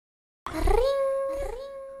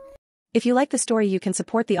If you like the story, you can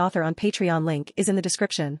support the author on Patreon. Link is in the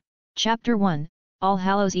description. Chapter 1, All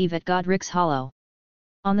Hallows Eve at Godric's Hollow.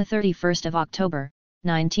 On the 31st of October,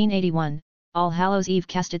 1981, All Hallows Eve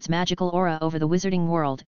cast its magical aura over the wizarding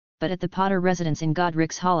world, but at the Potter residence in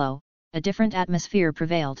Godric's Hollow, a different atmosphere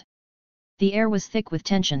prevailed. The air was thick with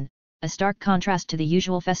tension, a stark contrast to the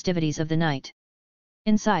usual festivities of the night.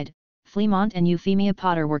 Inside, Fleamont and Euphemia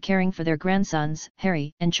Potter were caring for their grandsons,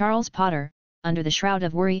 Harry and Charles Potter, under the shroud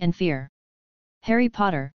of worry and fear. Harry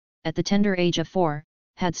Potter, at the tender age of 4,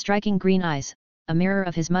 had striking green eyes, a mirror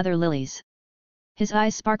of his mother Lily's. His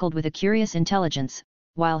eyes sparkled with a curious intelligence,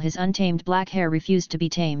 while his untamed black hair refused to be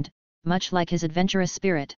tamed, much like his adventurous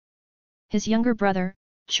spirit. His younger brother,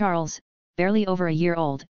 Charles, barely over a year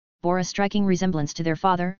old, bore a striking resemblance to their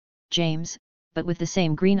father, James, but with the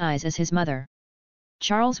same green eyes as his mother.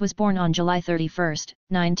 Charles was born on July 31,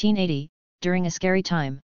 1980, during a scary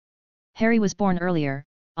time. Harry was born earlier,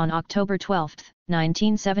 on October 12,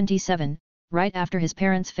 1977, right after his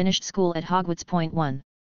parents finished school at Hogwarts. 1.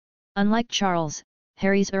 Unlike Charles,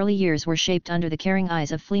 Harry's early years were shaped under the caring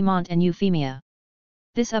eyes of Fleamont and Euphemia.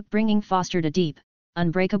 This upbringing fostered a deep,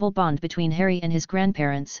 unbreakable bond between Harry and his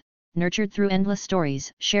grandparents, nurtured through endless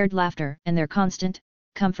stories, shared laughter, and their constant,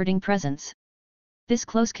 comforting presence. This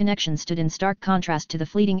close connection stood in stark contrast to the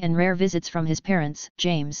fleeting and rare visits from his parents,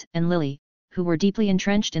 James and Lily, who were deeply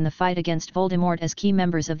entrenched in the fight against Voldemort as key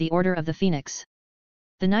members of the Order of the Phoenix.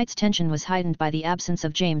 The night's tension was heightened by the absence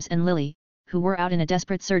of James and Lily, who were out in a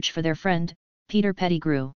desperate search for their friend, Peter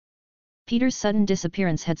Pettigrew. Peter's sudden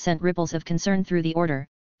disappearance had sent ripples of concern through the Order,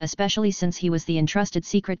 especially since he was the entrusted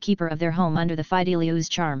secret keeper of their home under the Fidelius's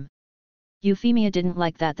charm. Euphemia didn't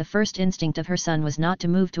like that. The first instinct of her son was not to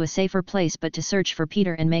move to a safer place but to search for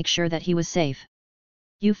Peter and make sure that he was safe.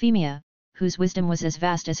 Euphemia, whose wisdom was as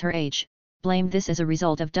vast as her age, blamed this as a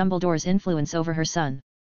result of Dumbledore's influence over her son.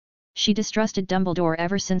 She distrusted Dumbledore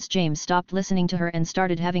ever since James stopped listening to her and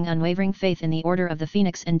started having unwavering faith in the Order of the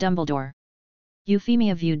Phoenix and Dumbledore.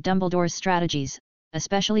 Euphemia viewed Dumbledore's strategies,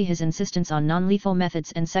 especially his insistence on non-lethal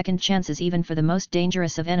methods and second chances even for the most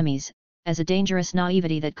dangerous of enemies, as a dangerous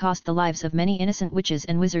naivety that cost the lives of many innocent witches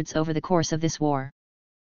and wizards over the course of this war.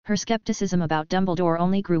 Her skepticism about Dumbledore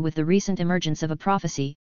only grew with the recent emergence of a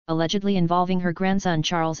prophecy, allegedly involving her grandson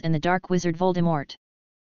Charles and the dark wizard Voldemort.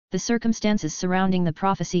 The circumstances surrounding the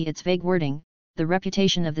prophecy, its vague wording, the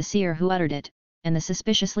reputation of the seer who uttered it, and the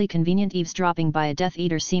suspiciously convenient eavesdropping by a Death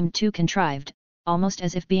Eater seemed too contrived, almost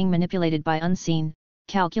as if being manipulated by unseen,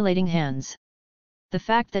 calculating hands. The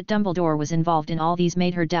fact that Dumbledore was involved in all these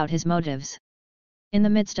made her doubt his motives. In the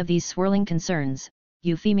midst of these swirling concerns,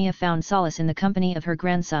 Euphemia found solace in the company of her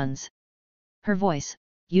grandsons. Her voice,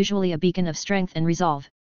 usually a beacon of strength and resolve,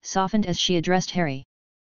 softened as she addressed Harry.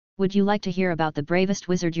 "Would you like to hear about the bravest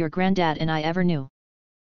wizard your granddad and I ever knew?"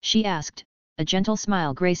 she asked, a gentle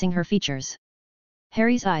smile gracing her features.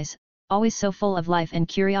 Harry's eyes, always so full of life and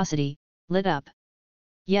curiosity, lit up.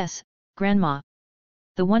 "Yes, Grandma.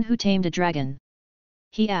 The one who tamed a dragon?"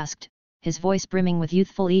 he asked, his voice brimming with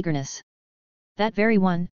youthful eagerness. "That very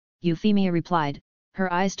one," Euphemia replied,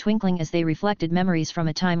 her eyes twinkling as they reflected memories from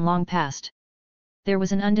a time long past. There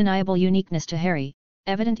was an undeniable uniqueness to Harry,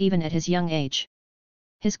 evident even at his young age.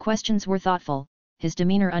 His questions were thoughtful, his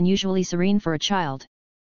demeanor unusually serene for a child.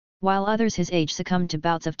 While others his age succumbed to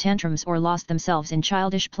bouts of tantrums or lost themselves in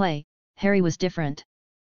childish play, Harry was different.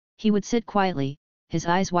 He would sit quietly, his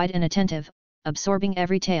eyes wide and attentive, absorbing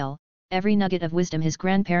every tale, every nugget of wisdom his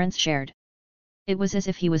grandparents shared. It was as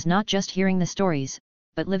if he was not just hearing the stories,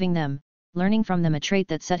 but living them, learning from them, a trait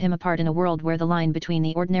that set him apart in a world where the line between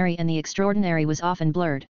the ordinary and the extraordinary was often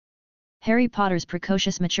blurred. Harry Potter's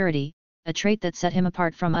precocious maturity, a trait that set him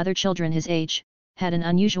apart from other children his age, had an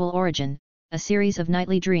unusual origin, a series of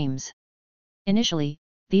nightly dreams. Initially,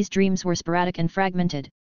 these dreams were sporadic and fragmented,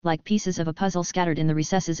 like pieces of a puzzle scattered in the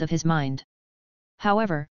recesses of his mind.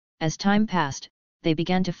 However, as time passed, they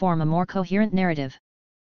began to form a more coherent narrative.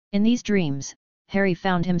 In these dreams, Harry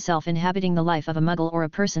found himself inhabiting the life of a muggle or a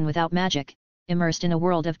person without magic, immersed in a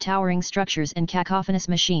world of towering structures and cacophonous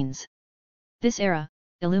machines. This era,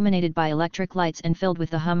 illuminated by electric lights and filled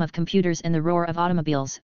with the hum of computers and the roar of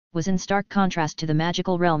automobiles, was in stark contrast to the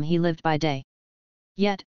magical realm he lived by day.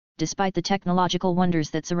 Yet, despite the technological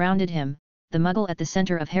wonders that surrounded him, the muggle at the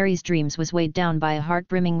center of Harry's dreams was weighed down by a heart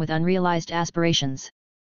brimming with unrealized aspirations.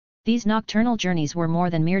 These nocturnal journeys were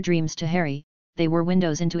more than mere dreams to Harry, they were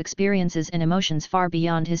windows into experiences and emotions far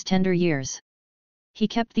beyond his tender years. He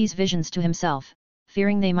kept these visions to himself,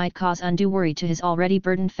 fearing they might cause undue worry to his already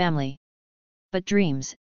burdened family. But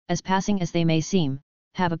dreams, as passing as they may seem,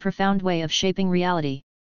 have a profound way of shaping reality.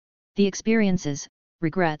 The experiences,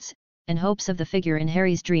 regrets, and hopes of the figure in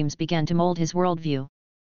Harry's dreams began to mold his worldview.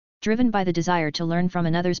 Driven by the desire to learn from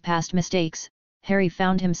another's past mistakes, Harry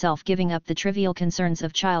found himself giving up the trivial concerns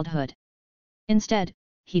of childhood. Instead,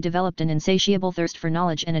 he developed an insatiable thirst for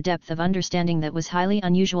knowledge and a depth of understanding that was highly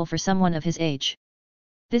unusual for someone of his age.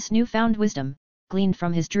 This newfound wisdom, gleaned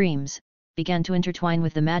from his dreams, began to intertwine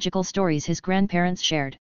with the magical stories his grandparents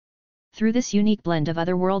shared. Through this unique blend of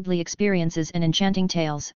otherworldly experiences and enchanting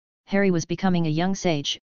tales, Harry was becoming a young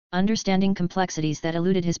sage, understanding complexities that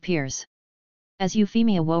eluded his peers. As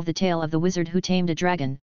Euphemia wove the tale of the wizard who tamed a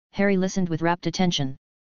dragon, Harry listened with rapt attention.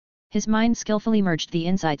 His mind skillfully merged the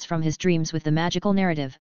insights from his dreams with the magical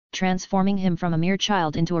narrative, transforming him from a mere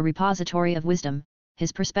child into a repository of wisdom,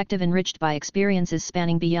 his perspective enriched by experiences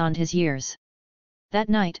spanning beyond his years. That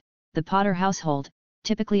night, the Potter household,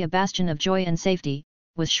 typically a bastion of joy and safety,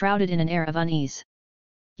 was shrouded in an air of unease.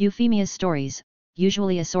 Euphemia's stories,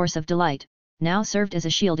 usually a source of delight, now served as a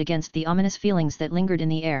shield against the ominous feelings that lingered in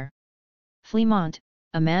the air. Fleamont,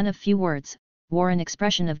 a man of few words, wore an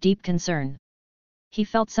expression of deep concern. He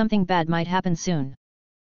felt something bad might happen soon.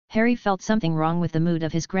 Harry felt something wrong with the mood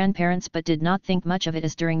of his grandparents but did not think much of it,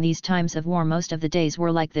 as during these times of war most of the days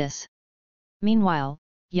were like this. Meanwhile,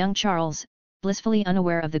 young Charles, blissfully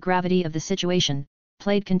unaware of the gravity of the situation,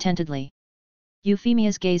 played contentedly.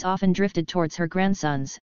 Euphemia's gaze often drifted towards her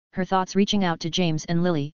grandsons, her thoughts reaching out to James and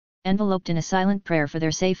Lily, enveloped in a silent prayer for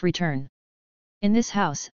their safe return. In this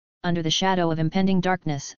house, under the shadow of impending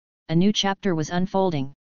darkness, a new chapter was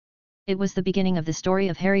unfolding. It was the beginning of the story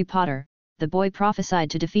of Harry Potter, the boy prophesied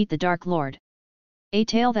to defeat the Dark Lord. A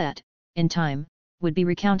tale that, in time, would be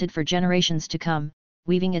recounted for generations to come,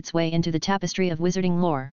 weaving its way into the tapestry of wizarding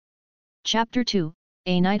lore. Chapter 2,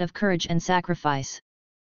 A Night of Courage and Sacrifice.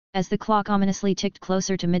 As the clock ominously ticked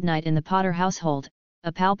closer to midnight in the Potter household,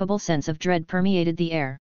 a palpable sense of dread permeated the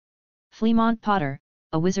air. Fleamont Potter,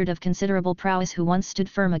 a wizard of considerable prowess who once stood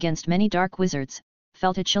firm against many dark wizards,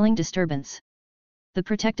 felt a chilling disturbance. The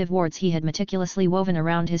protective wards he had meticulously woven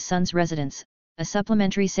around his son's residence, a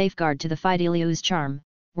supplementary safeguard to the Fidelius's charm,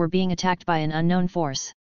 were being attacked by an unknown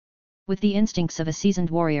force. With the instincts of a seasoned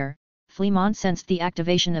warrior, Fleamont sensed the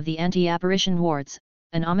activation of the anti-apparition wards,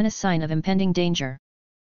 an ominous sign of impending danger.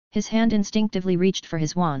 His hand instinctively reached for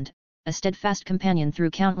his wand, a steadfast companion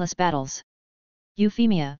through countless battles.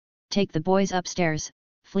 "Euphemia, take the boys upstairs,"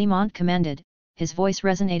 Fleamont commanded, his voice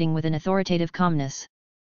resonating with an authoritative calmness.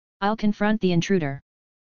 "I'll confront the intruder."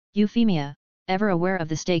 Euphemia, ever aware of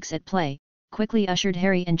the stakes at play, quickly ushered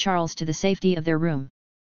Harry and Charles to the safety of their room.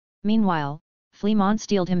 Meanwhile, Fleamont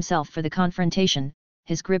steeled himself for the confrontation,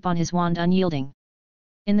 his grip on his wand unyielding.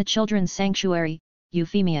 In the children's sanctuary,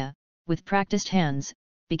 Euphemia, with practiced hands,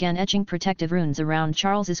 began etching protective runes around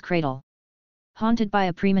Charles's cradle. Haunted by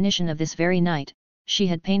a premonition of this very night, she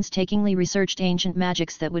had painstakingly researched ancient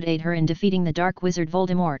magics that would aid her in defeating the dark wizard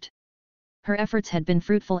Voldemort. Her efforts had been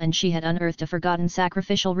fruitful and she had unearthed a forgotten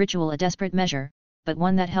sacrificial ritual, a desperate measure, but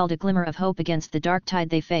one that held a glimmer of hope against the dark tide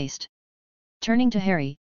they faced. Turning to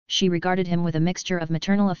Harry, she regarded him with a mixture of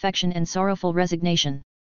maternal affection and sorrowful resignation.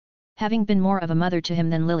 Having been more of a mother to him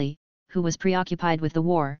than Lily, who was preoccupied with the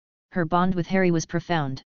war, her bond with Harry was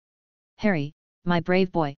profound. "Harry, my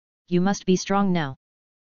brave boy, you must be strong now.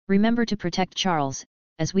 Remember to protect Charles,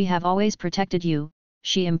 as we have always protected you,"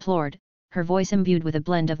 she implored, her voice imbued with a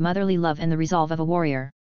blend of motherly love and the resolve of a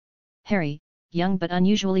warrior. Harry, young but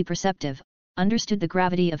unusually perceptive, understood the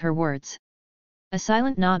gravity of her words. A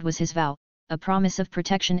silent nod was his vow, a promise of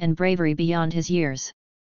protection and bravery beyond his years.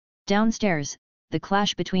 Downstairs, the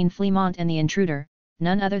clash between Fleamont and the intruder,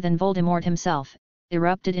 none other than Voldemort himself,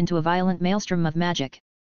 erupted into a violent maelstrom of magic.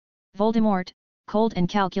 Voldemort, cold and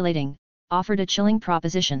calculating, offered a chilling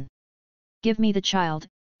proposition. "Give me the child,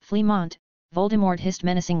 Fleamont," Voldemort hissed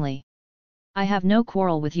menacingly. "I have no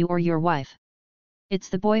quarrel with you or your wife. It's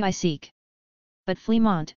the boy I seek." But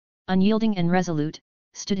Fleamont, unyielding and resolute,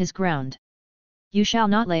 stood his ground. "You shall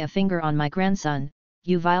not lay a finger on my grandson,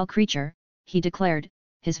 you vile creature," he declared,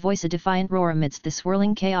 his voice a defiant roar amidst the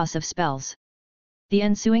swirling chaos of spells. The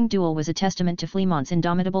ensuing duel was a testament to Fleamont's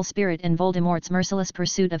indomitable spirit and Voldemort's merciless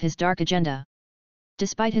pursuit of his dark agenda.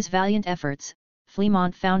 Despite his valiant efforts,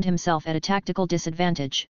 Fleamont found himself at a tactical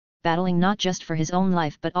disadvantage, battling not just for his own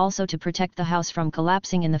life but also to protect the house from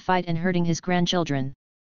collapsing in the fight and hurting his grandchildren.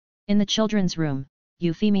 In the children's room,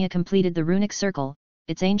 Euphemia completed the runic circle,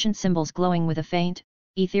 its ancient symbols glowing with a faint,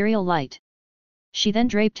 ethereal light. She then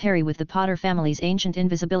draped Harry with the Potter family's ancient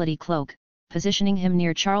invisibility cloak, positioning him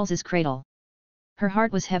near Charles's cradle. Her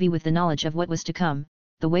heart was heavy with the knowledge of what was to come,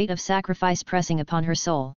 the weight of sacrifice pressing upon her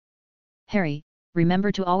soul. "Harry,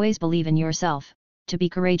 remember to always believe in yourself, to be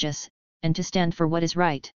courageous, and to stand for what is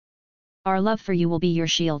right. Our love for you will be your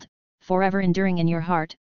shield," forever enduring in your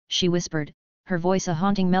heart," she whispered, her voice a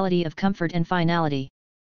haunting melody of comfort and finality.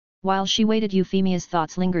 While she waited, Euphemia's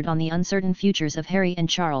thoughts lingered on the uncertain futures of Harry and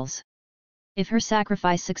Charles. If her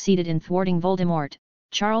sacrifice succeeded in thwarting Voldemort,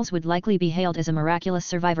 Charles would likely be hailed as a miraculous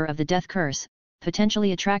survivor of the death curse,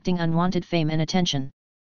 potentially attracting unwanted fame and attention.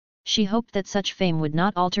 She hoped that such fame would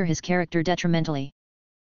not alter his character detrimentally.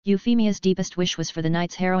 Euphemia's deepest wish was for the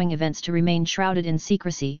night's harrowing events to remain shrouded in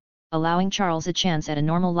secrecy, allowing Charles a chance at a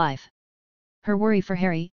normal life. Her worry for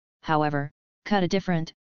Harry, however, cut a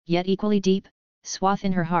different, yet equally deep, swath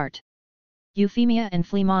in her heart. Euphemia and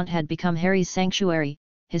Fleamont had become Harry's sanctuary,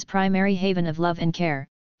 his primary haven of love and care,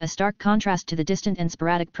 a stark contrast to the distant and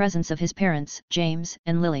sporadic presence of his parents, James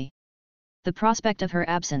and Lily. The prospect of her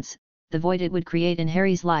absence, the void it would create in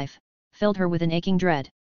Harry's life, filled her with an aching dread.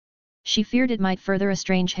 She feared it might further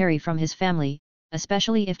estrange Harry from his family,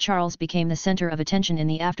 especially if Charles became the center of attention in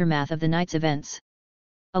the aftermath of the night's events.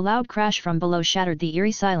 A loud crash from below shattered the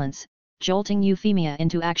eerie silence, jolting Euphemia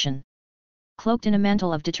into action. Cloaked in a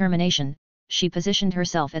mantle of determination, she positioned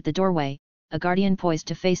herself at the doorway, a guardian poised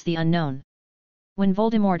to face the unknown. When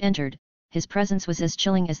Voldemort entered, his presence was as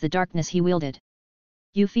chilling as the darkness he wielded.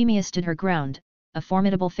 Euphemia stood her ground, a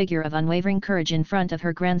formidable figure of unwavering courage in front of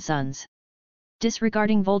her grandsons.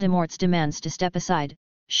 Disregarding Voldemort's demands to step aside,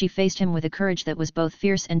 she faced him with a courage that was both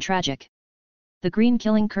fierce and tragic. The green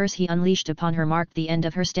killing curse he unleashed upon her marked the end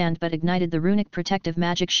of her stand but ignited the runic protective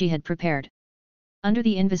magic she had prepared. Under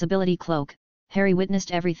the invisibility cloak, Harry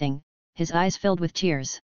witnessed everything, his eyes filled with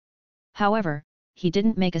tears. However, he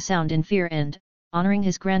didn't make a sound in fear and, honoring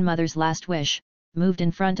his grandmother's last wish, moved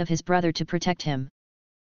in front of his brother to protect him.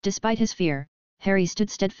 Despite his fear, Harry stood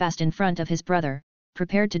steadfast in front of his brother,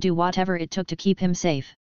 prepared to do whatever it took to keep him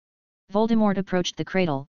safe. Voldemort approached the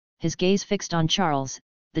cradle, his gaze fixed on Charles,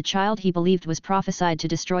 the child he believed was prophesied to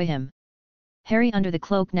destroy him. Harry under the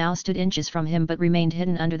cloak now stood inches from him but remained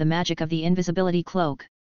hidden under the magic of the invisibility cloak.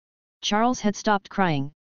 Charles had stopped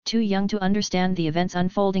crying, too young to understand the events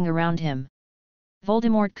unfolding around him.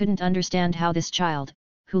 Voldemort couldn't understand how this child,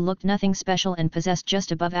 who looked nothing special and possessed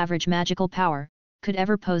just above average magical power, could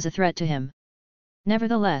ever pose a threat to him.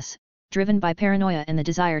 Nevertheless, driven by paranoia and the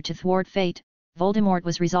desire to thwart fate, Voldemort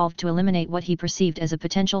was resolved to eliminate what he perceived as a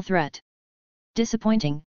potential threat.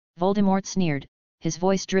 Disappointing, Voldemort sneered, his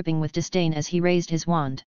voice dripping with disdain as he raised his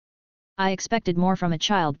wand. "I expected more from a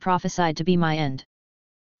child prophesied to be my end.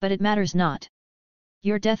 But it matters not.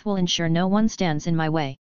 Your death will ensure no one stands in my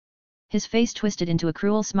way." His face twisted into a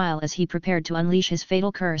cruel smile as he prepared to unleash his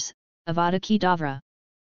fatal curse, Avada Kedavra.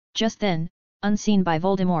 Just then, unseen by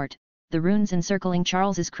Voldemort, the runes encircling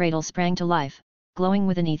Charles's cradle sprang to life, glowing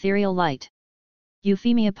with an ethereal light.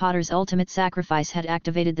 Euphemia Potter's ultimate sacrifice had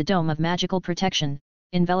activated the dome of magical protection,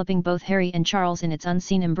 enveloping both Harry and Charles in its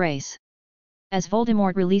unseen embrace. As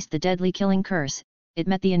Voldemort released the deadly killing curse, it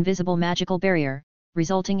met the invisible magical barrier,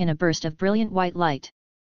 resulting in a burst of brilliant white light.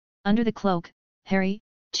 Under the cloak, Harry,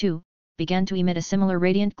 too, began to emit a similar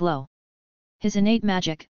radiant glow. His innate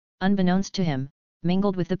magic, unbeknownst to him,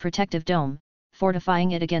 mingled with the protective dome,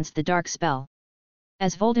 fortifying it against the dark spell.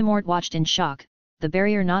 As Voldemort watched in shock, the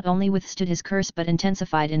barrier not only withstood his curse but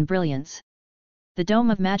intensified in brilliance. The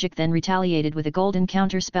dome of magic then retaliated with a golden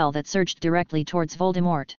counter spell that surged directly towards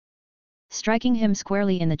Voldemort. Striking him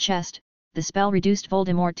squarely in the chest, the spell reduced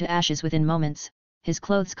Voldemort to ashes within moments, his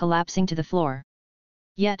clothes collapsing to the floor.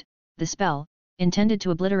 Yet, the spell, intended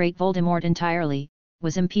to obliterate Voldemort entirely,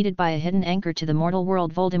 was impeded by a hidden anchor to the mortal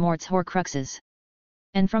world, Voldemort's Horcruxes.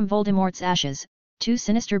 And from Voldemort's ashes, two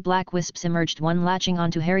sinister black wisps emerged, one latching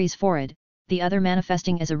onto Harry's forehead, the other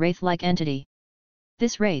manifesting as a wraith-like entity.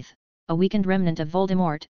 This wraith, a weakened remnant of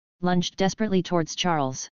Voldemort, lunged desperately towards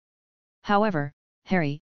Charles. However,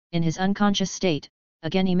 Harry, in his unconscious state,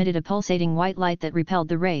 again emitted a pulsating white light that repelled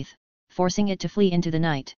the wraith, forcing it to flee into the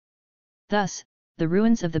night. Thus, the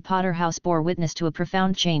ruins of the Potter house bore witness to a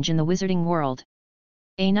profound change in the wizarding world.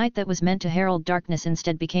 A night that was meant to herald darkness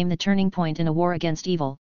instead became the turning point in a war against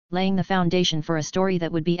evil, laying the foundation for a story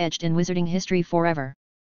that would be etched in wizarding history forever.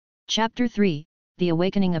 Chapter 3, The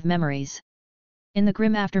Awakening of Memories. In the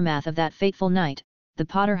grim aftermath of that fateful night, the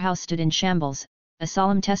Potter house stood in shambles, a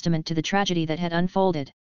solemn testament to the tragedy that had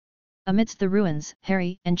unfolded. Amidst the ruins,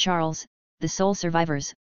 Harry and Charles, the sole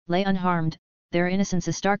survivors, lay unharmed, their innocence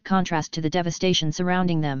a stark contrast to the devastation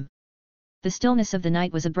surrounding them. The stillness of the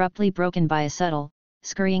night was abruptly broken by a subtle,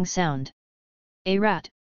 scurrying sound. A rat,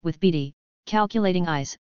 with beady, calculating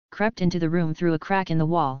eyes, crept into the room through a crack in the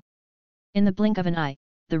wall. In the blink of an eye,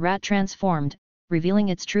 the rat transformed, revealing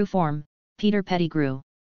its true form, Peter Pettigrew.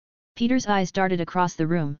 Peter's eyes darted across the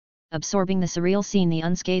room, absorbing the surreal scene, the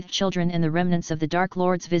unscathed children and the remnants of the Dark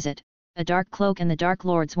Lord's visit, a dark cloak and the Dark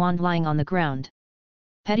Lord's wand lying on the ground.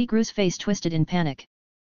 Pettigrew's face twisted in panic.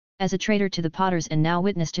 As a traitor to the Potters and now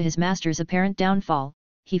witness to his master's apparent downfall,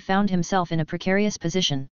 he found himself in a precarious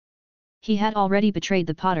position. He had already betrayed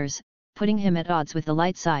the Potters, putting him at odds with the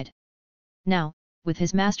light side. Now, with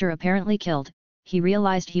his master apparently killed, he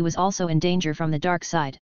realized he was also in danger from the dark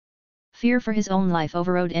side. Fear for his own life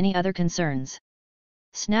overrode any other concerns.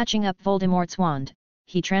 Snatching up Voldemort's wand,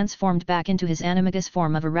 he transformed back into his animagus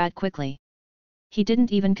form of a rat quickly. He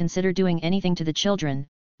didn't even consider doing anything to the children.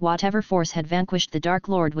 Whatever force had vanquished the Dark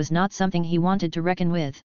Lord was not something he wanted to reckon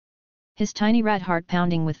with. His tiny rat heart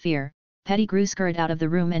pounding with fear, Pettigrew scurried out of the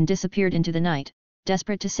room and disappeared into the night,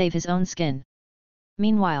 desperate to save his own skin.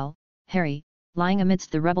 Meanwhile, Harry, lying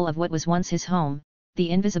amidst the rubble of what was once his home, the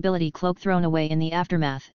invisibility cloak thrown away in the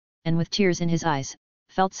aftermath, and with tears in his eyes,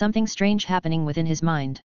 felt something strange happening within his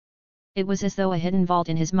mind. It was as though a hidden vault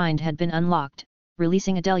in his mind had been unlocked,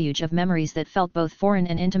 releasing a deluge of memories that felt both foreign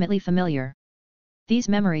and intimately familiar. These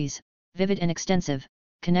memories, vivid and extensive,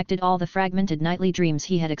 connected all the fragmented nightly dreams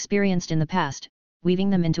he had experienced in the past, weaving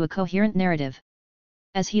them into a coherent narrative.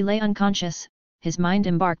 As he lay unconscious, his mind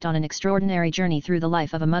embarked on an extraordinary journey through the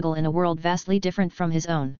life of a Muggle in a world vastly different from his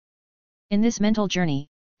own. In this mental journey,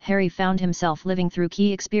 Harry found himself living through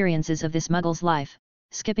key experiences of this Muggle's life,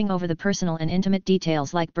 skipping over the personal and intimate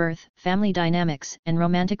details like birth, family dynamics, and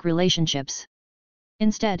romantic relationships.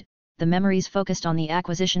 Instead, the memories focused on the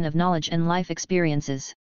acquisition of knowledge and life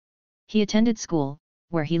experiences. He attended school,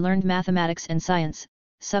 where he learned mathematics and science,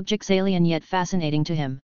 subjects alien yet fascinating to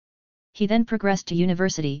him. He then progressed to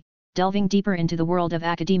university, delving deeper into the world of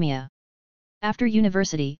academia. After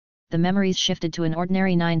university, the memories shifted to an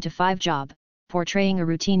ordinary 9-to-5 job, portraying a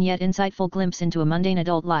routine yet insightful glimpse into a mundane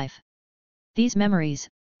adult life. These memories,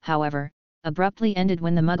 however, abruptly ended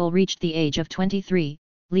when the Muggle reached the age of 23,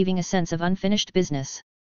 leaving a sense of unfinished business.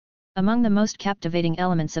 Among the most captivating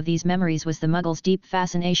elements of these memories was the Muggle's deep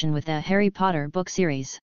fascination with the Harry Potter book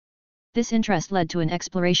series. This interest led to an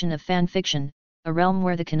exploration of fan fiction, a realm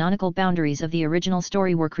where the canonical boundaries of the original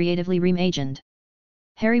story were creatively reimagined.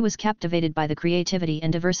 Harry was captivated by the creativity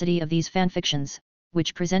and diversity of these fanfictions,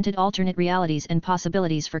 which presented alternate realities and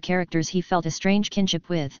possibilities for characters he felt a strange kinship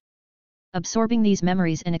with. Absorbing these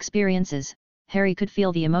memories and experiences, Harry could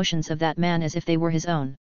feel the emotions of that man as if they were his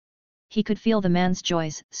own. He could feel the man's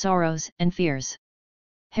joys, sorrows, and fears.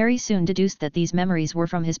 Harry soon deduced that these memories were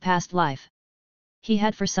from his past life. He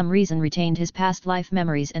had for some reason retained his past life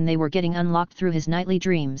memories and they were getting unlocked through his nightly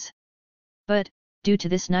dreams. But, due to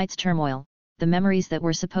this night's turmoil, the memories that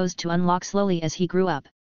were supposed to unlock slowly as he grew up,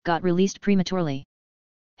 got released prematurely.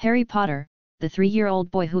 Harry Potter, the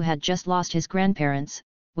 3-year-old boy who had just lost his grandparents,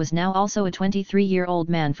 was now also a 23-year-old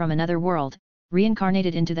man from another world,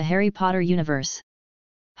 reincarnated into the Harry Potter universe.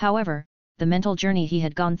 However, the mental journey he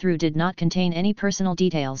had gone through did not contain any personal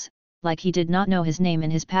details, like he did not know his name in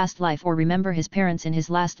his past life or remember his parents in his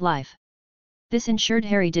last life. This ensured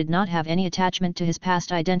Harry did not have any attachment to his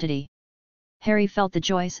past identity. Harry felt the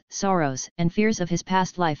joys, sorrows, and fears of his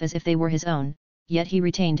past life as if they were his own, yet he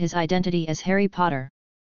retained his identity as Harry Potter.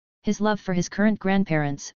 His love for his current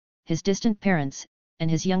grandparents, his distant parents, and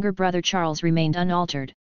his younger brother Charles remained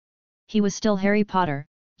unaltered. He was still Harry Potter,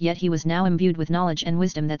 yet he was now imbued with knowledge and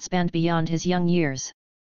wisdom that spanned beyond his young years.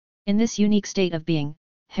 In this unique state of being,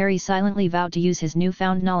 Harry silently vowed to use his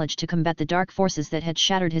newfound knowledge to combat the dark forces that had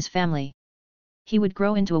shattered his family. He would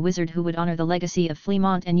grow into a wizard who would honor the legacy of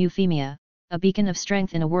Fleamont and Euphemia, a beacon of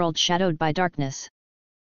strength in a world shadowed by darkness.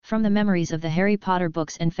 From the memories of the Harry Potter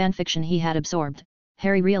books and fanfiction he had absorbed,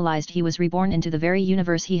 Harry realized he was reborn into the very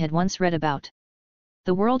universe he had once read about.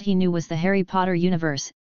 The world he knew was the Harry Potter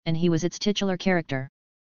universe, and he was its titular character.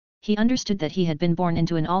 He understood that he had been born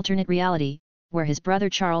into an alternate reality, where his brother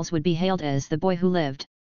Charles would be hailed as the boy who lived.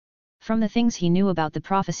 From the things he knew about the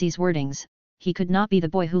prophecy's wordings, he could not be the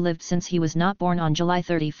boy who lived since he was not born on July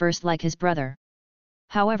 31st like his brother.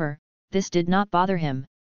 However, this did not bother him.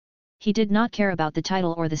 He did not care about the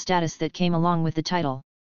title or the status that came along with the title.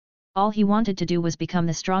 All he wanted to do was become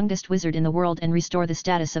the strongest wizard in the world and restore the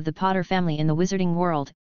status of the Potter family in the wizarding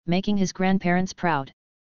world, making his grandparents proud.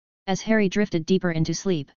 As Harry drifted deeper into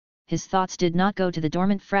sleep, his thoughts did not go to the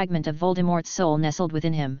dormant fragment of Voldemort's soul nestled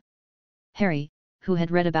within him. Harry, who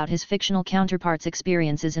had read about his fictional counterpart's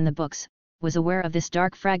experiences in the books, was aware of this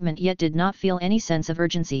dark fragment yet did not feel any sense of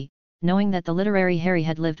urgency, knowing that the literary Harry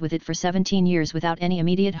had lived with it for 17 years without any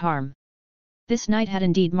immediate harm. This night had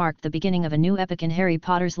indeed marked the beginning of a new epoch in Harry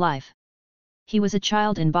Potter's life. He was a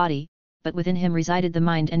child in body, but within him resided the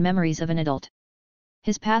mind and memories of an adult.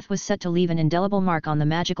 His path was set to leave an indelible mark on the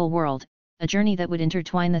magical world, a journey that would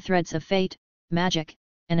intertwine the threads of fate, magic,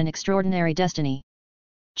 and an extraordinary destiny.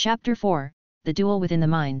 Chapter 4, The Duel Within the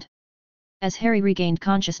Mind. As Harry regained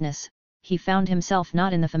consciousness, he found himself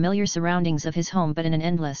not in the familiar surroundings of his home but in an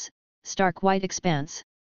endless, stark white expanse.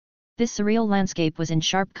 This surreal landscape was in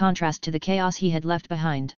sharp contrast to the chaos he had left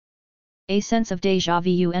behind. A sense of déjà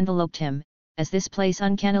vu enveloped him, as this place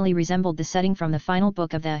uncannily resembled the setting from the final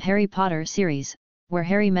book of the Harry Potter series, where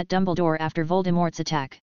Harry met Dumbledore after Voldemort's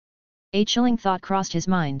attack. A chilling thought crossed his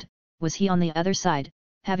mind: was he on the other side,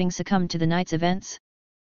 having succumbed to the night's events?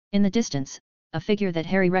 In the distance, a figure that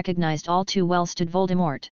Harry recognized all too well stood: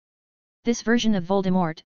 Voldemort. This version of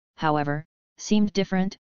Voldemort, however, seemed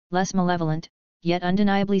different, less malevolent, yet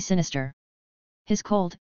undeniably sinister. His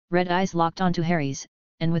cold, red eyes locked onto Harry's,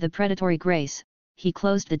 and with a predatory grace, he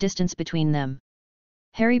closed the distance between them.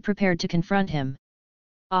 Harry prepared to confront him.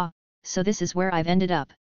 "Ah, so this is where I've ended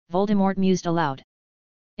up," Voldemort mused aloud.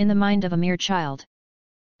 "In the mind of a mere child."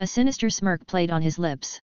 A sinister smirk played on his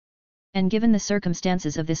lips. "And given the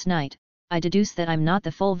circumstances of this night, I deduce that I'm not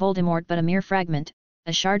the full Voldemort but a mere fragment,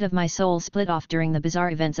 a shard of my soul split off during the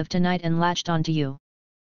bizarre events of tonight and latched onto you."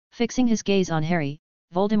 Fixing his gaze on Harry,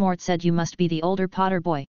 Voldemort said, "You must be the older Potter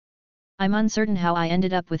boy. I'm uncertain how I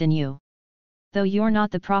ended up within you. Though you're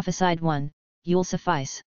not the prophesied one, you'll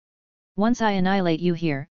suffice. Once I annihilate you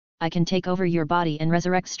here, I can take over your body and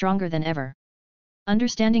resurrect stronger than ever."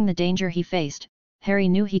 Understanding the danger he faced, Harry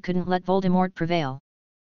knew he couldn't let Voldemort prevail.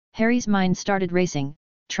 Harry's mind started racing,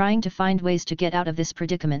 trying to find ways to get out of this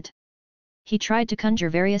predicament. He tried to conjure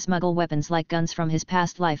various Muggle weapons like guns from his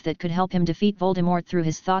past life that could help him defeat Voldemort through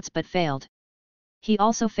his thoughts but failed. He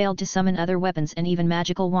also failed to summon other weapons and even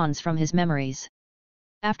magical wands from his memories.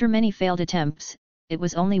 After many failed attempts, it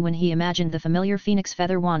was only when he imagined the familiar Phoenix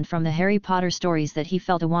Feather wand from the Harry Potter stories that he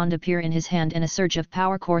felt a wand appear in his hand and a surge of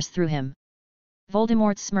power course through him.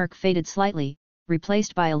 Voldemort's smirk faded slightly,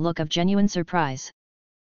 replaced by a look of genuine surprise.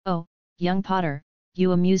 "Oh, young Potter,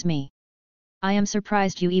 you amuse me. I am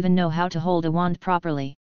surprised you even know how to hold a wand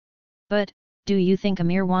properly. But, do you think a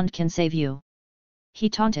mere wand can save you?" he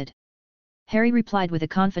taunted. Harry replied with a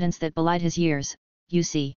confidence that belied his years, "You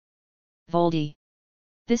see, Voldy,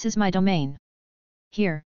 this is my domain.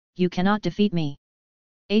 Here, you cannot defeat me."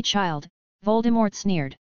 "A child," Voldemort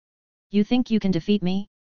sneered. "You think you can defeat me?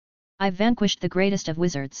 I've vanquished the greatest of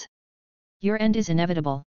wizards. Your end is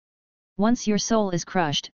inevitable. Once your soul is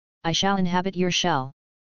crushed, I shall inhabit your shell.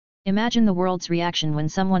 Imagine the world's reaction when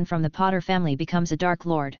someone from the Potter family becomes a Dark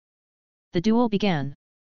Lord." The duel began.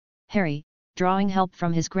 Harry, drawing help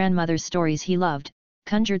from his grandmother's stories he loved,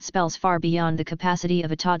 conjured spells far beyond the capacity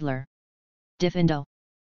of a toddler. "Diffindo!"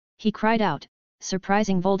 he cried out,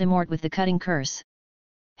 surprising Voldemort with the cutting curse.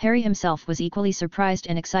 Harry himself was equally surprised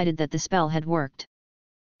and excited that the spell had worked.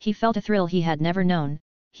 He felt a thrill he had never known.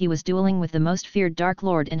 He was dueling with the most feared Dark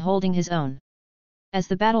Lord and holding his own. As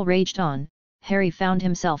the battle raged on, Harry found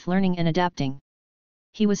himself learning and adapting.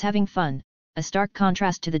 He was having fun, a stark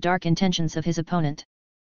contrast to the dark intentions of his opponent.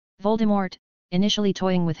 Voldemort, initially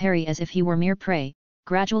toying with Harry as if he were mere prey,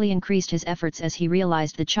 gradually increased his efforts as he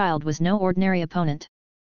realized the child was no ordinary opponent.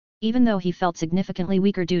 Even though he felt significantly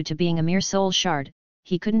weaker due to being a mere soul shard,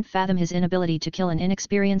 he couldn't fathom his inability to kill an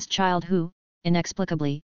inexperienced child who,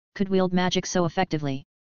 inexplicably, could wield magic so effectively.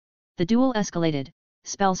 The duel escalated,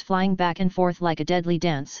 spells flying back and forth like a deadly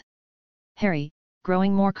dance. Harry,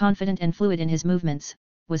 growing more confident and fluid in his movements,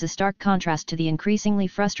 was a stark contrast to the increasingly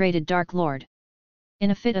frustrated Dark Lord. In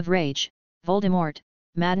a fit of rage, Voldemort,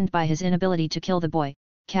 maddened by his inability to kill the boy,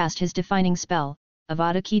 cast his defining spell,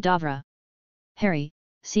 Avada Kedavra. Harry,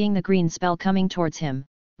 seeing the green spell coming towards him,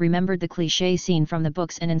 remembered the cliché scene from the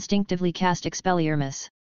books and instinctively cast Expelliarmus.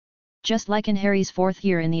 Just like in Harry's fourth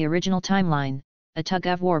year in the original timeline, a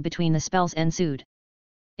tug-of-war between the spells ensued.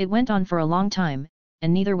 It went on for a long time,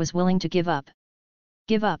 and neither was willing to give up.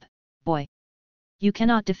 "Give up, boy. You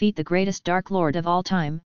cannot defeat the greatest Dark Lord of all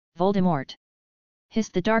time, Voldemort,"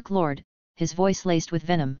 hissed the Dark Lord, his voice laced with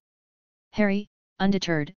venom. Harry,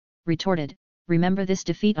 undeterred, retorted, "Remember this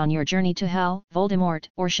defeat on your journey to hell, Voldemort,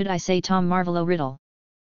 or should I say Tom Marvolo Riddle."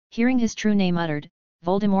 Hearing his true name uttered,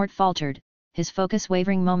 Voldemort faltered, his focus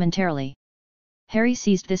wavering momentarily. Harry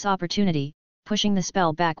seized this opportunity, pushing the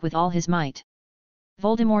spell back with all his might.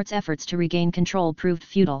 Voldemort's efforts to regain control proved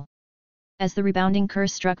futile. As the rebounding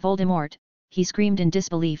curse struck Voldemort, he screamed in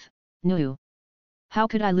disbelief, "No! How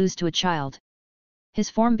could I lose to a child?" His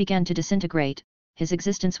form began to disintegrate, his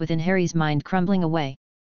existence within Harry's mind crumbling away.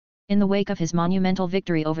 In the wake of his monumental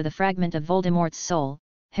victory over the fragment of Voldemort's soul,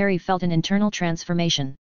 Harry felt an internal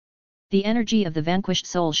transformation. The energy of the vanquished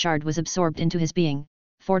soul shard was absorbed into his being,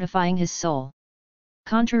 fortifying his soul.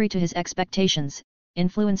 Contrary to his expectations,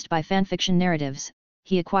 influenced by fanfiction narratives,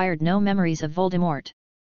 he acquired no memories of Voldemort.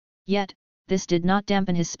 Yet, this did not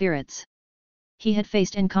dampen his spirits. He had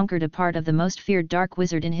faced and conquered a part of the most feared dark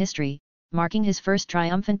wizard in history, marking his first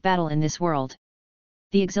triumphant battle in this world.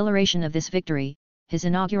 The exhilaration of this victory, his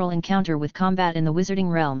inaugural encounter with combat in the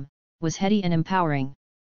wizarding realm, was heady and empowering.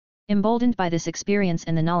 Emboldened by this experience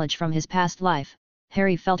and the knowledge from his past life,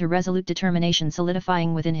 Harry felt a resolute determination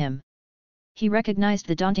solidifying within him. He recognized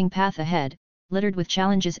the daunting path ahead, littered with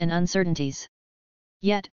challenges and uncertainties.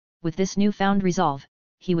 Yet, with this newfound resolve,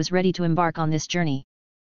 he was ready to embark on this journey.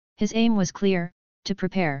 His aim was clear: to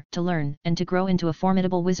prepare, to learn, and to grow into a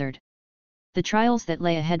formidable wizard. The trials that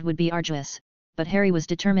lay ahead would be arduous, but Harry was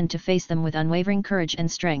determined to face them with unwavering courage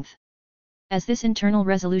and strength. As this internal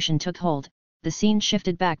resolution took hold, the scene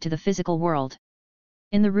shifted back to the physical world.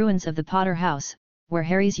 In the ruins of the Potter house, where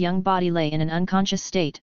Harry's young body lay in an unconscious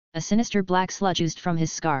state, a sinister black sludge oozed from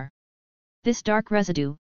his scar. This dark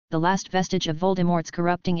residue, the last vestige of Voldemort's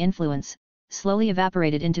corrupting influence, slowly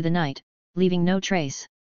evaporated into the night, leaving no trace.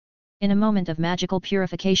 In a moment of magical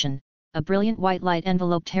purification, a brilliant white light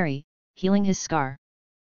enveloped Harry, healing his scar.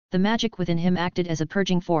 The magic within him acted as a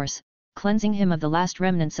purging force, cleansing him of the last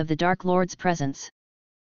remnants of the Dark Lord's presence.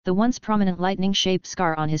 The once prominent lightning-shaped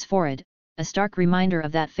scar on his forehead, a stark reminder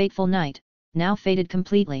of that fateful night, now faded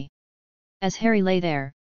completely. As Harry lay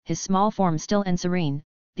there, his small form still and serene,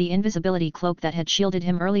 the invisibility cloak that had shielded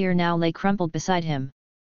him earlier now lay crumpled beside him.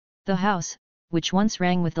 The house, which once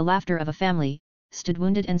rang with the laughter of a family, stood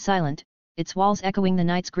wounded and silent, its walls echoing the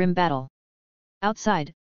night's grim battle.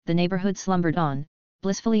 Outside, the neighborhood slumbered on,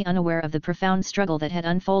 blissfully unaware of the profound struggle that had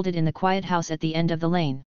unfolded in the quiet house at the end of the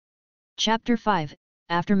lane. Chapter 5,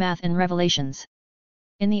 Aftermath and Revelations.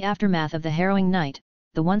 In the aftermath of the harrowing night,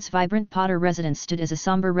 the once vibrant Potter residence stood as a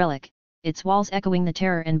somber relic, its walls echoing the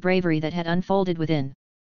terror and bravery that had unfolded within.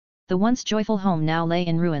 The once joyful home now lay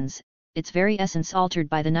in ruins, its very essence altered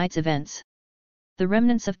by the night's events. The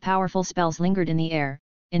remnants of powerful spells lingered in the air,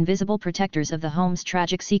 invisible protectors of the home's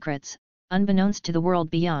tragic secrets, unbeknownst to the world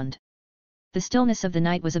beyond. The stillness of the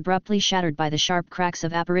night was abruptly shattered by the sharp cracks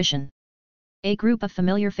of apparition. A group of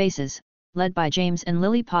familiar faces, led by James and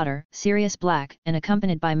Lily Potter, Sirius Black, and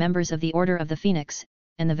accompanied by members of the Order of the Phoenix,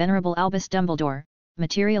 and the venerable Albus Dumbledore,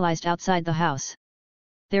 materialized outside the house.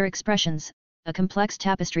 Their expressions, a complex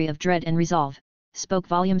tapestry of dread and resolve, spoke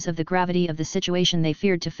volumes of the gravity of the situation they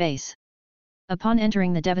feared to face. Upon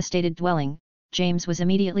entering the devastated dwelling, James was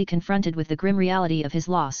immediately confronted with the grim reality of his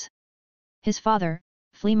loss. His father,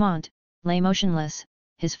 Fleamont, lay motionless,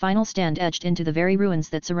 his final stand etched into the very ruins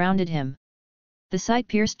that surrounded him. The sight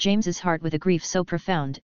pierced James's heart with a grief so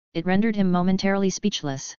profound, it rendered him momentarily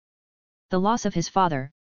speechless. The loss of his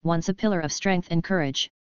father, once a pillar of strength and courage,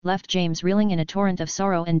 left James reeling in a torrent of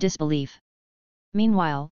sorrow and disbelief.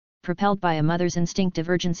 Meanwhile, propelled by a mother's instinctive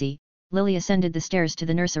urgency, Lily ascended the stairs to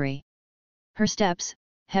the nursery. Her steps,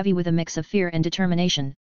 heavy with a mix of fear and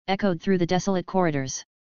determination, echoed through the desolate corridors.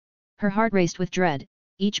 Her heart raced with dread,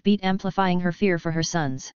 each beat amplifying her fear for her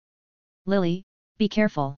sons. "Lily, be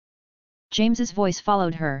careful." James's voice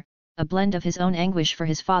followed her, a blend of his own anguish for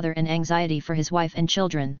his father and anxiety for his wife and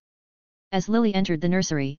children. As Lily entered the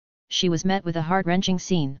nursery, she was met with a heart-wrenching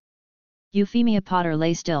scene. Euphemia Potter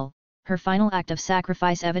lay still, her final act of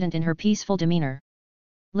sacrifice evident in her peaceful demeanor.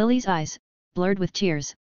 Lily's eyes, blurred with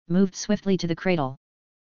tears, moved swiftly to the cradle.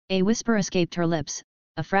 A whisper escaped her lips,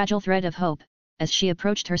 a fragile thread of hope, as she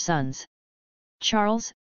approached her sons.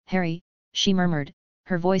 "Charles, Harry," she murmured,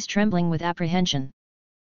 her voice trembling with apprehension.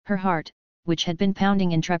 Her heart, which had been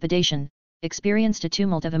pounding in trepidation, experienced a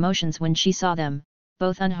tumult of emotions when she saw them,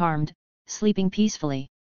 both unharmed, sleeping peacefully.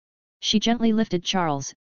 She gently lifted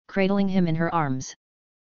Charles, cradling him in her arms.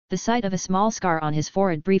 The sight of a small scar on his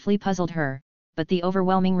forehead briefly puzzled her, but the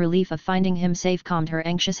overwhelming relief of finding him safe calmed her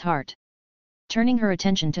anxious heart. Turning her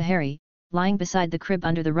attention to Harry, lying beside the crib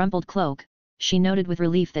under the rumpled cloak, she noted with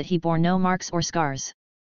relief that he bore no marks or scars.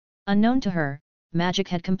 Unknown to her, magic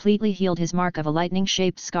had completely healed his mark of a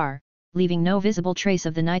lightning-shaped scar, leaving no visible trace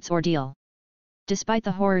of the night's ordeal. Despite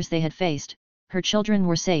the horrors they had faced, her children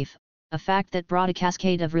were safe, a fact that brought a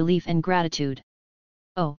cascade of relief and gratitude.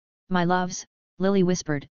 "Oh, my loves," Lily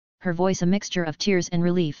whispered, her voice a mixture of tears and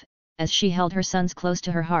relief, as she held her sons close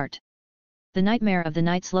to her heart. The nightmare of the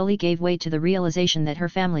night slowly gave way to the realization that her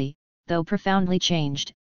family, though profoundly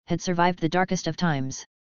changed, had survived the darkest of times.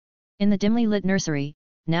 In the dimly lit nursery,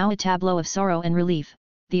 now a tableau of sorrow and relief,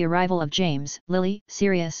 the arrival of James, Lily,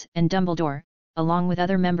 Sirius, and Dumbledore, along with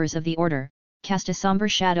other members of the Order, cast a somber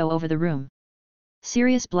shadow over the room.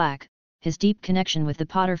 Sirius Black, his deep connection with the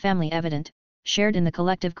Potter family evident, shared in the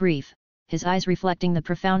collective grief, his eyes reflecting the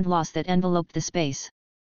profound loss that enveloped the space.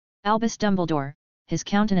 Albus Dumbledore, his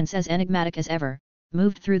countenance as enigmatic as ever,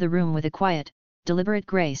 moved through the room with a quiet, deliberate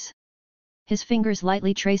grace. His fingers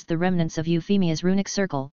lightly traced the remnants of Euphemia's runic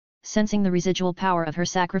circle, sensing the residual power of her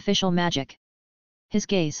sacrificial magic. His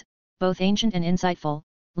gaze, both ancient and insightful,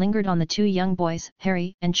 lingered on the two young boys,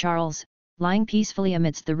 Harry and Charles, lying peacefully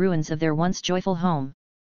amidst the ruins of their once joyful home.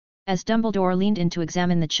 As Dumbledore leaned in to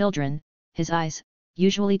examine the children, his eyes,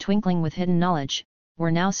 usually twinkling with hidden knowledge,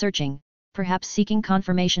 were now searching, perhaps seeking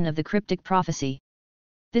confirmation of the cryptic prophecy.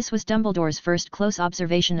 This was Dumbledore's first close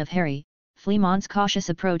observation of Harry. Fleamont's cautious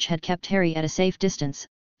approach had kept Harry at a safe distance,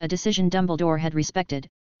 a decision Dumbledore had respected,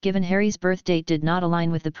 given Harry's birth date did not align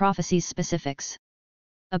with the prophecy's specifics.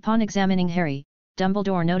 Upon examining Harry,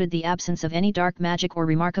 Dumbledore noted the absence of any dark magic or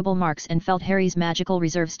remarkable marks and felt Harry's magical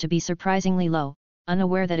reserves to be surprisingly low,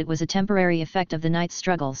 unaware that it was a temporary effect of the night's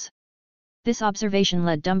struggles. This observation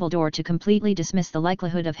led Dumbledore to completely dismiss the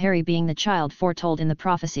likelihood of Harry being the child foretold in the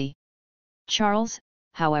prophecy. Charles,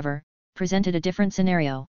 however, presented a different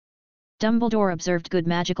scenario. Dumbledore observed good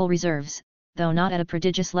magical reserves, though not at a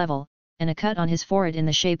prodigious level, and a cut on his forehead in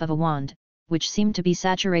the shape of a wand, which seemed to be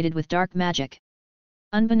saturated with dark magic.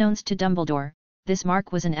 Unbeknownst to Dumbledore, this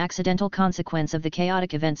mark was an accidental consequence of the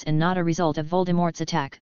chaotic events and not a result of Voldemort's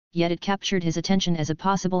attack, yet it captured his attention as a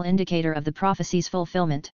possible indicator of the prophecy's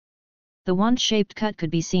fulfillment. The wand-shaped cut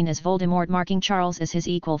could be seen as Voldemort marking Charles as his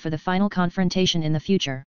equal for the final confrontation in the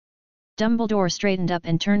future. Dumbledore straightened up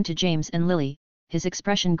and turned to James and Lily, his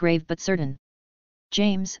expression grave but certain.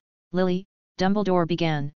 "James, Lily," Dumbledore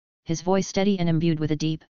began, his voice steady and imbued with a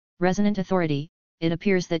deep, resonant authority, "it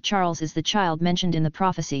appears that Charles is the child mentioned in the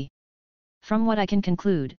prophecy. From what I can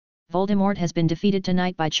conclude, Voldemort has been defeated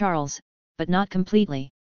tonight by Charles, but not completely.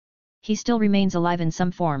 He still remains alive in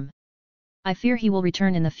some form. I fear he will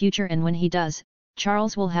return in the future, and when he does,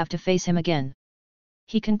 Charles will have to face him again."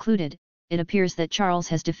 He concluded, "It appears that Charles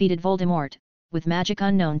has defeated Voldemort, with magic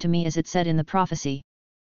unknown to me as it said in the prophecy.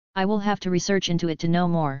 I will have to research into it to know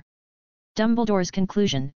more." Dumbledore's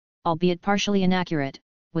conclusion, albeit partially inaccurate,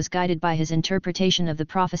 was guided by his interpretation of the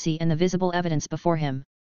prophecy and the visible evidence before him.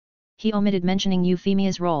 He omitted mentioning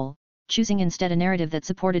Euphemia's role, choosing instead a narrative that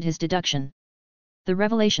supported his deduction. The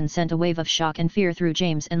revelation sent a wave of shock and fear through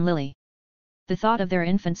James and Lily. The thought of their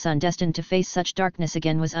infant son destined to face such darkness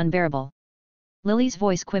again was unbearable. Lily's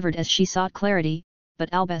voice quivered as she sought clarity,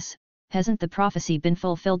 "But Albus, hasn't the prophecy been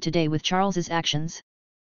fulfilled today with Charles's actions?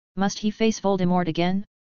 Must he face Voldemort again?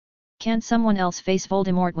 Can't someone else face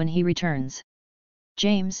Voldemort when he returns?"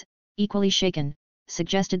 James, equally shaken,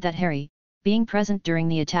 suggested that Harry, being present during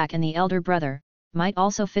the attack and the elder brother, might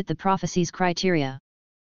also fit the prophecy's criteria.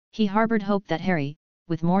 He harbored hope that Harry,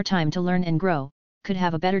 with more time to learn and grow, could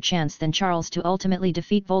have a better chance than Charles to ultimately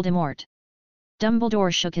defeat Voldemort.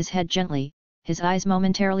 Dumbledore shook his head gently, his eyes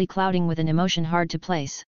momentarily clouding with an emotion hard to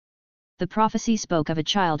place. "The prophecy spoke of a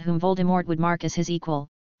child whom Voldemort would mark as his equal,"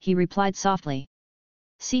 he replied softly.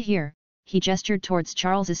 "See here," he gestured towards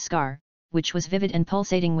Charles's scar, which was vivid and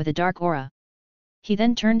pulsating with a dark aura. He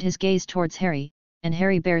then turned his gaze towards Harry, "And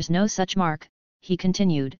Harry bears no such mark," he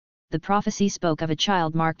continued. "The prophecy spoke of a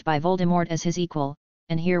child marked by Voldemort as his equal,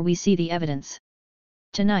 and here we see the evidence.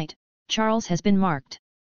 Tonight, Charles has been marked.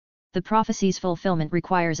 The prophecy's fulfillment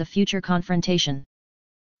requires a future confrontation."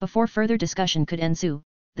 Before further discussion could ensue,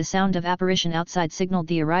 the sound of apparition outside signaled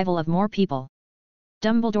the arrival of more people.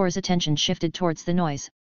 Dumbledore's attention shifted towards the noise,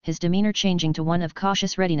 his demeanor changing to one of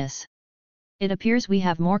cautious readiness. "It appears we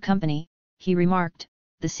have more company," he remarked,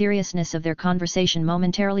 the seriousness of their conversation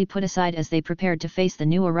momentarily put aside as they prepared to face the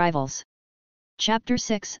new arrivals. Chapter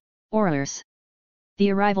 6, Aurors.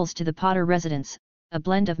 The arrivals to the Potter residence, a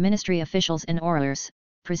blend of ministry officials and Aurors,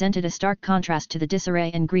 presented a stark contrast to the disarray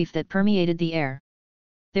and grief that permeated the air.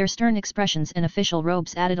 Their stern expressions and official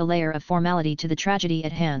robes added a layer of formality to the tragedy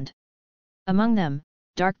at hand. Among them,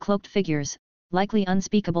 dark-cloaked figures, likely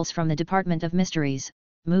unspeakables from the Department of Mysteries,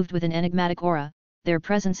 moved with an enigmatic aura, their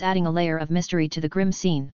presence adding a layer of mystery to the grim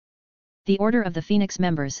scene. The Order of the Phoenix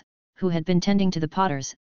members, who had been tending to the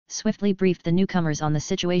Potters, swiftly briefed the newcomers on the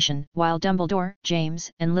situation, while Dumbledore, James,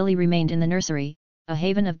 and Lily remained in the nursery, a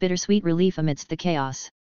haven of bittersweet relief amidst the chaos.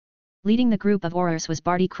 Leading the group of Aurors was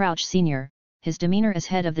Barty Crouch Sr., his demeanor as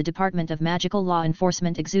head of the Department of Magical Law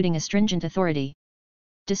Enforcement exuding a stringent authority.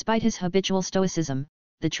 Despite his habitual stoicism,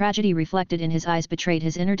 the tragedy reflected in his eyes betrayed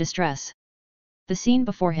his inner distress. The scene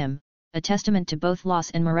before him, a testament to both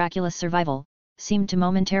loss and miraculous survival, seemed to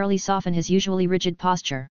momentarily soften his usually rigid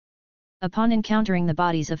posture. Upon encountering the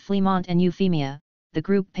bodies of Fleamont and Euphemia, the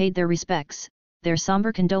group paid their respects, their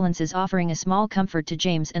somber condolences offering a small comfort to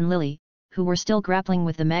James and Lily, who were still grappling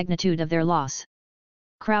with the magnitude of their loss.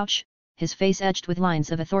 Crouch, his face etched with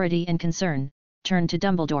lines of authority and concern, turned to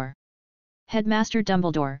Dumbledore. "Headmaster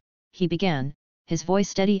Dumbledore," he began, his voice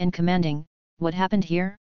steady and commanding, "what happened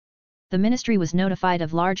here? The Ministry was notified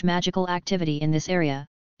of large magical activity in this area,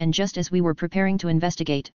 and just as we were preparing to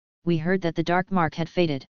investigate, we heard that the Dark Mark had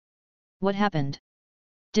faded. What happened?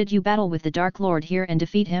 Did you battle with the Dark Lord here and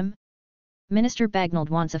defeat him? Minister Bagnold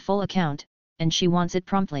wants a full account, and she wants it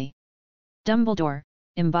promptly. Dumbledore,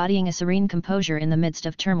 embodying a serene composure in the midst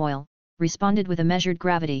of turmoil, responded with a measured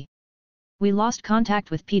gravity. We lost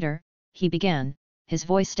contact with Peter, he began, his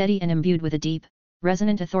voice steady and imbued with a deep,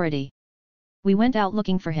 resonant authority. We went out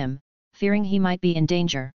looking for him, fearing he might be in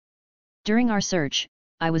danger. During our search,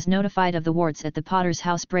 I was notified of the wards at the Potter's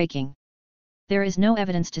house breaking. There is no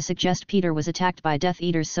evidence to suggest Peter was attacked by Death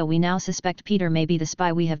Eaters, so we now suspect Peter may be the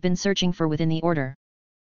spy we have been searching for within the Order.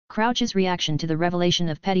 Crouch's reaction to the revelation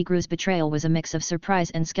of Pettigrew's betrayal was a mix of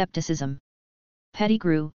surprise and skepticism.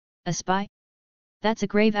 Pettigrew, a spy? That's a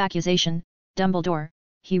grave accusation, Dumbledore,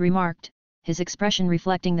 he remarked, his expression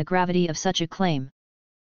reflecting the gravity of such a claim.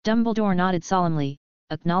 Dumbledore nodded solemnly,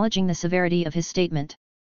 acknowledging the severity of his statement.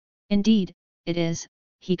 Indeed, it is,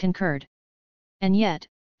 he concurred. And yet,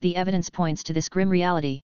 the evidence points to this grim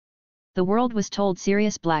reality. The world was told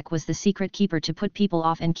Sirius Black was the secret keeper to put people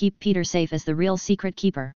off and keep Peter safe as the real secret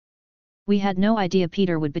keeper. We had no idea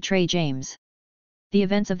Peter would betray James. The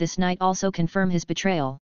events of this night also confirm his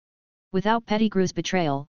betrayal. Without Pettigrew's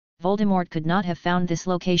betrayal, Voldemort could not have found this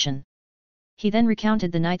location. He then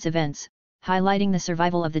recounted the night's events, highlighting the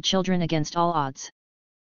survival of the children against all odds.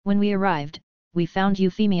 When we arrived, we found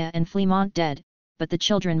Euphemia and Fleamont dead, but the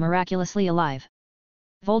children miraculously alive.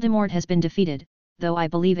 Voldemort has been defeated, though I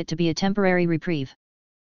believe it to be a temporary reprieve.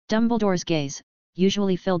 Dumbledore's gaze,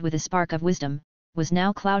 usually filled with a spark of wisdom, was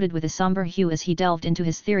now clouded with a somber hue as he delved into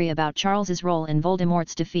his theory about Charles's role in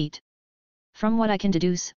Voldemort's defeat. From what I can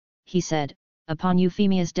deduce, he said, upon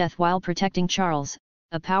Euphemia's death while protecting Charles,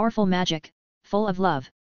 a powerful magic, full of love,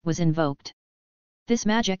 was invoked. This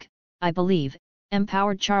magic, I believe,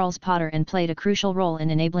 empowered Charles Potter and played a crucial role in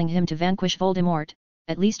enabling him to vanquish Voldemort,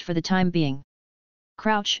 at least for the time being.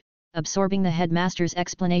 Crouch, absorbing the headmaster's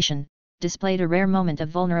explanation, displayed a rare moment of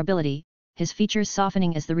vulnerability, his features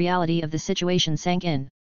softening as the reality of the situation sank in.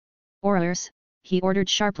 Aurors, he ordered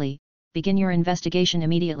sharply, begin your investigation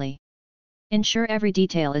immediately. Ensure every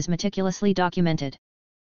detail is meticulously documented.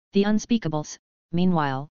 The Unspeakables,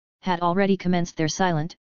 meanwhile, had already commenced their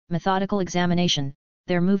silent, methodical examination,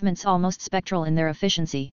 their movements almost spectral in their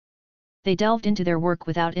efficiency. They delved into their work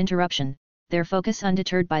without interruption, their focus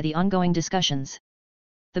undeterred by the ongoing discussions.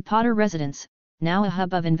 The Potter residence, now a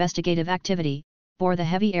hub of investigative activity, bore the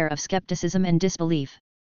heavy air of skepticism and disbelief.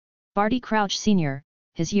 Barty Crouch Sr.,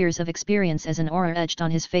 his years of experience as an Auror etched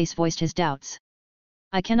on his face, voiced his doubts.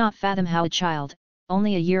 I cannot fathom how a child,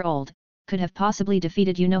 only a year old, could have possibly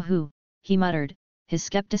defeated you-know-who, he muttered, his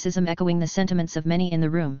skepticism echoing the sentiments of many in the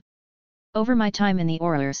room. Over my time in the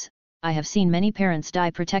Aurors, I have seen many parents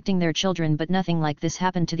die protecting their children, but nothing like this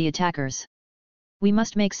happened to the attackers. We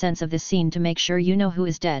must make sense of this scene to make sure you-know-who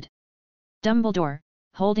is dead. Dumbledore,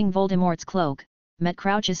 holding Voldemort's cloak, met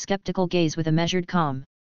Crouch's skeptical gaze with a measured calm.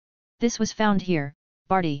 This was found here,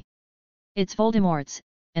 Barty. It's Voldemort's,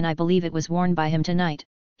 and I believe it was worn by him tonight,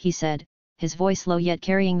 he said, his voice low yet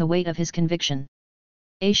carrying the weight of his conviction.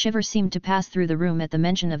 A shiver seemed to pass through the room at the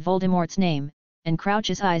mention of Voldemort's name, and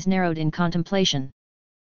Crouch's eyes narrowed in contemplation.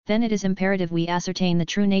 Then it is imperative we ascertain the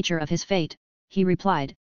true nature of his fate, he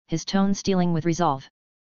replied, his tone stealing with resolve.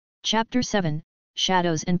 Chapter 7,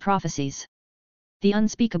 Shadows and Prophecies. The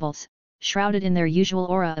Unspeakables, shrouded in their usual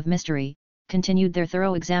aura of mystery, continued their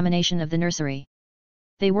thorough examination of the nursery.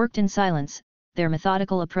 They worked in silence, their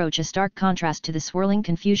methodical approach a stark contrast to the swirling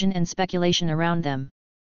confusion and speculation around them.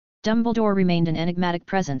 Dumbledore remained an enigmatic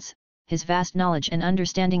presence, his vast knowledge and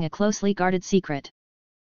understanding a closely guarded secret.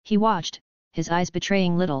 He watched, his eyes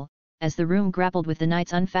betraying little, as the room grappled with the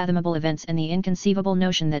night's unfathomable events and the inconceivable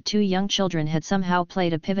notion that two young children had somehow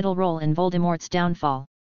played a pivotal role in Voldemort's downfall.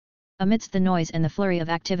 Amidst the noise and the flurry of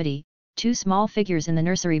activity, two small figures in the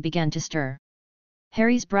nursery began to stir.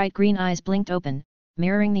 Harry's bright green eyes blinked open,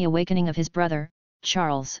 mirroring the awakening of his brother,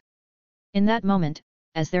 Charles. In that moment,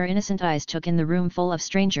 as their innocent eyes took in the room full of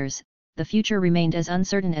strangers, the future remained as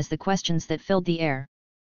uncertain as the questions that filled the air.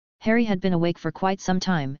 Harry had been awake for quite some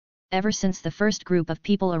time, ever since the first group of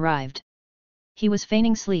people arrived. He was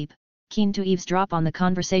feigning sleep, keen to eavesdrop on the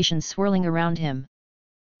conversations swirling around him.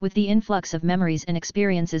 With the influx of memories and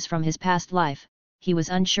experiences from his past life, he was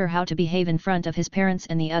unsure how to behave in front of his parents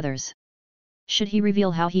and the others. Should he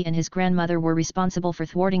reveal how he and his grandmother were responsible for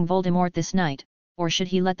thwarting Voldemort this night, or should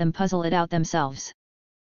he let them puzzle it out themselves?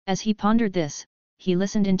 As he pondered this, he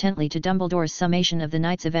listened intently to Dumbledore's summation of the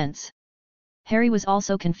night's events. Harry was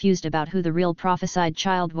also confused about who the real prophesied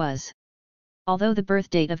child was. Although the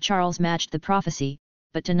birth date of Charles matched the prophecy,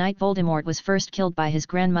 but tonight Voldemort was first killed by his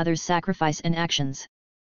grandmother's sacrifice and actions.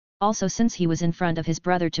 Also, since he was in front of his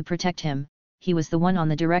brother to protect him, he was the one on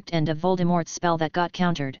the direct end of Voldemort's spell that got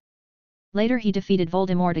countered. Later he defeated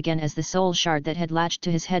Voldemort again as the soul shard that had latched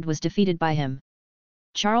to his head was defeated by him.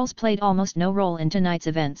 Charles played almost no role in tonight's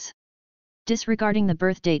events. Disregarding the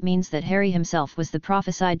birth date means that Harry himself was the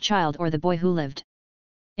prophesied child or the boy who lived.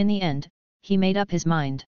 In the end, he made up his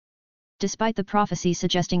mind. Despite the prophecy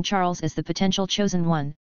suggesting Charles as the potential chosen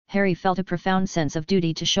one, Harry felt a profound sense of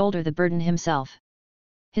duty to shoulder the burden himself.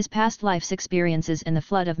 His past life's experiences and the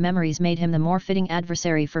flood of memories made him the more fitting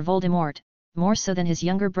adversary for Voldemort, more so than his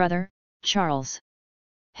younger brother, Charles.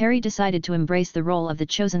 Harry decided to embrace the role of the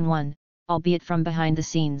chosen one, albeit from behind the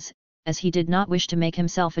scenes, as he did not wish to make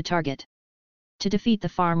himself a target. To defeat the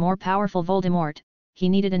far more powerful Voldemort, he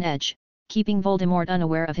needed an edge. Keeping Voldemort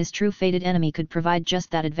unaware of his true fated enemy could provide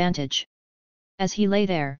just that advantage. As he lay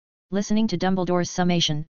there, listening to Dumbledore's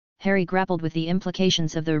summation, Harry grappled with the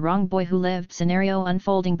implications of the wrong boy who lived scenario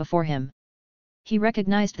unfolding before him. He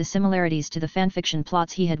recognized the similarities to the fanfiction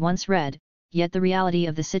plots he had once read, yet the reality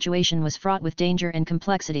of the situation was fraught with danger and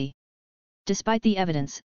complexity. Despite the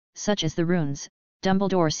evidence, such as the runes,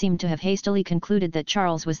 Dumbledore seemed to have hastily concluded that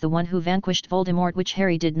Charles was the one who vanquished Voldemort, which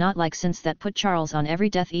Harry did not like since that put Charles on every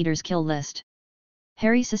Death Eater's kill list.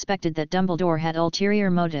 Harry suspected that Dumbledore had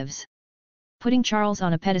ulterior motives. Putting Charles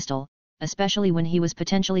on a pedestal, especially when he was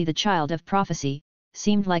potentially the child of prophecy,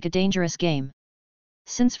 seemed like a dangerous game.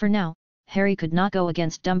 Since for now, Harry could not go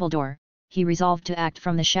against Dumbledore, he resolved to act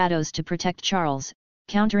from the shadows to protect Charles,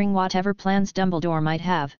 countering whatever plans Dumbledore might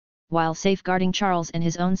have, while safeguarding Charles and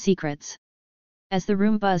his own secrets. As the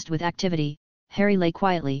room buzzed with activity, Harry lay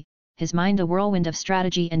quietly, his mind a whirlwind of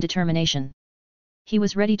strategy and determination. He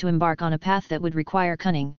was ready to embark on a path that would require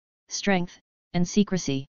cunning, strength, and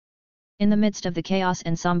secrecy. In the midst of the chaos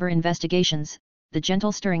and somber investigations, the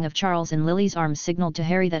gentle stirring of Charles and Lily's arms signaled to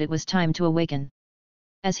Harry that it was time to awaken.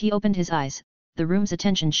 As he opened his eyes, the room's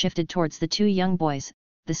attention shifted towards the two young boys,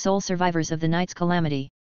 the sole survivors of the night's calamity.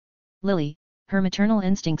 Lily, her maternal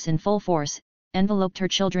instincts in full force, enveloped her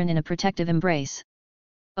children in a protective embrace.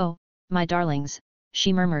 "Oh, my darlings,"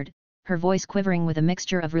 she murmured, her voice quivering with a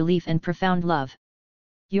mixture of relief and profound love.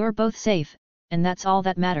 "You're both safe, and that's all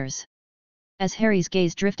that matters." As Harry's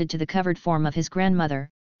gaze drifted to the covered form of his grandmother,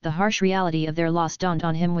 the harsh reality of their loss dawned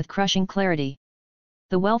on him with crushing clarity.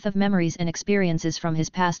 The wealth of memories and experiences from his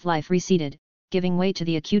past life receded, giving way to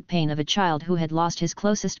the acute pain of a child who had lost his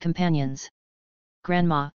closest companions.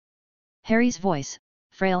 "Grandma." Harry's voice,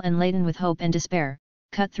 frail and laden with hope and despair,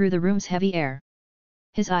 cut through the room's heavy air.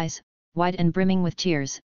 His eyes, wide and brimming with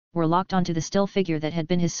tears, were locked onto the still figure that had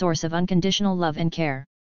been his source of unconditional love and care.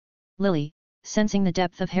 Lily, sensing the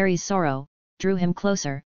depth of Harry's sorrow, drew him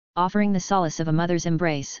closer, offering the solace of a mother's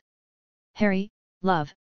embrace. "Harry,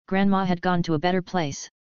 love, Grandma had gone to a better place.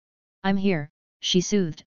 I'm here," she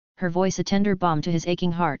soothed, her voice a tender balm to his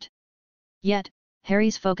aching heart. Yet,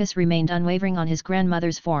 Harry's focus remained unwavering on his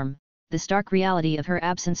grandmother's form, the stark reality of her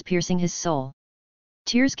absence piercing his soul.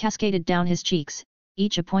 Tears cascaded down his cheeks,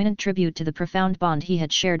 each a poignant tribute to the profound bond he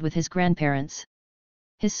had shared with his grandparents.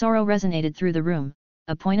 His sorrow resonated through the room,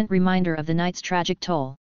 a poignant reminder of the night's tragic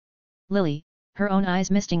toll. Lily, her own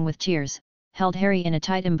eyes misting with tears, held Harry in a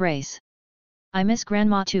tight embrace. "I miss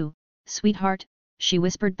Grandma too, sweetheart," she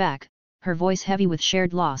whispered back, her voice heavy with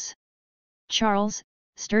shared loss. Charles,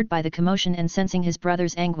 stirred by the commotion and sensing his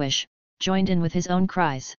brother's anguish, joined in with his own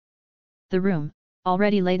cries. The room,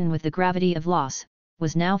 already laden with the gravity of loss,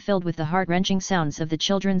 was now filled with the heart-wrenching sounds of the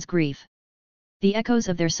children's grief. The echoes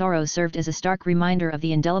of their sorrow served as a stark reminder of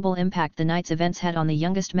the indelible impact the night's events had on the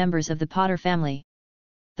youngest members of the Potter family.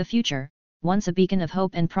 The future, once a beacon of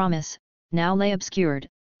hope and promise, now lay obscured,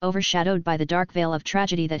 overshadowed by the dark veil of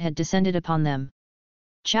tragedy that had descended upon them.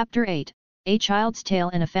 Chapter 8, A Child's Tale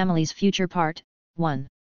and a Family's Future Part 1.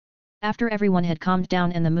 After everyone had calmed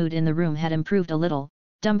down and the mood in the room had improved a little,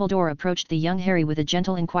 Dumbledore approached the young Harry with a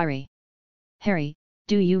gentle inquiry. "Harry,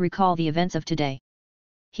 do you recall the events of today?"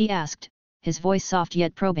 he asked, his voice soft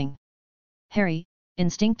yet probing. Harry,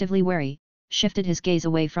 instinctively wary, shifted his gaze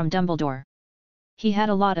away from Dumbledore. He had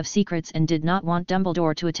a lot of secrets and did not want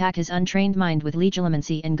Dumbledore to attack his untrained mind with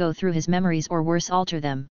legilimency and go through his memories or worse alter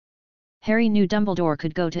them. Harry knew Dumbledore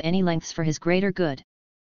could go to any lengths for his greater good.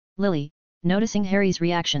 Lily, noticing Harry's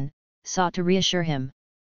reaction, sought to reassure him.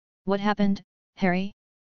 "What happened, Harry?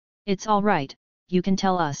 It's all right, you can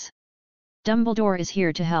tell us. Dumbledore is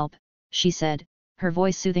here to help," she said, her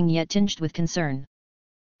voice soothing yet tinged with concern.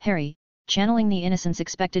 Harry, channeling the innocence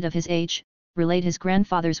expected of his age, relayed his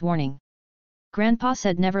grandfather's warning. "Grandpa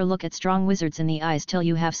said never look at strong wizards in the eyes till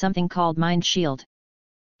you have something called Mind Shield.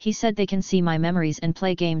 He said they can see my memories and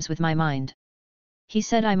play games with my mind. He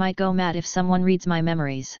said I might go mad if someone reads my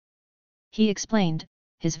memories. He explained,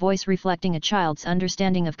 his voice reflecting a child's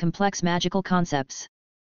understanding of complex magical concepts.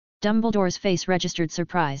 Dumbledore's face registered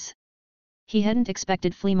surprise. He hadn't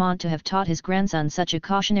expected Fleamont to have taught his grandson such a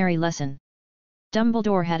cautionary lesson.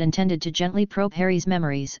 Dumbledore had intended to gently probe Harry's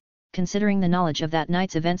memories, considering the knowledge of that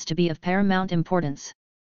night's events to be of paramount importance.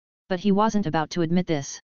 But he wasn't about to admit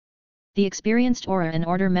this. The experienced Aura and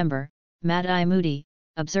Order member, Mad-Eye Moody,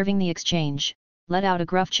 observing the exchange, let out a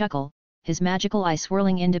gruff chuckle, his magical eye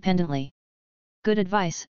swirling independently. Good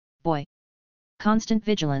advice, boy. Constant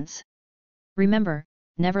vigilance. Remember,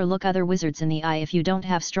 never look other wizards in the eye if you don't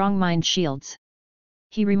have strong mind shields.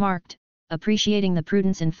 He remarked, appreciating the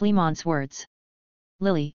prudence in Fleamont's words.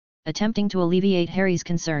 Lily, attempting to alleviate Harry's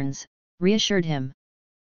concerns, reassured him.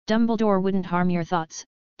 Dumbledore wouldn't harm your thoughts,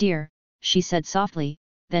 dear, she said softly,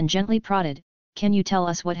 then gently prodded, can you tell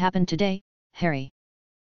us what happened today, Harry?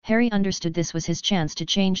 Harry understood this was his chance to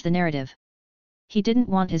change the narrative. He didn't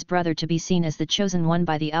want his brother to be seen as the chosen one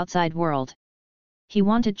by the outside world. He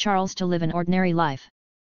wanted Charles to live an ordinary life.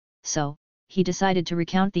 So, he decided to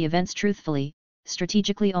recount the events truthfully,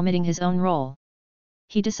 strategically omitting his own role.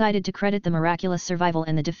 He decided to credit the miraculous survival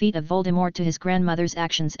and the defeat of Voldemort to his grandmother's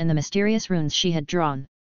actions and the mysterious runes she had drawn.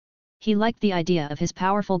 He liked the idea of his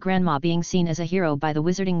powerful grandma being seen as a hero by the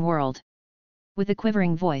wizarding world. With a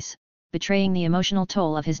quivering voice, betraying the emotional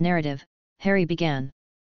toll of his narrative, Harry began.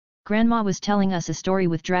 Grandma was telling us a story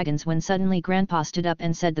with dragons when suddenly Grandpa stood up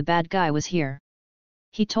and said the bad guy was here.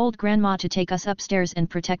 He told Grandma to take us upstairs and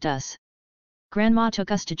protect us. Grandma took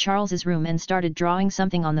us to Charles's room and started drawing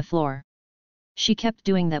something on the floor. She kept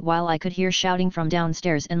doing that while I could hear shouting from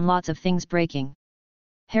downstairs and lots of things breaking.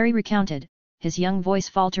 Harry recounted, his young voice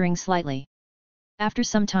faltering slightly. After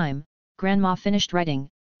some time, Grandma finished writing,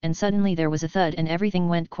 and suddenly there was a thud and everything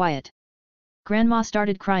went quiet. Grandma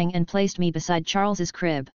started crying and placed me beside Charles's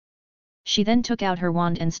crib. She then took out her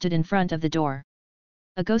wand and stood in front of the door.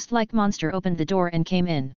 A ghost-like monster opened the door and came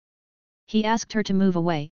in. He asked her to move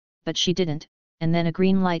away, but she didn't, and then a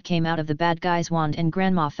green light came out of the bad guy's wand and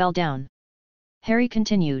Grandma fell down. Harry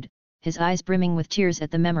continued, his eyes brimming with tears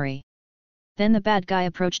at the memory. Then the bad guy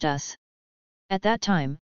approached us. At that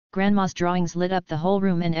time, Grandma's drawings lit up the whole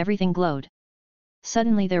room and everything glowed.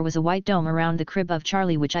 Suddenly there was a white dome around the crib of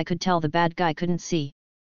Charlie which I could tell the bad guy couldn't see.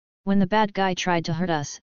 When the bad guy tried to hurt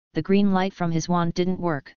us, the green light from his wand didn't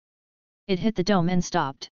work. It hit the dome and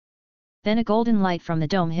stopped. Then a golden light from the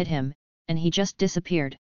dome hit him, and he just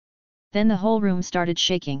disappeared. Then the whole room started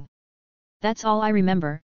shaking. That's all I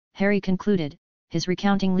remember, Harry concluded, his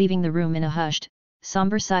recounting leaving the room in a hushed,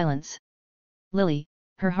 somber silence. Lily,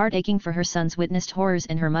 her heart aching for her son's witnessed horrors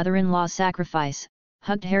and her mother-in-law's sacrifice,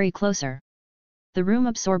 hugged Harry closer. The room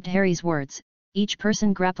absorbed Harry's words, each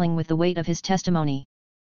person grappling with the weight of his testimony.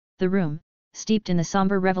 The room, steeped in the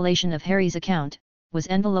somber revelation of Harry's account, was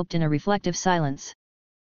enveloped in a reflective silence.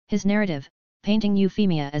 His narrative, painting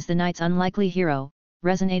Euphemia as the night's unlikely hero,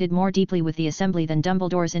 resonated more deeply with the assembly than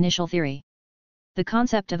Dumbledore's initial theory. The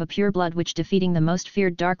concept of a pure blood witch defeating the most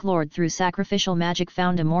feared Dark Lord through sacrificial magic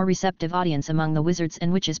found a more receptive audience among the wizards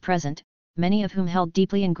and witches present, many of whom held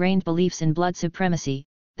deeply ingrained beliefs in blood supremacy,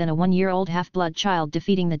 than a one-year-old half-blood child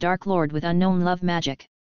defeating the Dark Lord with unknown love magic.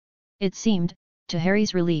 It seemed, to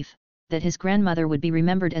Harry's relief, that his grandmother would be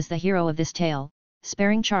remembered as the hero of this tale,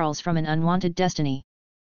 sparing Charles from an unwanted destiny.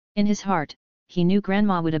 In his heart, he knew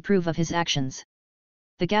Grandma would approve of his actions.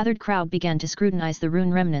 The gathered crowd began to scrutinize the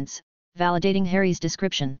rune remnants, validating Harry's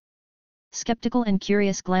description. Skeptical and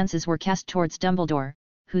curious glances were cast towards Dumbledore,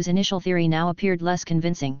 whose initial theory now appeared less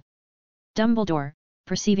convincing. Dumbledore,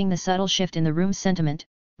 perceiving the subtle shift in the room's sentiment,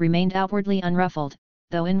 remained outwardly unruffled,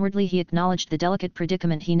 though inwardly he acknowledged the delicate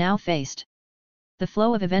predicament he now faced. The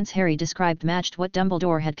flow of events Harry described matched what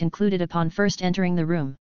Dumbledore had concluded upon first entering the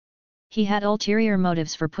room. He had ulterior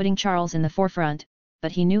motives for putting Charles in the forefront,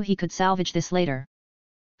 but he knew he could salvage this later.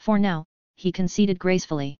 For now, he conceded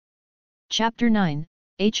gracefully. Chapter 9,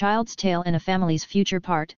 A Child's Tale and a Family's Future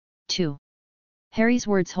Part 2. Harry's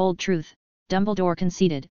words hold truth, Dumbledore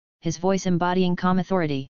conceded, his voice embodying calm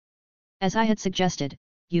authority. As I had suggested,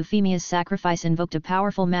 Euphemia's sacrifice invoked a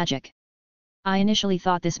powerful magic. I initially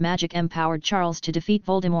thought this magic empowered Charles to defeat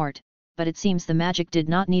Voldemort, but it seems the magic did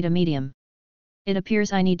not need a medium. It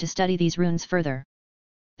appears I need to study these runes further.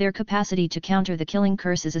 Their capacity to counter the killing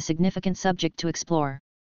curse is a significant subject to explore.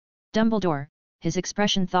 Dumbledore, his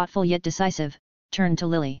expression thoughtful yet decisive, turned to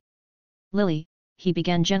Lily. Lily, he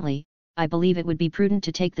began gently, I believe it would be prudent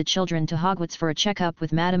to take the children to Hogwarts for a checkup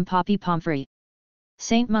with Madame Poppy Pomfrey.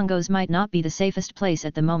 St. Mungo's might not be the safest place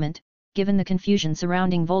at the moment, given the confusion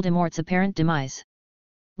surrounding Voldemort's apparent demise.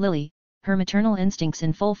 Lily, her maternal instincts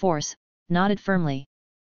in full force, nodded firmly.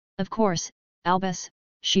 Of course, Albus,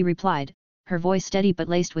 she replied, her voice steady but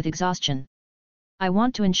laced with exhaustion. I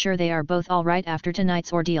want to ensure they are both all right after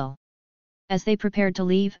tonight's ordeal. As they prepared to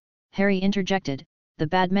leave, Harry interjected, the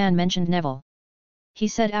bad man mentioned Neville. He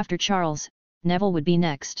said after Charles, Neville would be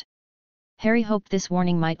next. Harry hoped this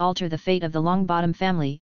warning might alter the fate of the Longbottom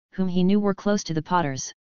family, whom he knew were close to the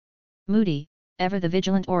Potters. Moody, ever the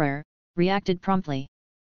vigilant Auror, reacted promptly.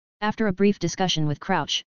 After a brief discussion with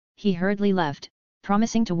Crouch, he hurriedly left,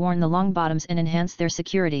 promising to warn the Longbottoms and enhance their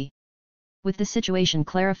security. With the situation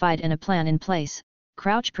clarified and a plan in place,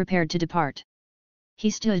 Crouch prepared to depart.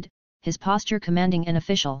 He stood, his posture commanding and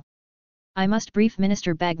official. I must brief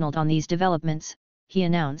Minister Bagnold on these developments, he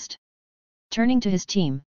announced. Turning to his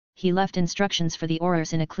team, he left instructions for the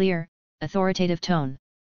Aurors in a clear, authoritative tone.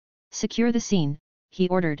 Secure the scene, he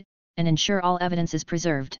ordered, and ensure all evidence is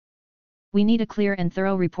preserved. We need a clear and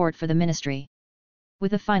thorough report for the Ministry.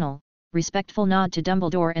 With a final, respectful nod to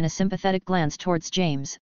Dumbledore and a sympathetic glance towards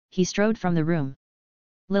James, he strode from the room.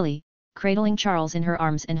 Lily, cradling Charles in her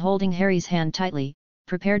arms and holding Harry's hand tightly,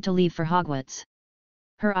 prepared to leave for Hogwarts.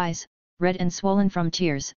 Her eyes, red and swollen from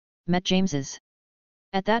tears, met James's.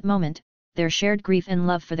 At that moment, their shared grief and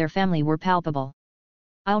love for their family were palpable.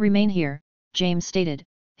 I'll remain here, James stated,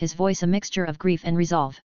 his voice a mixture of grief and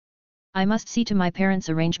resolve. I must see to my parents'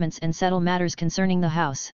 arrangements and settle matters concerning the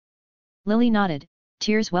house. Lily nodded,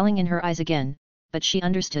 tears welling in her eyes again, but she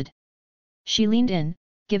understood. She leaned in,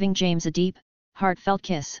 giving James a deep, heartfelt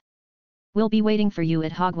kiss. We'll be waiting for you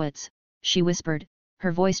at Hogwarts, she whispered,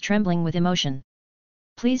 her voice trembling with emotion.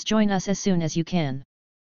 Please join us as soon as you can.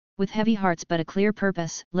 With heavy hearts but a clear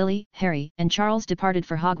purpose, Lily, Harry, and Charles departed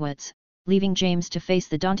for Hogwarts, leaving James to face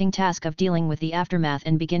the daunting task of dealing with the aftermath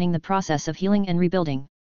and beginning the process of healing and rebuilding.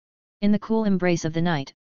 In the cool embrace of the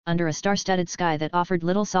night, under a star-studded sky that offered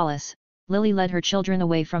little solace, Lily led her children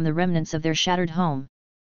away from the remnants of their shattered home.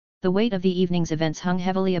 The weight of the evening's events hung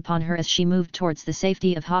heavily upon her as she moved towards the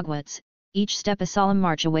safety of Hogwarts, each step a solemn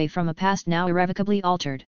march away from a past now irrevocably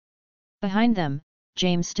altered. Behind them,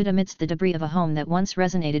 James stood amidst the debris of a home that once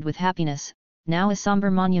resonated with happiness, now a somber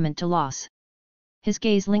monument to loss. His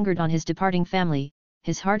gaze lingered on his departing family,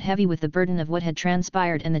 his heart heavy with the burden of what had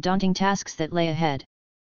transpired and the daunting tasks that lay ahead.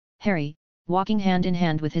 Harry, walking hand in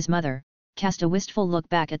hand with his mother, cast a wistful look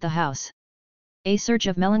back at the house. A surge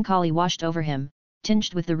of melancholy washed over him,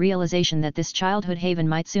 tinged with the realization that this childhood haven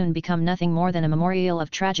might soon become nothing more than a memorial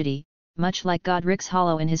of tragedy, much like Godric's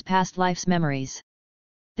Hollow in his past life's memories.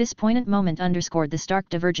 This poignant moment underscored the stark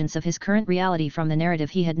divergence of his current reality from the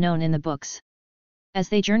narrative he had known in the books. As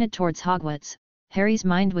they journeyed towards Hogwarts, Harry's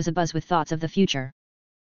mind was abuzz with thoughts of the future.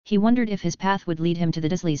 He wondered if his path would lead him to the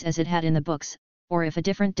Dursleys as it had in the books, or if a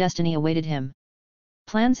different destiny awaited him.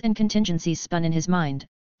 Plans and contingencies spun in his mind,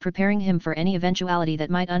 preparing him for any eventuality that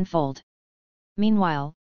might unfold.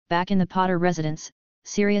 Meanwhile, back in the Potter residence,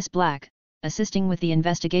 Sirius Black, assisting with the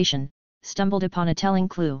investigation, stumbled upon a telling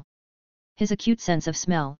clue. His acute sense of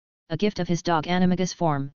smell, a gift of his dog Animagus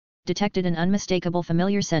form, detected an unmistakable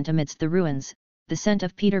familiar scent amidst the ruins, the scent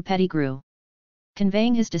of Peter Pettigrew.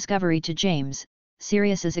 Conveying his discovery to James,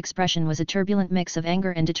 Sirius's expression was a turbulent mix of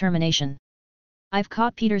anger and determination. I've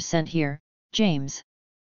caught Peter's scent here, James.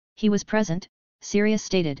 He was present, Sirius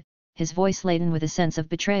stated, his voice laden with a sense of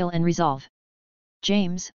betrayal and resolve.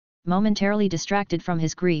 James, momentarily distracted from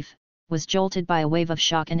his grief, was jolted by a wave of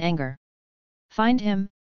shock and anger. Find him,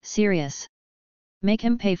 Sirius. Make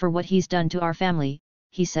him pay for what he's done to our family,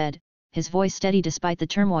 he said, his voice steady despite the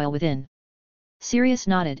turmoil within. Sirius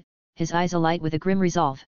nodded, his eyes alight with a grim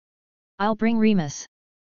resolve. I'll bring Remus.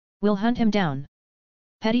 We'll hunt him down.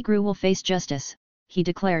 Pettigrew will face justice, he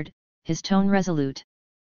declared, his tone resolute.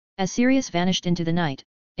 As Sirius vanished into the night,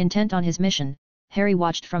 intent on his mission, Harry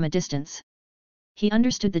watched from a distance. He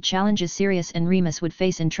understood the challenges Sirius and Remus would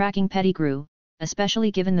face in tracking Pettigrew,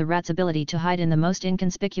 especially given the rat's ability to hide in the most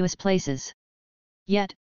inconspicuous places.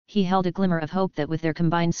 Yet, he held a glimmer of hope that with their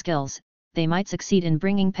combined skills, they might succeed in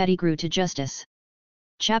bringing Pettigrew to justice.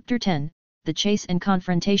 Chapter 10, The Chase and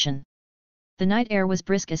Confrontation. The night air was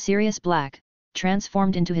brisk as Sirius Black,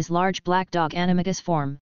 transformed into his large black dog Animagus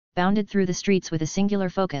form, bounded through the streets with a singular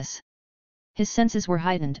focus. His senses were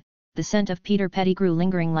heightened, the scent of Peter Pettigrew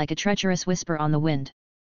lingering like a treacherous whisper on the wind.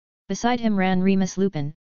 Beside him ran Remus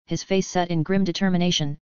Lupin, his face set in grim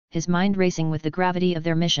determination, his mind racing with the gravity of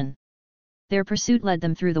their mission. Their pursuit led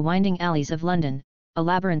them through the winding alleys of London, a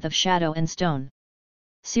labyrinth of shadow and stone.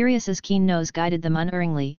 Sirius's keen nose guided them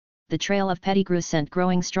unerringly, the trail of Pettigrew's scent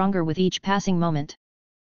growing stronger with each passing moment.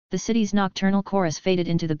 The city's nocturnal chorus faded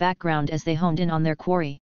into the background as they honed in on their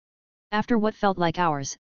quarry. After what felt like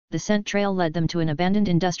hours, the scent trail led them to an abandoned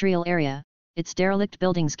industrial area, its derelict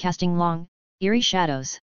buildings casting long, eerie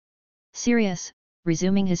shadows. Sirius,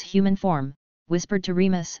 resuming his human form, whispered to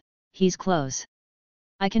Remus, "He's close.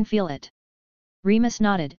 I can feel it." Remus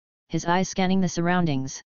nodded, his eyes scanning the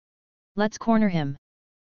surroundings. "Let's corner him.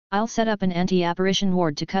 I'll set up an anti-apparition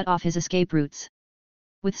ward to cut off his escape routes."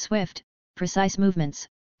 With swift, precise movements,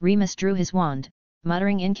 Remus drew his wand,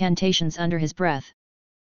 muttering incantations under his breath.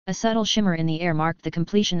 A subtle shimmer in the air marked the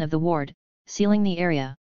completion of the ward, sealing the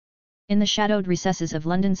area. In the shadowed recesses of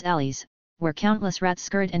London's alleys, where countless rats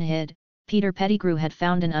scurried and hid, Peter Pettigrew had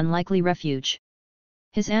found an unlikely refuge.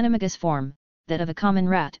 His animagus form, that of a common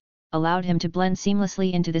rat, allowed him to blend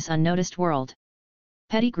seamlessly into this unnoticed world.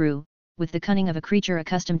 Pettigrew, with the cunning of a creature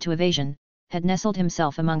accustomed to evasion, had nestled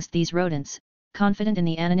himself amongst these rodents, confident in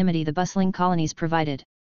the anonymity the bustling colonies provided.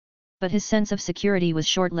 But his sense of security was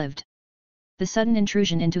short-lived. The sudden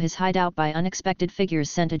intrusion into his hideout by unexpected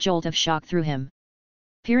figures sent a jolt of shock through him.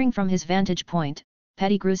 Peering from his vantage point,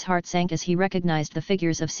 Pettigrew's heart sank as he recognized the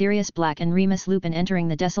figures of Sirius Black and Remus Lupin entering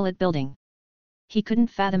the desolate building. He couldn't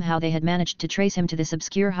fathom how they had managed to trace him to this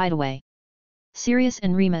obscure hideaway. Sirius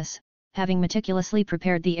and Remus, having meticulously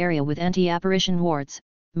prepared the area with anti-apparition wards,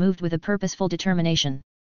 moved with a purposeful determination.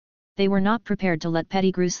 They were not prepared to let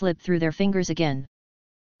Pettigrew slip through their fingers again.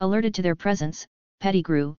 Alerted to their presence,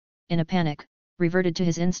 Pettigrew, in a panic, reverted to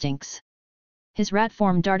his instincts. His rat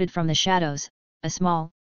form darted from the shadows, a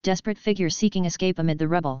small, desperate figure seeking escape amid the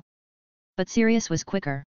rubble. But Sirius was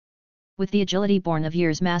quicker. With the agility born of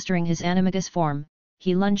years mastering his animagus form,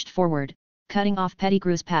 he lunged forward, cutting off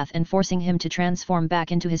Pettigrew's path and forcing him to transform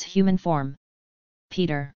back into his human form.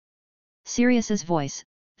 "Peter!" Sirius's voice,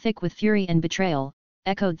 thick with fury and betrayal,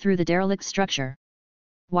 echoed through the derelict structure.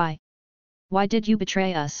 "Why? Why did you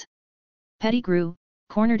betray us?" Pettigrew,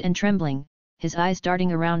 cornered and trembling, his eyes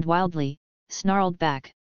darting around wildly, snarled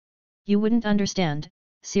back. "You wouldn't understand,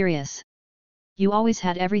 Sirius. You always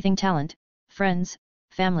had everything: talent, friends,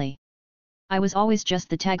 family. I was always just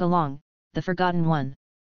the tag-along, the forgotten one.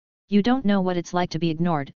 You don't know what it's like to be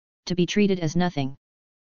ignored, to be treated as nothing."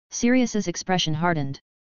 Sirius's expression hardened.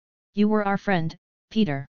 "You were our friend,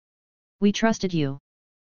 Peter. We trusted you.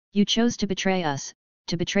 You chose to betray us,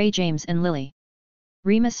 to betray James and Lily."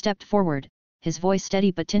 Remus stepped forward, his voice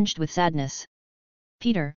steady but tinged with sadness.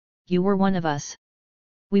 "Peter, you were one of us.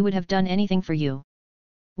 We would have done anything for you.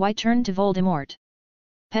 Why turn to Voldemort?"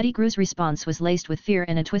 Pettigrew's response was laced with fear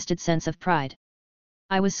and a twisted sense of pride.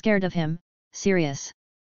 "I was scared of him, Sirius.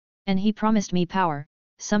 And he promised me power,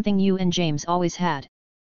 something you and James always had.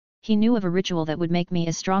 He knew of a ritual that would make me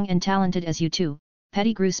as strong and talented as you two."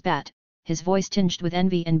 Pettigrew spat, his voice tinged with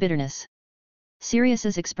envy and bitterness.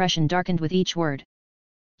 Sirius's expression darkened with each word.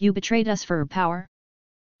 "You betrayed us for power?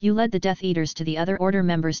 You led the Death Eaters to the other Order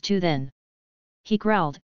members too then?" He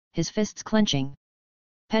growled, his fists clenching.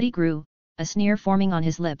 Pettigrew, a sneer forming on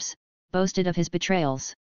his lips, boasted of his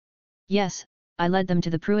betrayals. "Yes, I led them to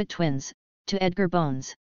the Pruitt twins, to Edgar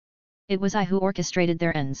Bones. It was I who orchestrated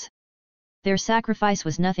their ends. Their sacrifice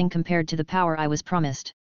was nothing compared to the power I was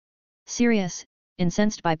promised." Sirius,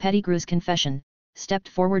 incensed by Pettigrew's confession, stepped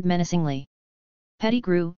forward menacingly.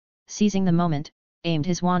 Pettigrew, seizing the moment, aimed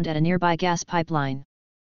his wand at a nearby gas pipeline.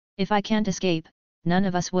 "If I can't escape, none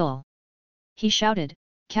of us will," he shouted,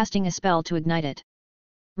 casting a spell to ignite it.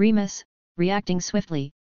 Remus, reacting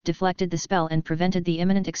swiftly, deflected the spell and prevented the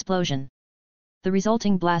imminent explosion. The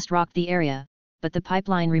resulting blast rocked the area, but the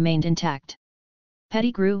pipeline remained intact.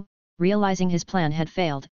 Pettigrew, realizing his plan had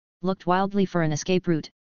failed, looked wildly for an escape route,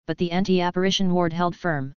 but the anti-apparition ward held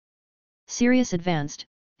firm. Sirius advanced,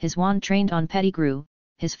 his wand trained on Pettigrew,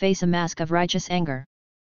 his face a mask of righteous anger.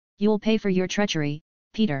 "You'll pay for your treachery,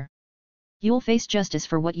 Peter. You'll face justice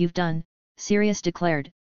for what you've done," Sirius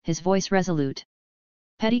declared, his voice resolute.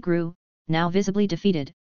 Pettigrew, now visibly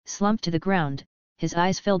defeated, slumped to the ground, his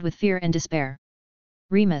eyes filled with fear and despair.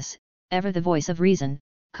 Remus, ever the voice of reason,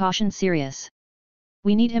 cautioned Sirius.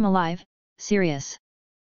 "We need him alive, Sirius.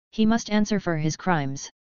 He must answer for his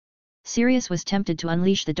crimes." Sirius was tempted to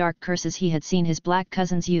unleash the dark curses he had seen his black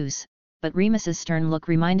cousins use, but Remus's stern look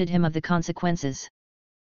reminded him of the consequences.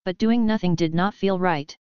 But doing nothing did not feel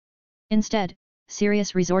right. Instead,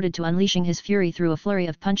 Sirius resorted to unleashing his fury through a flurry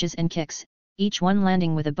of punches and kicks, each one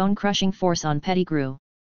landing with a bone-crushing force on Pettigrew.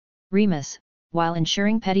 Remus, while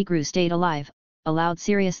ensuring Pettigrew stayed alive, allowed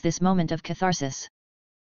Sirius this moment of catharsis.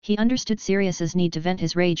 He understood Sirius's need to vent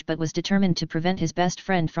his rage but was determined to prevent his best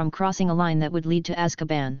friend from crossing a line that would lead to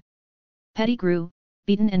Azkaban. Pettigrew,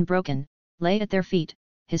 beaten and broken, lay at their feet,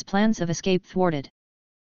 his plans of escape thwarted.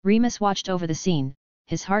 Remus watched over the scene,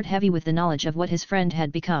 his heart heavy with the knowledge of what his friend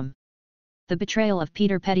had become. The betrayal of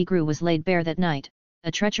Peter Pettigrew was laid bare that night,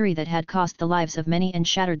 a treachery that had cost the lives of many and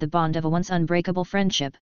shattered the bond of a once unbreakable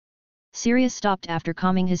friendship. Sirius stopped after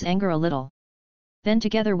calming his anger a little. Then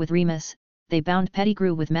together with Remus, they bound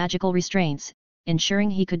Pettigrew with magical restraints, ensuring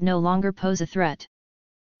he could no longer pose a threat.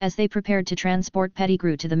 As they prepared to transport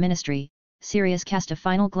Pettigrew to the ministry, Sirius cast a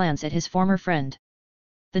final glance at his former friend.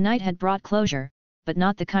 The night had brought closure, but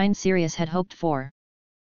not the kind Sirius had hoped for.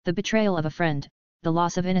 The betrayal of a friend, the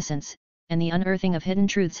loss of innocence, and the unearthing of hidden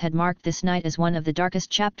truths had marked this night as one of the darkest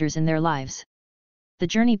chapters in their lives. The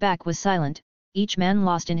journey back was silent, each man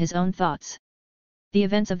lost in his own thoughts. The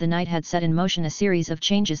events of the night had set in motion a series of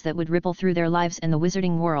changes that would ripple through their lives and the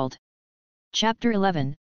wizarding world. Chapter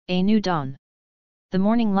 11, A New Dawn. The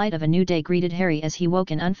morning light of a new day greeted Harry as he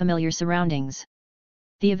woke in unfamiliar surroundings.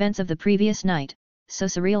 The events of the previous night, so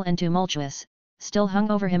surreal and tumultuous, still hung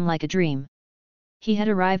over him like a dream. He had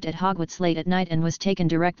arrived at Hogwarts late at night and was taken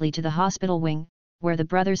directly to the hospital wing, where the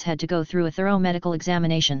brothers had to go through a thorough medical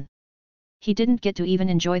examination. He didn't get to even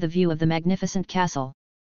enjoy the view of the magnificent castle.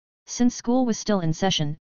 Since school was still in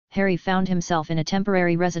session, Harry found himself in a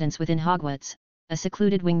temporary residence within Hogwarts, a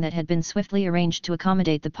secluded wing that had been swiftly arranged to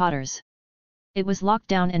accommodate the Potters. It was locked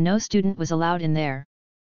down and no student was allowed in there.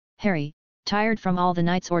 Harry, tired from all the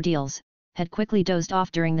night's ordeals, had quickly dozed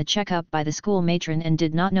off during the checkup by the school matron and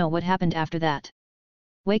did not know what happened after that.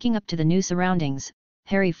 Waking up to the new surroundings,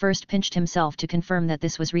 Harry first pinched himself to confirm that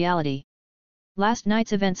this was reality. Last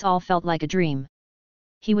night's events all felt like a dream.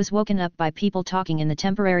 He was woken up by people talking in the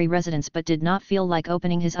temporary residence but did not feel like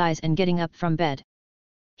opening his eyes and getting up from bed.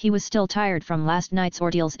 He was still tired from last night's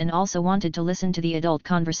ordeals and also wanted to listen to the adult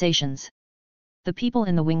conversations. The people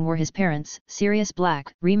in the wing were his parents, Sirius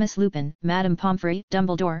Black, Remus Lupin, Madame Pomfrey,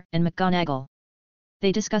 Dumbledore, and McGonagall.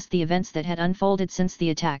 They discussed the events that had unfolded since the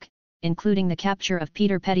attack, including the capture of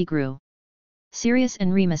Peter Pettigrew. Sirius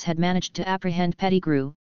and Remus had managed to apprehend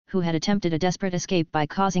Pettigrew, who had attempted a desperate escape by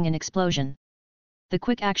causing an explosion. The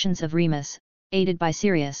quick actions of Remus, aided by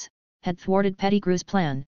Sirius, had thwarted Pettigrew's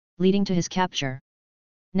plan, leading to his capture.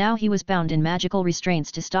 Now he was bound in magical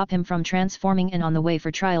restraints to stop him from transforming and on the way for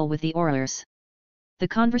trial with the Aurors. The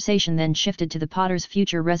conversation then shifted to the Potters'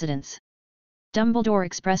 future residence. Dumbledore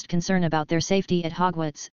expressed concern about their safety at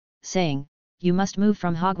Hogwarts, saying, "You must move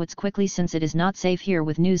from Hogwarts quickly since it is not safe here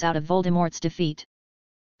with news out of Voldemort's defeat.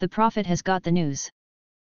 The Prophet has got the news.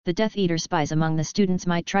 The Death Eater spies among the students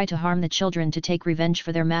might try to harm the children to take revenge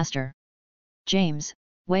for their master." James,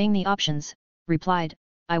 weighing the options, replied,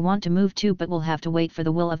 "I want to move too but will have to wait for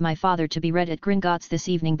the will of my father to be read at Gringotts this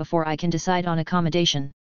evening before I can decide on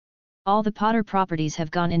accommodation. All the Potter properties have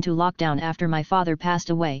gone into lockdown after my father passed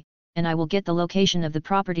away, and I will get the location of the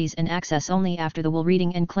properties and access only after the will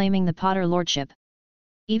reading and claiming the Potter lordship.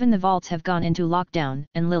 Even the vaults have gone into lockdown,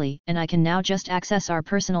 and Lily and I can now just access our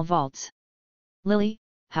personal vaults." Lily,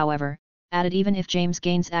 however, added, "Even if James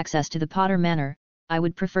gains access to the Potter Manor, I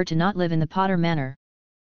would prefer to not live in the Potter Manor.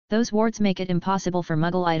 Those wards make it impossible for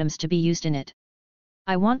Muggle items to be used in it.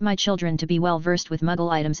 I want my children to be well versed with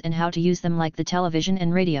Muggle items and how to use them like the television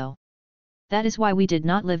and radio. That is why we did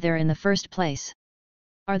not live there in the first place.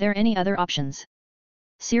 Are there any other options?"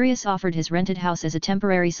 Sirius offered his rented house as a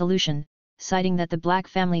temporary solution, citing that the Black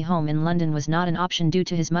family home in London was not an option due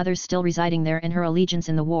to his mother still residing there and her allegiance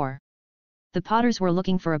in the war. The Potters were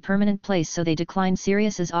looking for a permanent place, so they declined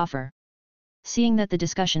Sirius's offer. Seeing that the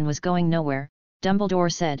discussion was going nowhere,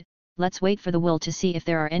 Dumbledore said, "Let's wait for the will to see if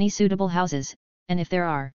there are any suitable houses, and if there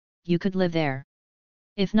are, you could live there.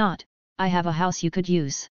 If not, I have a house you could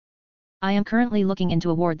use. I am currently looking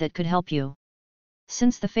into a ward that could help you.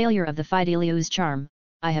 Since the failure of the Fidelius charm,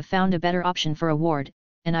 I have found a better option for a ward,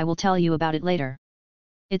 and I will tell you about it later.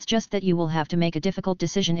 It's just that you will have to make a difficult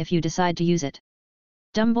decision if you decide to use it."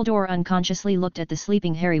 Dumbledore unconsciously looked at the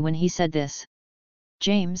sleeping Harry when he said this.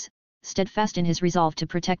 James, steadfast in his resolve to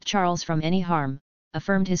protect Charles from any harm,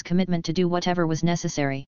 affirmed his commitment to do whatever was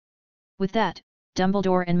necessary. With that,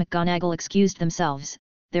 Dumbledore and McGonagall excused themselves,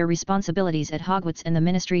 their responsibilities at Hogwarts and the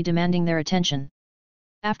Ministry demanding their attention.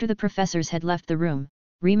 After the professors had left the room,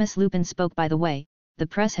 Remus Lupin spoke. "By the way, the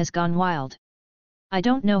press has gone wild. I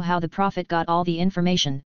don't know how the Prophet got all the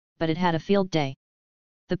information, but it had a field day.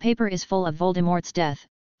 The paper is full of Voldemort's death,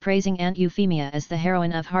 praising Aunt Euphemia as the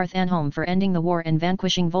heroine of Hearth and Home for ending the war and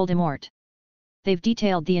vanquishing Voldemort. They've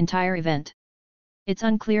detailed the entire event. It's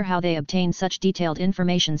unclear how they obtained such detailed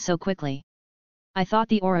information so quickly. I thought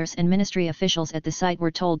the Aurors and Ministry officials at the site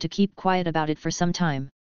were told to keep quiet about it for some time."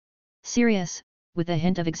 Sirius, with a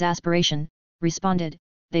hint of exasperation, responded,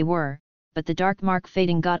 "They were, but the dark mark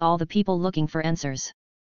fading got all the people looking for answers.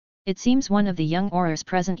 It seems one of the young Aurors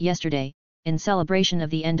present yesterday, in celebration of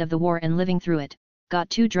the end of the war and living through it, got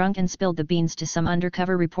too drunk and spilled the beans to some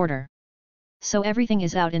undercover reporter. So everything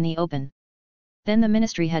is out in the open. Then the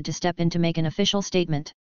ministry had to step in to make an official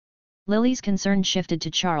statement. Lily's concern shifted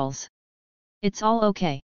to Charles. It's all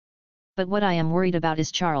okay. But what I am worried about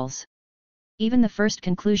is Charles. Even the first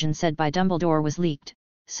conclusion said by Dumbledore was leaked,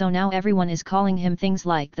 so now everyone is calling him things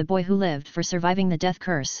like the boy who lived for surviving the death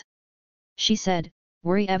curse. She said,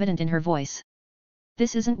 worry evident in her voice.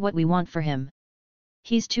 This isn't what we want for him.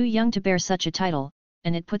 He's too young to bear such a title,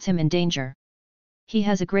 and it puts him in danger. He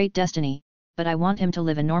has a great destiny, but I want him to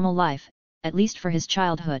live a normal life, at least for his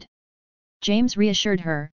childhood. James reassured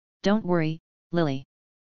her, don't worry, Lily.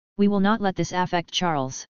 We will not let this affect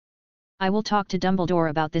Charles. I will talk to Dumbledore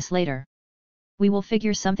about this later. We will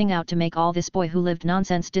figure something out to make all this boy who lived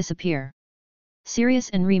nonsense disappear. Sirius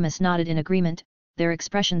and Remus nodded in agreement, their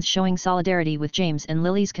expressions showing solidarity with James and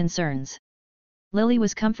Lily's concerns. Lily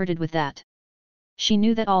was comforted with that. She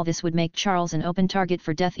knew that all this would make Charles an open target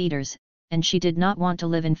for Death Eaters, and she did not want to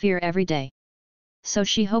live in fear every day. So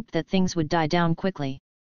she hoped that things would die down quickly.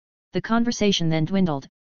 The conversation then dwindled,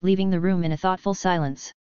 leaving the room in a thoughtful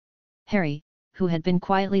silence. Harry, who had been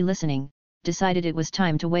quietly listening, decided it was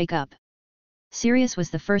time to wake up. Sirius was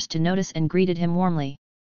the first to notice and greeted him warmly.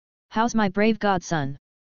 How's my brave godson?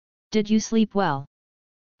 Did you sleep well?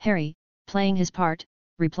 Harry, playing his part,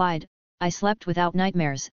 replied, I slept without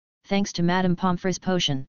nightmares, thanks to Madame Pomfrey's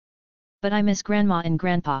potion. But I miss Grandma and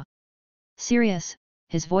Grandpa. Sirius,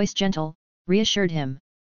 his voice gentle, reassured him.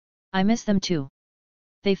 I miss them too.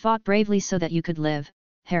 They fought bravely so that you could live,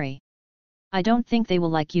 Harry. I don't think they will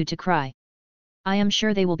like you to cry. I am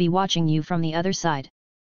sure they will be watching you from the other side.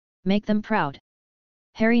 Make them proud.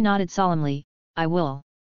 Harry nodded solemnly, I will.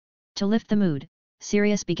 To lift the mood,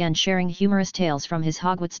 Sirius began sharing humorous tales from his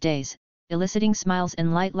Hogwarts days, eliciting smiles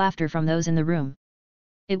and light laughter from those in the room.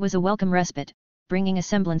 It was a welcome respite, bringing a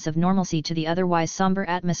semblance of normalcy to the otherwise somber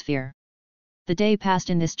atmosphere. The day passed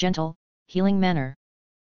in this gentle, healing manner.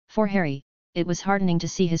 For Harry, it was heartening to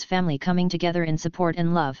see his family coming together in support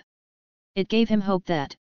and love. It gave him hope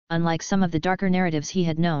that, unlike some of the darker narratives he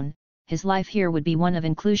had known, his life here would be one of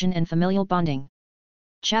inclusion and familial bonding.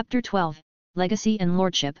 Chapter 12, Legacy and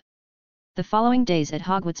Lordship. The following days at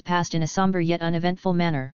Hogwarts passed in a somber yet uneventful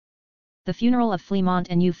manner. The funeral of Fleamont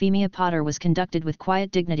and Euphemia Potter was conducted with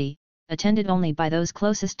quiet dignity, attended only by those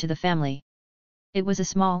closest to the family. It was a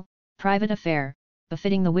small, private affair,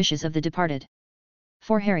 befitting the wishes of the departed.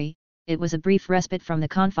 For Harry, it was a brief respite from the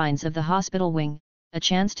confines of the hospital wing, a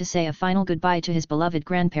chance to say a final goodbye to his beloved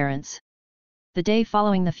grandparents. The day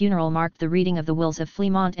following the funeral marked the reading of the wills of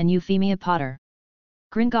Fleamont and Euphemia Potter.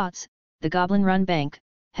 Gringotts, the goblin-run bank,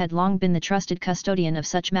 had long been the trusted custodian of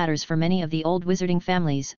such matters for many of the old wizarding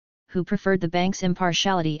families, who preferred the bank's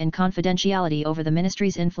impartiality and confidentiality over the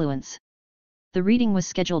ministry's influence. The reading was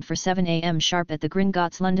scheduled for 7 a.m. sharp at the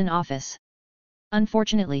Gringotts London office.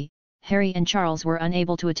 Unfortunately, Harry and Charles were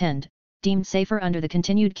unable to attend, deemed safer under the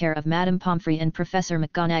continued care of Madame Pomfrey and Professor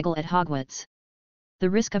McGonagall at Hogwarts. The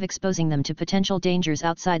risk of exposing them to potential dangers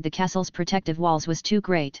outside the castle's protective walls was too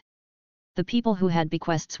great. The people who had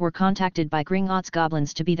bequests were contacted by Gringotts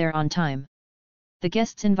goblins to be there on time. The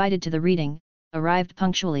guests invited to the reading arrived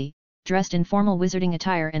punctually, dressed in formal wizarding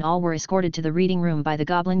attire, and all were escorted to the reading room by the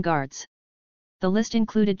goblin guards. The list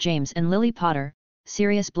included James and Lily Potter,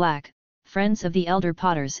 Sirius Black, friends of the elder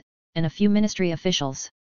Potters, and a few ministry officials.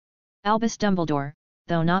 Albus Dumbledore,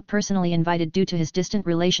 though not personally invited due to his distant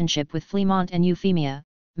relationship with Fleamont and Euphemia,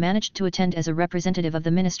 managed to attend as a representative of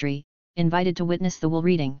the ministry, invited to witness the will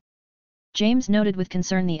reading. James noted with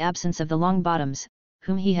concern the absence of the Longbottoms,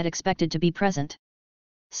 whom he had expected to be present.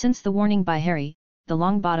 Since the warning by Harry, the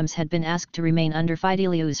Longbottoms had been asked to remain under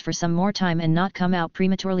Fidelius for some more time and not come out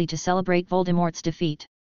prematurely to celebrate Voldemort's defeat.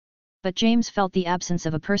 But James felt the absence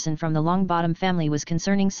of a person from the Longbottom family was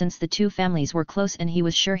concerning, since the two families were close and he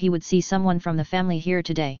was sure he would see someone from the family here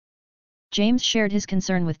today. James shared his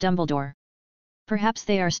concern with Dumbledore. Perhaps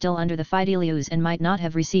they are still under the Fidelius and might not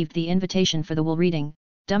have received the invitation for the will reading,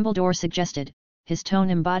 Dumbledore suggested, his tone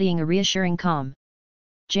embodying a reassuring calm.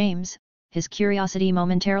 James, his curiosity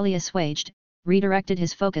momentarily assuaged, redirected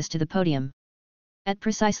his focus to the podium. At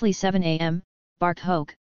precisely 7 a.m., Bark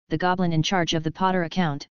Hoke, the goblin in charge of the Potter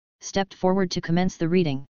account, stepped forward to commence the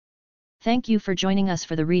reading. Thank you for joining us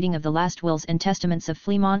for the reading of the last wills and testaments of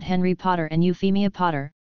Fleamont Henry Potter and Euphemia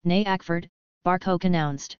Potter, née Ackford, Bark Hoke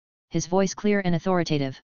announced, his voice clear and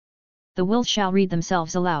authoritative. The wills shall read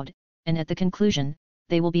themselves aloud, and at the conclusion,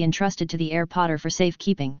 they will be entrusted to the heir Potter for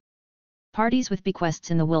safekeeping. Parties with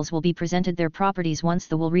bequests in the wills will be presented their properties once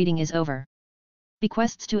the will reading is over.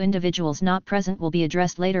 Bequests to individuals not present will be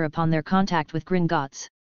addressed later upon their contact with Gringotts.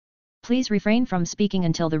 Please refrain from speaking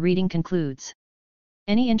until the reading concludes.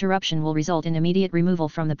 Any interruption will result in immediate removal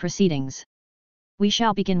from the proceedings. We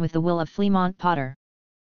shall begin with the will of Fleamont Potter.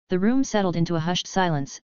 The room settled into a hushed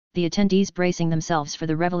silence, the attendees bracing themselves for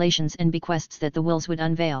the revelations and bequests that the wills would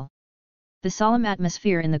unveil. The solemn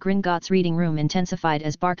atmosphere in the Gringotts reading room intensified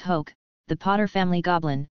as Bark Hoke, the Potter family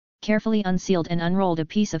goblin, carefully unsealed and unrolled a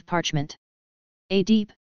piece of parchment. A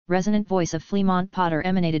deep, resonant voice of Fleamont Potter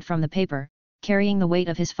emanated from the paper, carrying the weight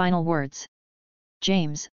of his final words.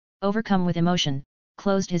 James, overcome with emotion,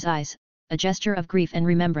 closed his eyes, a gesture of grief and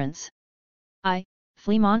remembrance. I,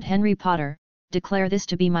 Fleamont Henry Potter, declare this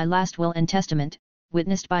to be my last will and testament,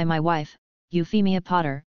 witnessed by my wife, Euphemia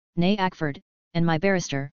Potter, née Ackford, and my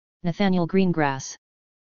barrister, Nathaniel Greengrass.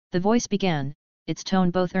 The voice began, its tone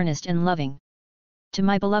both earnest and loving. To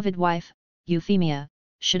my beloved wife, Euphemia,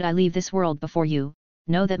 should I leave this world before you,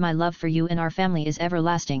 know that my love for you and our family is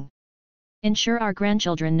everlasting. Ensure our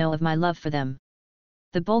grandchildren know of my love for them.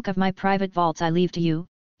 The bulk of my private vaults I leave to you,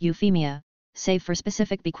 Euphemia, save for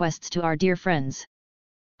specific bequests to our dear friends.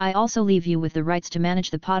 I also leave you with the rights to manage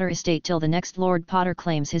the Potter estate till the next Lord Potter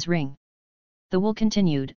claims his ring. The will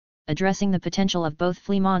continued, addressing the potential of both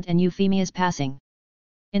Fleamont and Euphemia's passing.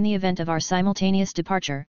 In the event of our simultaneous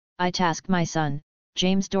departure, I task my son,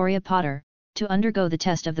 James Doria Potter, to undergo the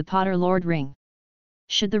test of the Potter Lord ring.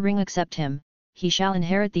 Should the ring accept him, he shall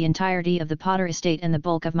inherit the entirety of the Potter estate and the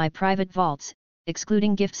bulk of my private vaults,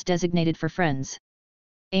 excluding gifts designated for friends.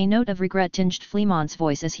 A note of regret tinged Fleamont's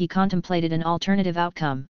voice as he contemplated an alternative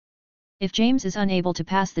outcome. If James is unable to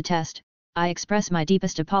pass the test, I express my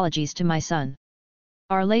deepest apologies to my son.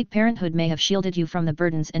 Our late parenthood may have shielded you from the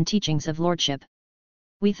burdens and teachings of lordship.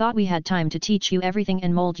 We thought we had time to teach you everything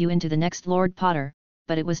and mold you into the next Lord Potter,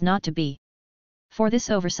 but it was not to be. For this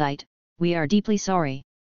oversight, we are deeply sorry.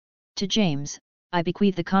 To James, I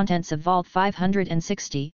bequeath the contents of Vault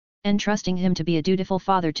 560, entrusting him to be a dutiful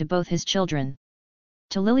father to both his children.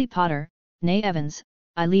 To Lily Potter, née Evans,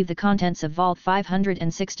 I leave the contents of Vault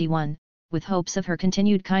 561, with hopes of her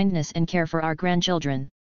continued kindness and care for our grandchildren.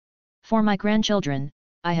 For my grandchildren,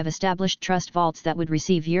 I have established trust vaults that would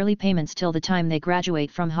receive yearly payments till the time they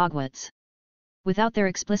graduate from Hogwarts. Without their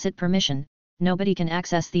explicit permission, nobody can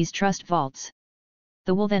access these trust vaults.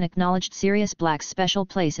 The will then acknowledged Sirius Black's special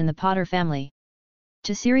place in the Potter family.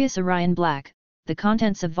 To Sirius Orion Black, the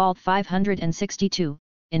contents of Vault 562,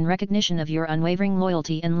 in recognition of your unwavering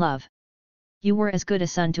loyalty and love. You were as good a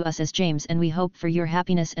son to us as James, and we hope for your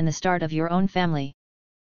happiness and the start of your own family.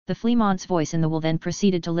 The Fleamont's voice in the will then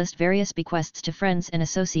proceeded to list various bequests to friends and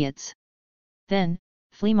associates. Then,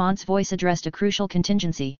 Fleamont's voice addressed a crucial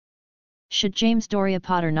contingency. Should James Doria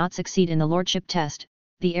Potter not succeed in the lordship test,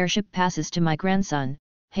 the heirship passes to my grandson,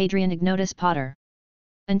 Hadrian Ignotus Potter.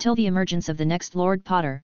 Until the emergence of the next Lord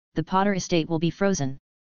Potter, the Potter estate will be frozen.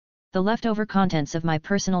 The leftover contents of my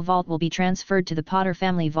personal vault will be transferred to the Potter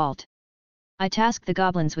family vault. I task the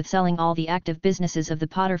goblins with selling all the active businesses of the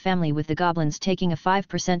Potter family, with the goblins taking a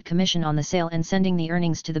 5% commission on the sale and sending the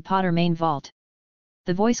earnings to the Potter main vault.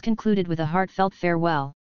 The voice concluded with a heartfelt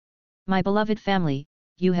farewell. My beloved family,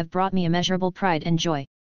 you have brought me immeasurable pride and joy.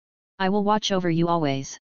 I will watch over you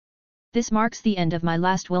always. This marks the end of my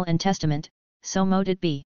last will and testament, so mote it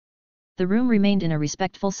be. The room remained in a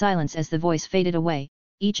respectful silence as the voice faded away,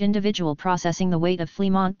 each individual processing the weight of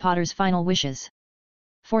Fleamont Potter's final wishes.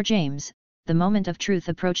 For James, the moment of truth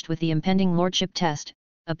approached with the impending lordship test,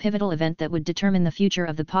 a pivotal event that would determine the future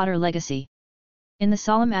of the Potter legacy. In the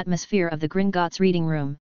solemn atmosphere of the Gringotts reading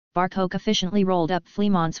room, Bark Hoke efficiently rolled up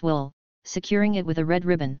Fleamont's will, securing it with a red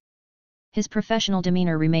ribbon. His professional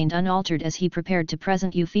demeanor remained unaltered as he prepared to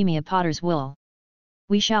present Euphemia Potter's will.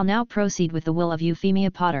 We shall now proceed with the will of Euphemia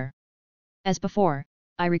Potter. As before,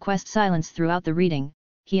 I request silence throughout the reading,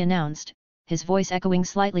 he announced, his voice echoing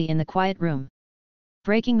slightly in the quiet room.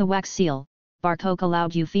 Breaking the wax seal, Bark Hoke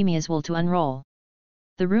allowed Euphemia's will to unroll.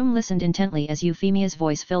 The room listened intently as Euphemia's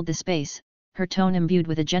voice filled the space, her tone imbued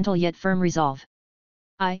with a gentle yet firm resolve.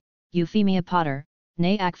 I, Euphemia Potter,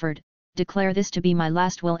 née Ackford, declare this to be my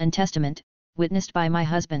last will and testament, witnessed by my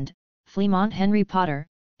husband, Fleamont Henry Potter,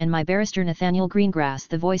 and my barrister Nathaniel Greengrass.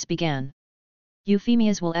 The voice began.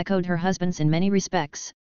 Euphemia's will echoed her husband's in many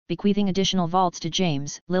respects, bequeathing additional vaults to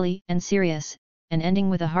James, Lily, and Sirius, and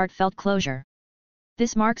ending with a heartfelt closure.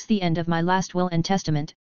 This marks the end of my last will and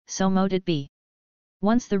testament, so mote it be.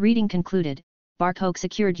 Once the reading concluded, Bark Hoke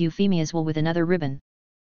secured Euphemia's will with another ribbon.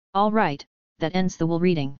 All right, that ends the will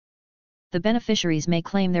reading. The beneficiaries may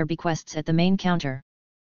claim their bequests at the main counter.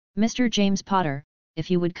 Mr. James Potter, if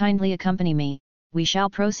you would kindly accompany me, we shall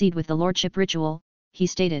proceed with the lordship ritual, he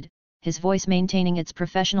stated, his voice maintaining its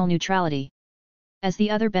professional neutrality. As the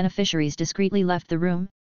other beneficiaries discreetly left the room,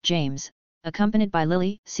 James, accompanied by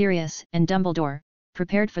Lily, Sirius, and Dumbledore,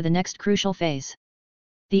 prepared for the next crucial phase.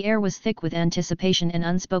 The air was thick with anticipation and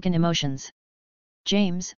unspoken emotions.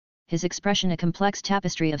 James, his expression a complex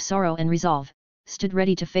tapestry of sorrow and resolve, stood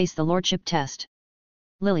ready to face the lordship test.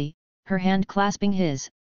 Lily, her hand clasping his,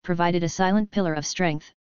 provided a silent pillar of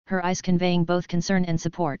strength, her eyes conveying both concern and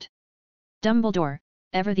support. Dumbledore,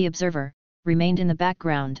 ever the observer, remained in the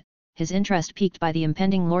background, his interest piqued by the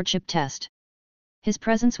impending lordship test. His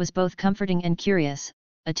presence was both comforting and curious,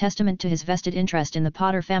 a testament to his vested interest in the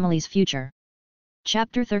Potter family's future.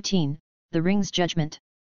 Chapter 13, The Ring's Judgment.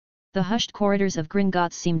 The hushed corridors of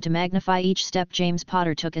Gringotts seemed to magnify each step James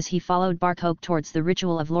Potter took as he followed Barcoke towards the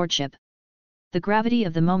ritual of lordship. The gravity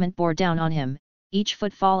of the moment bore down on him, each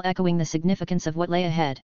footfall echoing the significance of what lay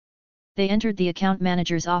ahead. They entered the account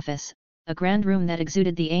manager's office, a grand room that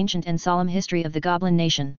exuded the ancient and solemn history of the Goblin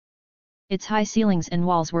Nation. Its high ceilings and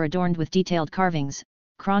walls were adorned with detailed carvings,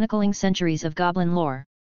 chronicling centuries of goblin lore.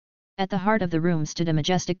 At the heart of the room stood a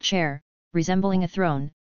majestic chair, resembling a throne,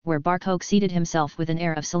 where Barcoke seated himself with an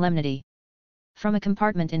air of solemnity. From a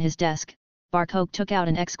compartment in his desk, Barcoke took out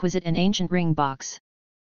an exquisite and ancient ring box.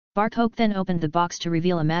 Barcoke then opened the box to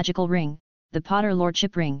reveal a magical ring, the Potter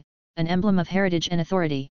Lordship Ring, an emblem of heritage and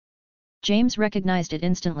authority. James recognized it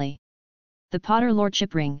instantly. The Potter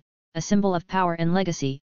Lordship Ring, a symbol of power and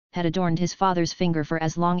legacy, had adorned his father's finger for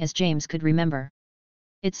as long as James could remember.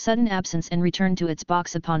 Its sudden absence and return to its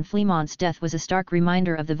box upon Fleamont's death was a stark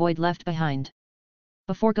reminder of the void left behind.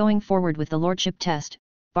 Before going forward with the lordship test,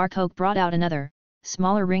 Barcoke brought out another,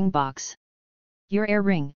 smaller ring box. Your heir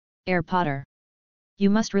ring, Heir Potter.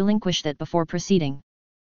 You must relinquish that before proceeding.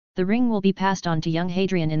 The ring will be passed on to young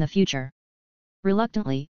Hadrian in the future.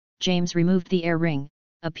 Reluctantly, James removed the heir ring,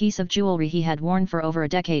 a piece of jewelry he had worn for over a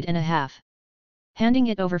decade and a half. Handing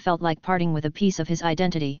it over felt like parting with a piece of his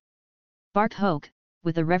identity. Barcoke,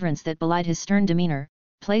 with a reverence that belied his stern demeanor,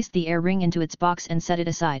 placed the heir ring into its box and set it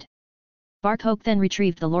aside. Barcoke then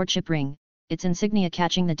retrieved the lordship ring, its insignia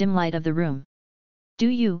catching the dim light of the room. Do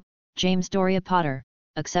you, James Doria Potter,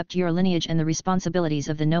 accept your lineage and the responsibilities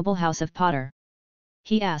of the noble house of Potter?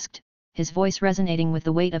 He asked, his voice resonating with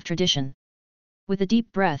the weight of tradition. With a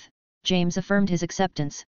deep breath, James affirmed his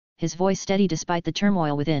acceptance, his voice steady despite the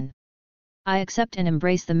turmoil within. I accept and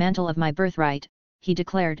embrace the mantle of my birthright, he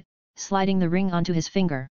declared, sliding the ring onto his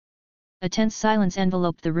finger. A tense silence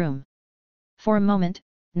enveloped the room. For a moment,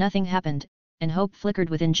 nothing happened, and hope flickered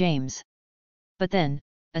within James. But then,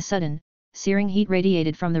 a sudden, searing heat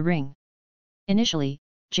radiated from the ring. Initially,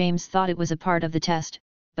 James thought it was a part of the test,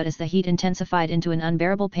 but as the heat intensified into an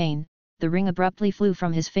unbearable pain, the ring abruptly flew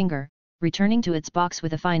from his finger, returning to its box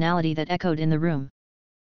with a finality that echoed in the room.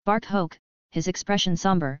 Barcoke, his expression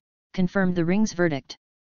somber, confirmed the ring's verdict.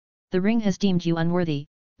 The ring has deemed you unworthy,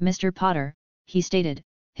 Mr. Potter, he stated,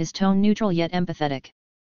 his tone neutral yet empathetic.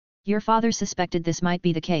 Your father suspected this might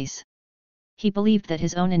be the case. He believed that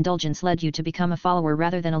his own indulgence led you to become a follower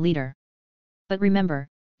rather than a leader. But remember,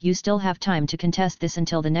 you still have time to contest this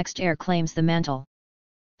until the next heir claims the mantle.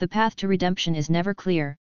 The path to redemption is never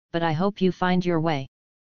clear, but I hope you find your way.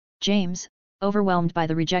 James, overwhelmed by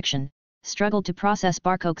the rejection, struggled to process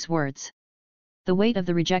Barcoke's words. The weight of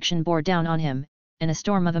the rejection bore down on him, and a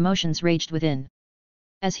storm of emotions raged within.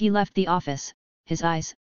 As he left the office, his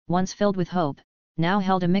eyes, once filled with hope, now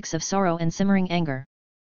held a mix of sorrow and simmering anger.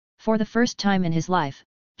 For the first time in his life,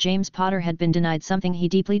 James Potter had been denied something he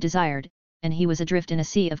deeply desired, and he was adrift in a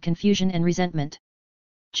sea of confusion and resentment.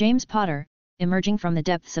 James Potter, emerging from the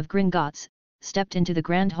depths of Gringotts, stepped into the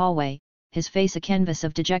grand hallway, his face a canvas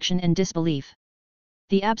of dejection and disbelief.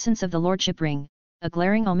 The absence of the lordship ring, a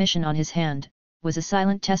glaring omission on his hand, was a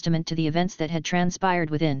silent testament to the events that had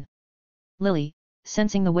transpired within. Lily,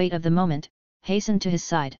 sensing the weight of the moment, hastened to his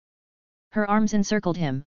side. Her arms encircled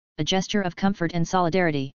him, a gesture of comfort and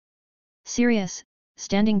solidarity. Sirius,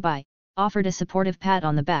 standing by, offered a supportive pat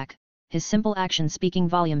on the back, his simple action speaking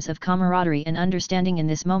volumes of camaraderie and understanding in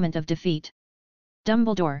this moment of defeat.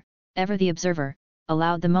 Dumbledore, ever the observer,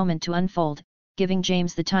 allowed the moment to unfold, giving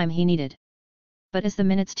James the time he needed. But as the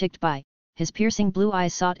minutes ticked by, his piercing blue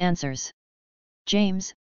eyes sought answers.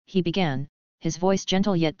 James, he began, his voice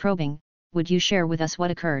gentle yet probing, would you share with us what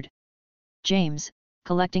occurred? James,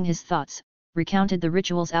 collecting his thoughts, recounted the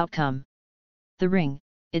ritual's outcome. The ring,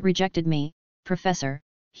 it rejected me, Professor,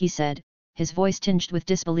 he said, his voice tinged with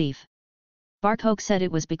disbelief. Barcoke said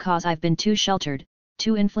it was because I've been too sheltered,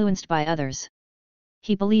 too influenced by others.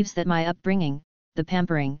 He believes that my upbringing, the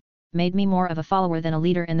pampering, made me more of a follower than a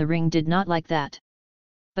leader, and the ring did not like that.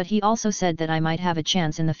 But he also said that I might have a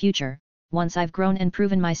chance in the future, once I've grown and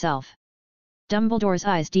proven myself. Dumbledore's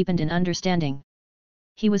eyes deepened in understanding.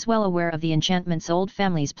 He was well aware of the enchantments old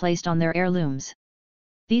families placed on their heirlooms.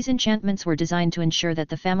 These enchantments were designed to ensure that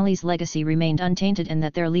the family's legacy remained untainted and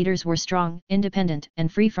that their leaders were strong, independent, and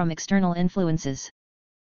free from external influences.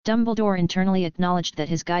 Dumbledore internally acknowledged that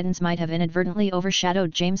his guidance might have inadvertently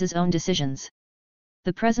overshadowed James's own decisions.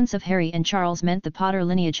 The presence of Harry and Charles meant the Potter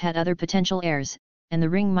lineage had other potential heirs, and the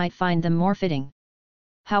ring might find them more fitting.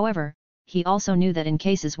 However, he also knew that in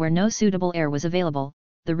cases where no suitable heir was available,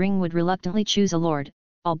 the ring would reluctantly choose a lord,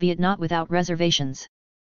 albeit not without reservations.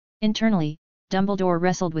 Internally, Dumbledore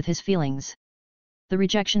wrestled with his feelings. The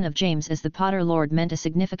rejection of James as the Potter Lord meant a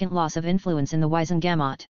significant loss of influence in the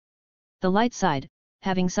Wisengamot. The light side,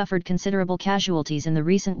 having suffered considerable casualties in the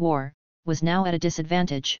recent war, was now at a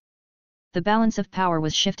disadvantage. The balance of power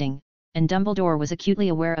was shifting, and Dumbledore was acutely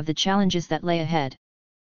aware of the challenges that lay ahead.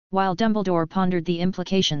 While Dumbledore pondered the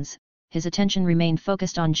implications, his attention remained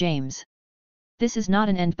focused on James. "This is not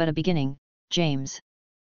an end but a beginning, James.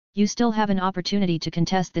 You still have an opportunity to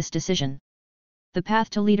contest this decision. The path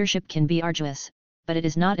to leadership can be arduous, but it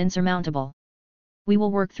is not insurmountable. We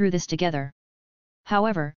will work through this together.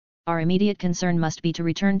 However, our immediate concern must be to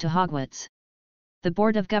return to Hogwarts. The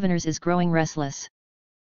Board of Governors is growing restless.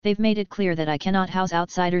 They've made it clear that I cannot house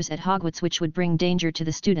outsiders at Hogwarts, which would bring danger to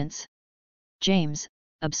the students." James,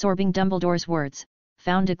 absorbing Dumbledore's words,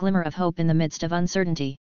 found a glimmer of hope in the midst of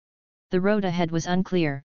uncertainty. The road ahead was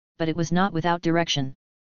unclear, but it was not without direction.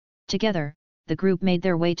 Together, the group made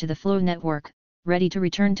their way to the Floo network, ready to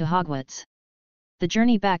return to Hogwarts. The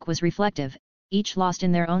journey back was reflective, each lost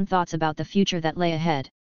in their own thoughts about the future that lay ahead.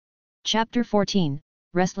 Chapter 14,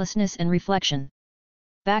 Restlessness and Reflection.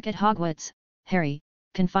 Back at Hogwarts, Harry,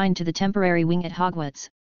 confined to the temporary wing at Hogwarts,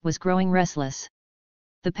 was growing restless.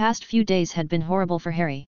 The past few days had been horrible for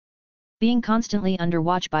Harry. Being constantly under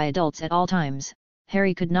watch by adults at all times,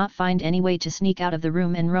 Harry could not find any way to sneak out of the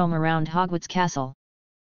room and roam around Hogwarts Castle.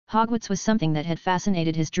 Hogwarts was something that had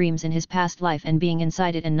fascinated his dreams in his past life, and being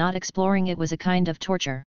inside it and not exploring it was a kind of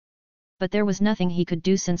torture. But there was nothing he could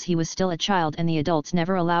do since he was still a child and the adults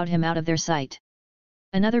never allowed him out of their sight.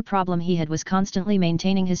 Another problem he had was constantly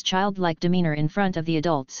maintaining his childlike demeanor in front of the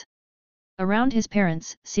adults. Around his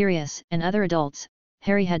parents, Sirius, and other adults,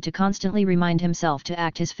 Harry had to constantly remind himself to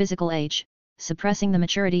act his physical age, suppressing the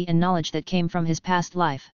maturity and knowledge that came from his past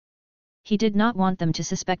life. He did not want them to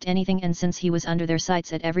suspect anything, and since he was under their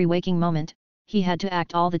sights at every waking moment, he had to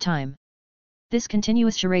act all the time. This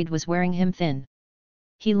continuous charade was wearing him thin.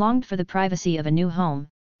 He longed for the privacy of a new home,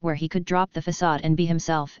 where he could drop the facade and be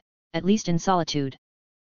himself, at least in solitude.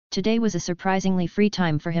 Today was a surprisingly free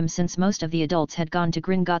time for him, since most of the adults had gone to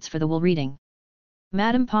Gringotts for the wool reading.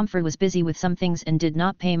 Madame Pomfrey was busy with some things and did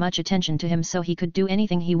not pay much attention to him, so he could do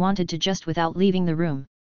anything he wanted to just without leaving the room.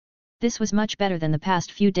 This was much better than the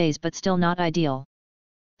past few days, but still not ideal.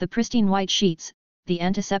 The pristine white sheets, the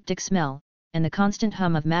antiseptic smell, and the constant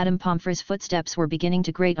hum of Madame Pomfrey's footsteps were beginning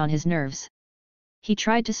to grate on his nerves. He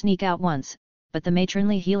tried to sneak out once, but the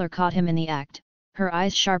matronly healer caught him in the act, her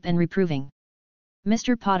eyes sharp and reproving.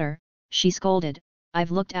 "Mr. Potter," she scolded, "I've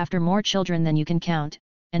looked after more children than you can count,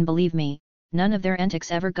 and believe me, none of their antics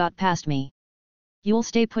ever got past me. You'll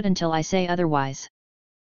stay put until I say otherwise."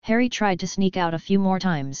 Harry tried to sneak out a few more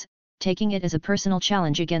times, taking it as a personal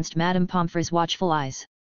challenge against Madame Pomfrey's watchful eyes.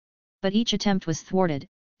 But each attempt was thwarted,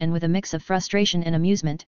 and with a mix of frustration and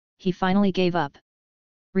amusement, he finally gave up.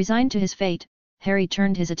 Resigned to his fate, Harry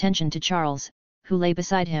turned his attention to Charles, who lay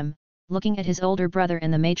beside him, looking at his older brother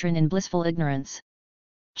and the matron in blissful ignorance.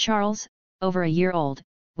 Charles, over a year old,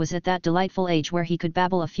 was at that delightful age where he could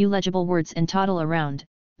babble a few legible words and toddle around,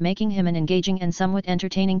 making him an engaging and somewhat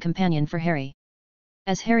entertaining companion for Harry.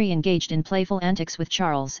 As Harry engaged in playful antics with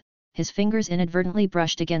Charles, his fingers inadvertently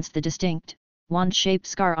brushed against the distinct, wand-shaped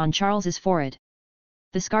scar on Charles's forehead.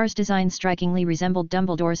 The scar's design strikingly resembled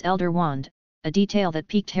Dumbledore's Elder Wand, a detail that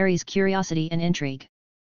piqued Harry's curiosity and intrigue.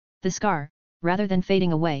 The scar, rather than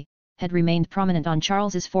fading away, had remained prominent on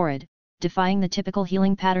Charles's forehead, defying the typical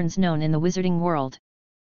healing patterns known in the wizarding world.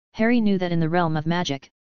 Harry knew that in the realm of magic,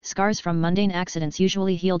 scars from mundane accidents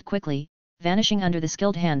usually healed quickly, vanishing under the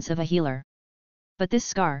skilled hands of a healer. But this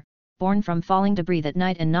scar, born from falling debris that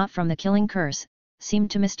night and not from the killing curse, seemed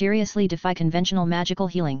to mysteriously defy conventional magical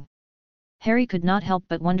healing. Harry could not help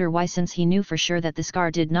but wonder why, since he knew for sure that the scar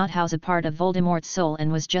did not house a part of Voldemort's soul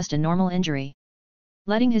and was just a normal injury.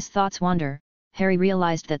 Letting his thoughts wander, Harry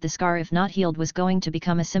realized that the scar, if not healed, was going to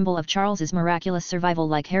become a symbol of Charles's miraculous survival,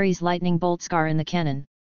 like Harry's lightning bolt scar in the canon.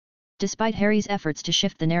 Despite Harry's efforts to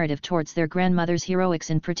shift the narrative towards their grandmother's heroics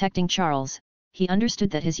in protecting Charles, he understood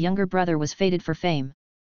that his younger brother was fated for fame.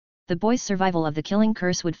 The boy's survival of the killing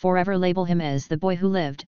curse would forever label him as the boy who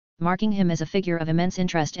lived, marking him as a figure of immense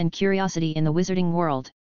interest and curiosity in the wizarding world.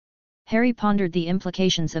 Harry pondered the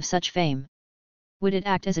implications of such fame. Would it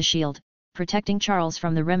act as a shield, protecting Charles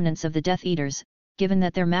from the remnants of the Death Eaters, given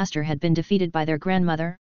that their master had been defeated by their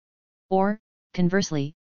grandmother? Or,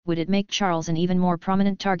 conversely, would it make Charles an even more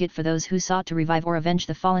prominent target for those who sought to revive or avenge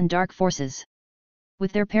the fallen dark forces?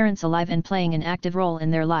 With their parents alive and playing an active role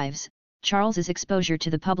in their lives, Charles's exposure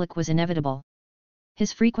to the public was inevitable.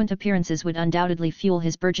 His frequent appearances would undoubtedly fuel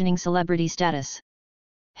his burgeoning celebrity status.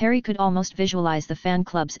 Harry could almost visualize the fan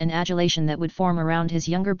clubs and adulation that would form around his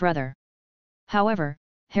younger brother. However,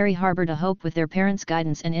 Harry harbored a hope with their parents'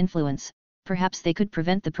 guidance and influence, perhaps they could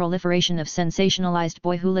prevent the proliferation of sensationalized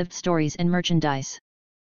boy-who-lived stories and merchandise.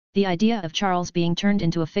 The idea of Charles being turned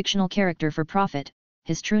into a fictional character for profit,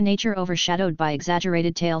 his true nature overshadowed by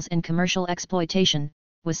exaggerated tales and commercial exploitation,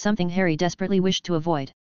 was something Harry desperately wished to avoid.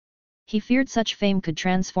 He feared such fame could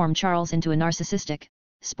transform Charles into a narcissistic,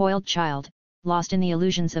 spoiled child, lost in the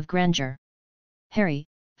illusions of grandeur. Harry,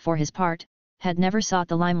 for his part, had never sought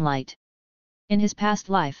the limelight. In his past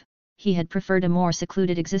life, he had preferred a more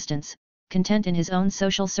secluded existence, content in his own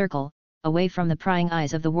social circle, away from the prying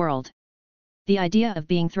eyes of the world. The idea of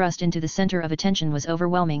being thrust into the center of attention was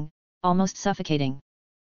overwhelming, almost suffocating.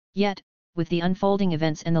 Yet, with the unfolding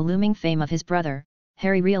events and the looming fame of his brother,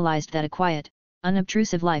 Harry realized that a quiet,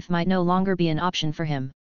 unobtrusive life might no longer be an option for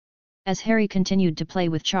him. As Harry continued to play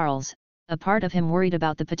with Charles, a part of him worried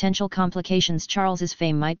about the potential complications Charles's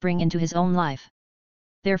fame might bring into his own life.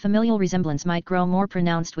 Their familial resemblance might grow more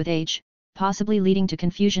pronounced with age, possibly leading to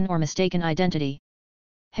confusion or mistaken identity.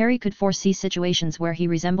 Harry could foresee situations where he,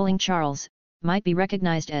 resembling Charles, might be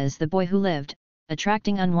recognized as the boy who lived,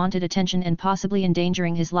 attracting unwanted attention and possibly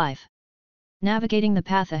endangering his life. Navigating the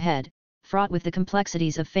path ahead, fraught with the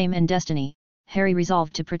complexities of fame and destiny, Harry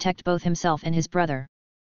resolved to protect both himself and his brother.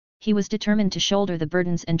 He was determined to shoulder the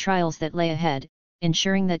burdens and trials that lay ahead,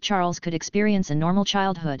 ensuring that Charles could experience a normal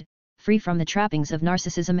childhood, free from the trappings of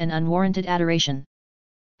narcissism and unwarranted adoration.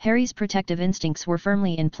 Harry's protective instincts were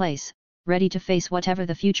firmly in place, ready to face whatever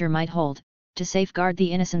the future might hold, to safeguard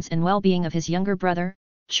the innocence and well-being of his younger brother,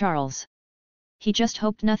 Charles. He just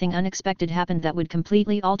hoped nothing unexpected happened that would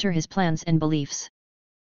completely alter his plans and beliefs.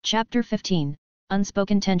 Chapter 15,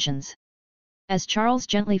 Unspoken Tensions. As Charles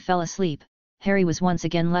gently fell asleep, Harry was once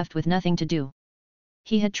again left with nothing to do.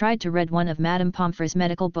 He had tried to read one of Madame Pomfrey's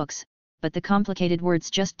medical books, but the complicated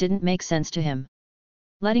words just didn't make sense to him.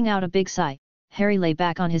 Letting out a big sigh, Harry lay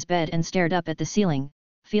back on his bed and stared up at the ceiling,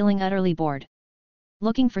 feeling utterly bored.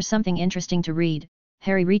 Looking for something interesting to read,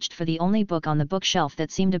 Harry reached for the only book on the bookshelf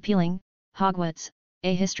that seemed appealing, Hogwarts,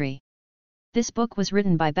 A History. This book was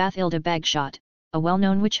written by Bathilda Bagshot, a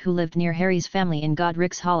well-known witch who lived near Harry's family in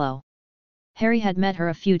Godric's Hollow. Harry had met her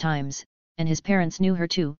a few times, and his parents knew her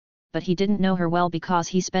too, but he didn't know her well because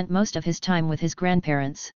he spent most of his time with his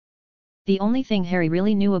grandparents. The only thing Harry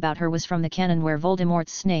really knew about her was from the canon where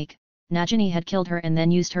Voldemort's snake, Nagini, had killed her and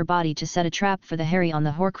then used her body to set a trap for the Harry on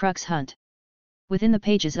the Horcrux hunt. Within the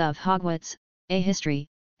pages of Hogwarts, A History,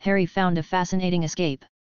 Harry found a fascinating escape.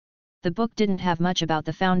 The book didn't have much about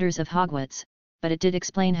the founders of Hogwarts, but it did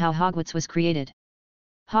explain how Hogwarts was created.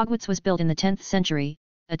 Hogwarts was built in the 10th century,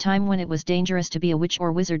 a time when it was dangerous to be a witch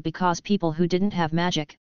or wizard because people who didn't have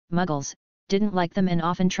magic, muggles, didn't like them and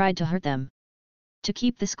often tried to hurt them. To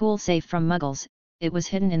keep the school safe from muggles, it was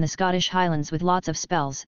hidden in the Scottish Highlands with lots of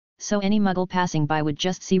spells, so any muggle passing by would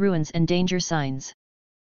just see ruins and danger signs.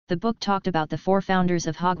 The book talked about the four founders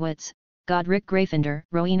of Hogwarts: Godric Gryffindor,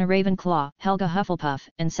 Rowena Ravenclaw, Helga Hufflepuff,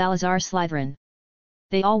 and Salazar Slytherin.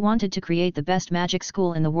 They all wanted to create the best magic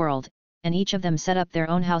school in the world, and each of them set up their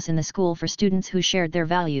own house in the school for students who shared their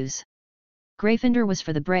values. Gryffindor was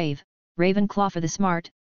for the brave, Ravenclaw for the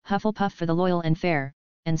smart, Hufflepuff for the loyal and fair,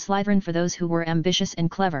 and Slytherin for those who were ambitious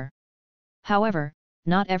and clever. However,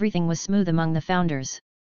 not everything was smooth among the founders.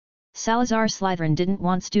 Salazar Slytherin didn't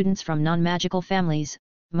want students from non-magical families,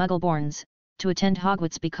 Muggle-borns, to attend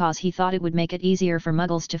Hogwarts because he thought it would make it easier for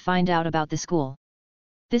Muggles to find out about the school.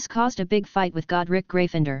 This caused a big fight with Godric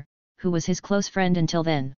Gryffindor, who was his close friend until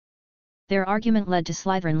then. Their argument led to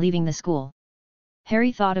Slytherin leaving the school.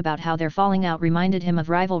 Harry thought about how their falling out reminded him of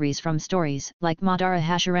rivalries from stories like Madara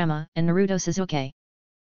Hashirama and Naruto Sasuke.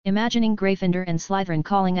 Imagining Gryffindor and Slytherin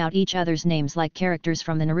calling out each other's names like characters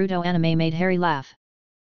from the Naruto anime made Harry laugh.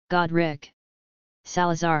 Godric.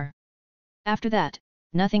 Salazar. After that,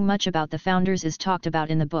 nothing much about the founders is talked about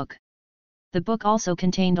in the book. The book also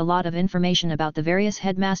contained a lot of information about the various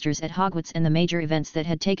headmasters at Hogwarts and the major events that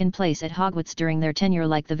had taken place at Hogwarts during their tenure,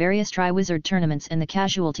 like the various Triwizard tournaments and the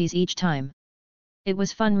casualties each time. It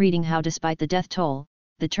was fun reading how, despite the death toll,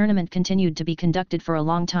 the tournament continued to be conducted for a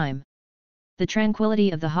long time. The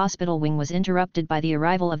tranquility of the hospital wing was interrupted by the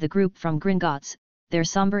arrival of the group from Gringotts, their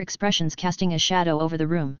somber expressions casting a shadow over the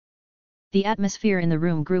room. The atmosphere in the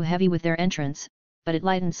room grew heavy with their entrance, but it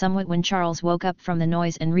lightened somewhat when Charles woke up from the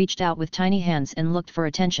noise and reached out with tiny hands and looked for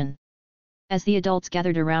attention. As the adults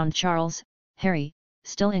gathered around Charles, Harry,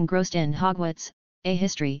 still engrossed in Hogwarts, a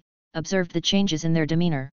history, observed the changes in their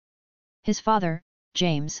demeanor. His father,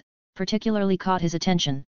 James, particularly caught his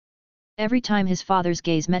attention. Every time his father's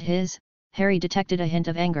gaze met his, Harry detected a hint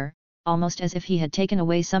of anger, almost as if he had taken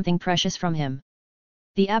away something precious from him.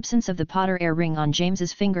 The absence of the Potter heir ring on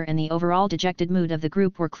James's finger and the overall dejected mood of the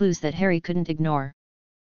group were clues that Harry couldn't ignore.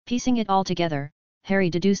 Piecing it all together, Harry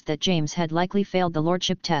deduced that James had likely failed the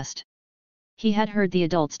lordship test. He had heard the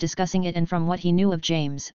adults discussing it, and from what he knew of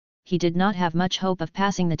James, he did not have much hope of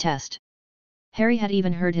passing the test. Harry had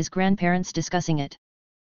even heard his grandparents discussing it.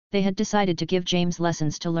 They had decided to give James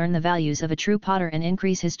lessons to learn the values of a true Potter and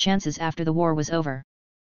increase his chances after the war was over.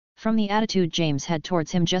 From the attitude James had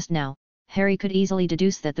towards him just now, Harry could easily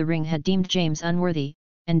deduce that the ring had deemed James unworthy,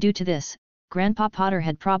 and due to this, Grandpa Potter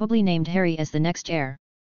had probably named Harry as the next heir.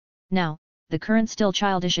 Now, the current still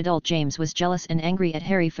childish adult James was jealous and angry at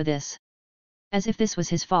Harry for this. As if this was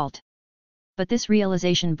his fault. But this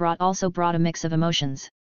realization also brought a mix of emotions.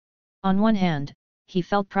 On one hand, he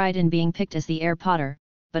felt pride in being picked as the heir Potter,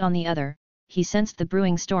 but on the other, he sensed the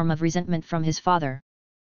brewing storm of resentment from his father.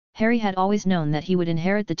 Harry had always known that he would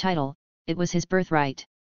inherit the title, it was his birthright.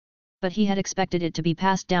 But he had expected it to be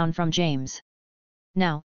passed down from James.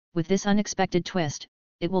 Now, with this unexpected twist,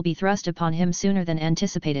 it will be thrust upon him sooner than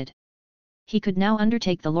anticipated. He could now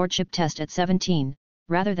undertake the lordship test at 17,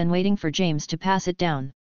 rather than waiting for James to pass it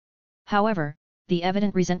down. However, the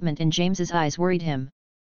evident resentment in James's eyes worried him.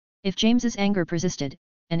 If James's anger persisted,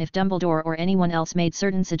 and if Dumbledore or anyone else made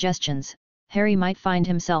certain suggestions, Harry might find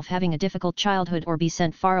himself having a difficult childhood or be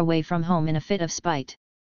sent far away from home in a fit of spite.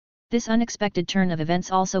 This unexpected turn of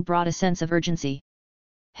events also brought a sense of urgency.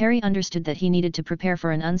 Harry understood that he needed to prepare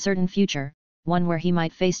for an uncertain future, one where he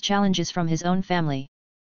might face challenges from his own family.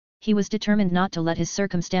 He was determined not to let his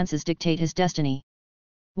circumstances dictate his destiny.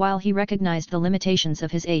 While he recognized the limitations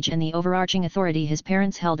of his age and the overarching authority his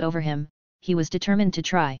parents held over him, he was determined to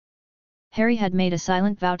try. Harry had made a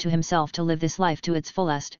silent vow to himself to live this life to its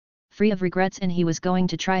fullest, free of regrets, and he was going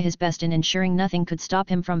to try his best in ensuring nothing could stop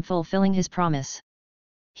him from fulfilling his promise.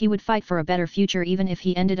 He would fight for a better future even if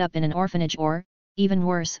he ended up in an orphanage or, even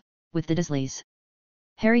worse, with the Dursleys.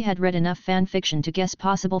 Harry had read enough fan fiction to guess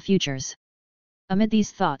possible futures. Amid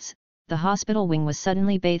these thoughts, the hospital wing was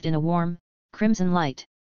suddenly bathed in a warm, crimson light.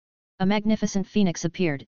 A magnificent phoenix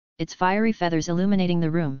appeared, its fiery feathers illuminating the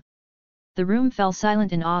room. The room fell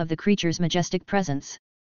silent in awe of the creature's majestic presence.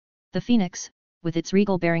 The phoenix, with its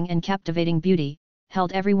regal bearing and captivating beauty,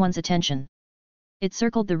 held everyone's attention. It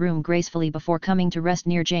circled the room gracefully before coming to rest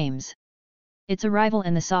near James. Its arrival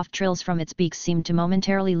and the soft trills from its beak seemed to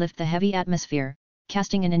momentarily lift the heavy atmosphere,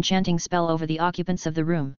 casting an enchanting spell over the occupants of the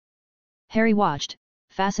room. Harry watched,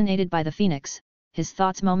 fascinated by the phoenix, his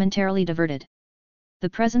thoughts momentarily diverted. The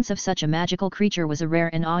presence of such a magical creature was a rare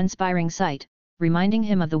and awe-inspiring sight, reminding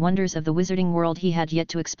him of the wonders of the wizarding world he had yet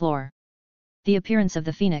to explore. The appearance of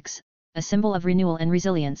the phoenix, a symbol of renewal and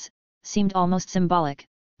resilience, seemed almost symbolic,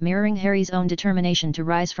 mirroring Harry's own determination to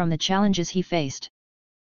rise from the challenges he faced.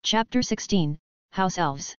 Chapter 16, House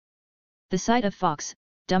Elves. The sight of Fawkes,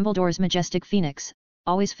 Dumbledore's majestic phoenix,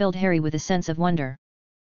 always filled Harry with a sense of wonder.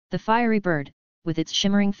 The fiery bird, with its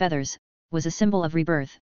shimmering feathers, was a symbol of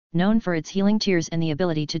rebirth, known for its healing tears and the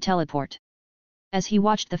ability to teleport. As he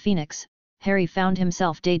watched the phoenix, Harry found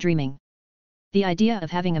himself daydreaming. The idea of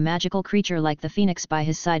having a magical creature like the phoenix by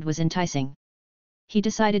his side was enticing. He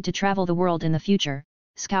decided to travel the world in the future,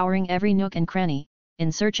 scouring every nook and cranny,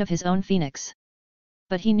 in search of his own phoenix.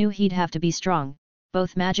 But he knew he'd have to be strong,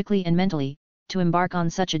 both magically and mentally, to embark on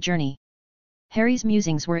such a journey. Harry's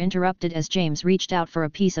musings were interrupted as James reached out for a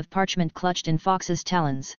piece of parchment clutched in Fawkes's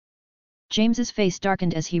talons. James's face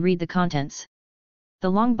darkened as he read the contents.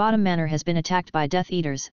 "The Longbottom Manor has been attacked by Death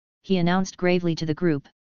Eaters," he announced gravely to the group.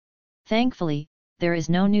 "Thankfully, there is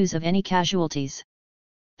no news of any casualties.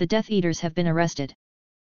 The Death Eaters have been arrested.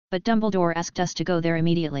 But Dumbledore asked us to go there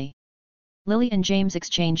immediately." Lily and James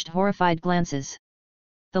exchanged horrified glances.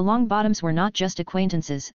 The Longbottoms were not just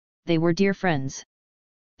acquaintances, they were dear friends.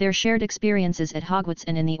 Their shared experiences at Hogwarts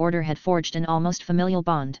and in the Order had forged an almost familial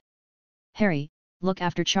bond. "Harry, look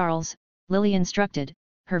after Charles," Lily instructed,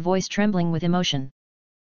 her voice trembling with emotion.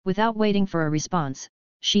 Without waiting for a response,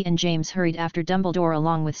 she and James hurried after Dumbledore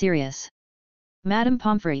along with Sirius. Madame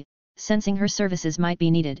Pomfrey, sensing her services might be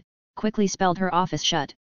needed, quickly spelled her office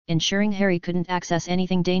shut, ensuring Harry couldn't access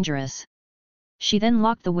anything dangerous. She then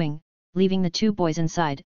locked the wing, leaving the two boys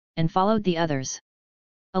inside, and followed the others.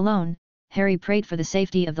 Alone, Harry prayed for the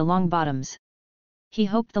safety of the Longbottoms. He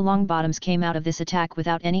hoped the Longbottoms came out of this attack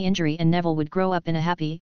without any injury and Neville would grow up in a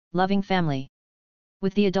happy, loving family.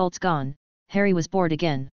 With the adults gone, Harry was bored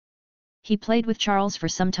again. He played with Charles for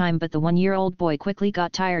some time, but the one-year-old boy quickly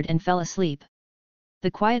got tired and fell asleep.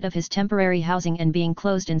 The quiet of his temporary housing and being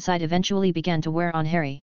closed inside eventually began to wear on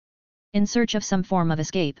Harry. In search of some form of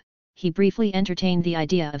escape, he briefly entertained the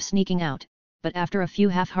idea of sneaking out, but after a few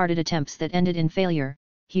half-hearted attempts that ended in failure,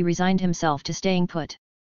 he resigned himself to staying put.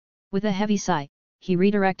 With a heavy sigh, he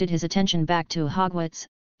redirected his attention back to Hogwarts,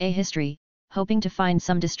 a history, hoping to find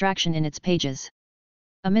some distraction in its pages.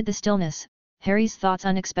 Amid the stillness, Harry's thoughts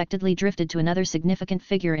unexpectedly drifted to another significant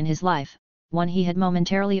figure in his life, one he had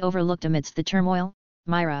momentarily overlooked amidst the turmoil: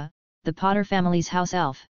 Myra, the Potter family's house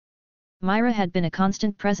elf. Myra had been a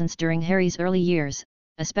constant presence during Harry's early years,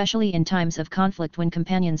 especially in times of conflict when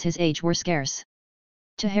companions his age were scarce.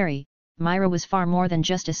 To Harry, Myra was far more than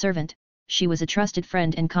just a servant, she was a trusted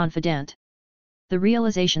friend and confidant. The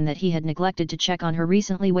realization that he had neglected to check on her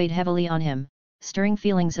recently weighed heavily on him, stirring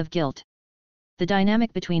feelings of guilt. The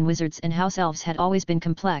dynamic between wizards and house elves had always been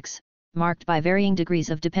complex, marked by varying degrees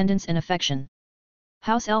of dependence and affection.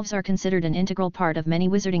 House elves are considered an integral part of many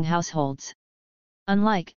wizarding households.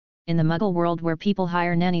 Unlike, in the Muggle world where people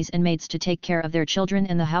hire nannies and maids to take care of their children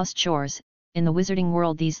and the house chores, in the wizarding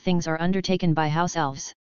world these things are undertaken by house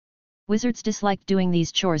elves. Wizards disliked doing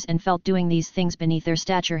these chores and felt doing these things beneath their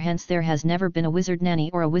stature, hence there has never been a wizard nanny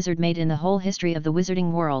or a wizard maid in the whole history of the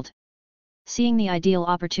wizarding world. Seeing the ideal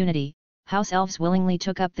opportunity, house elves willingly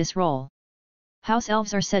took up this role. House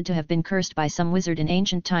elves are said to have been cursed by some wizard in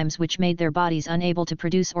ancient times, which made their bodies unable to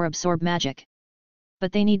produce or absorb magic.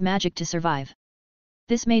 But they need magic to survive.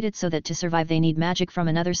 This made it so that to survive they need magic from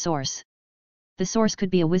another source. The source could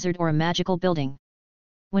be a wizard or a magical building.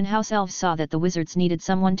 When house elves saw that the wizards needed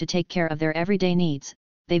someone to take care of their everyday needs,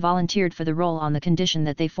 they volunteered for the role on the condition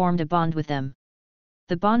that they formed a bond with them.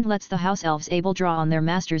 The bond lets the house elves able draw on their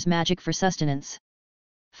master's magic for sustenance.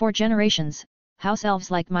 For generations, house elves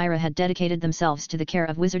like Myra had dedicated themselves to the care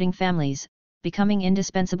of wizarding families, becoming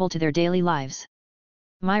indispensable to their daily lives.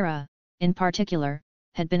 Myra, in particular,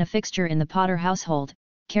 had been a fixture in the Potter household,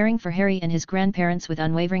 caring for Harry and his grandparents with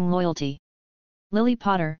unwavering loyalty. Lily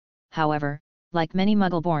Potter, however, like many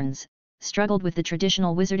Muggle-borns, struggled with the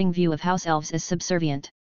traditional wizarding view of house elves as subservient.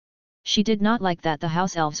 She did not like that the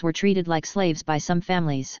house elves were treated like slaves by some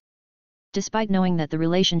families. Despite knowing that the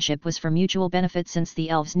relationship was for mutual benefit since the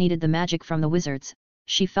elves needed the magic from the wizards,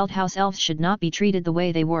 she felt house elves should not be treated the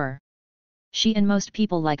way they were. She and most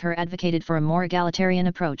people like her advocated for a more egalitarian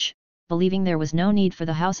approach, believing there was no need for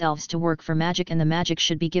the house elves to work for magic and the magic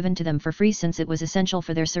should be given to them for free since it was essential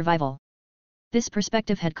for their survival. This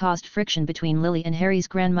perspective had caused friction between Lily and Harry's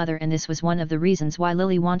grandmother, and this was one of the reasons why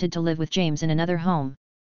Lily wanted to live with James in another home.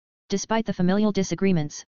 Despite the familial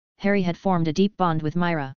disagreements, Harry had formed a deep bond with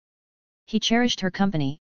Myra. He cherished her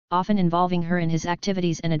company, often involving her in his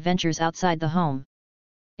activities and adventures outside the home.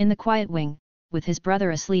 In the quiet wing, with his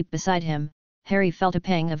brother asleep beside him, Harry felt a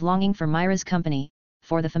pang of longing for Myra's company,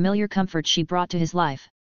 for the familiar comfort she brought to his life.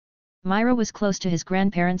 Myra was close to his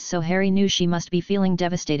grandparents, so Harry knew she must be feeling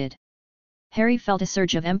devastated. Harry felt a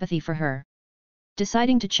surge of empathy for her.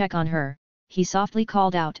 Deciding to check on her, he softly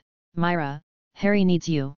called out, "Myra, Harry needs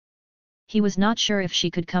you." He was not sure if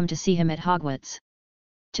she could come to see him at Hogwarts.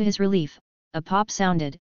 To his relief, a pop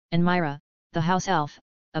sounded, and Myra, the house elf,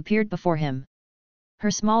 appeared before him.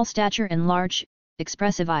 Her small stature and large,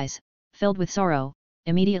 expressive eyes, filled with sorrow,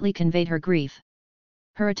 immediately conveyed her grief.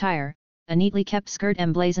 Her attire, a neatly kept skirt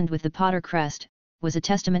emblazoned with the Potter crest, was a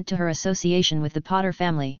testament to her association with the Potter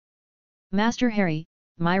family. "Master Harry,"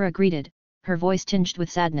 Myra greeted, her voice tinged with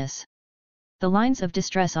sadness. The lines of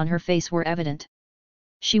distress on her face were evident.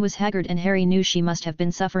 She was haggard, and Harry knew she must have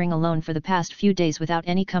been suffering alone for the past few days without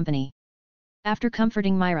any company. After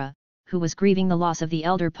comforting Myra, who was grieving the loss of the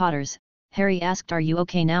elder Potters, Harry asked, "Are you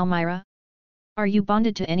okay now, Myra? Are you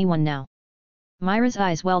bonded to anyone now?" Myra's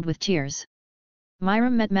eyes welled with tears. "Myra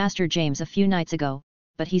met Master James a few nights ago,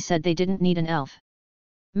 but he said they didn't need an elf.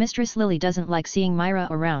 Mistress Lily doesn't like seeing Myra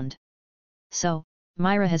around. So,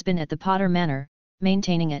 Myra has been at the Potter Manor,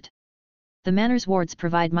 maintaining it. The Manor's wards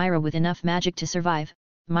provide Myra with enough magic to survive,"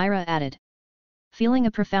 Myra added. Feeling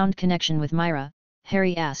a profound connection with Myra,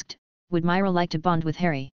 Harry asked, "Would Myra like to bond with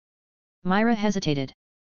Harry?" Myra hesitated.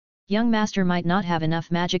 "Young Master might not have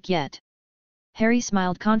enough magic yet." Harry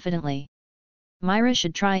smiled confidently. "Myra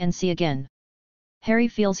should try and see again. Harry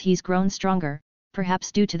feels he's grown stronger,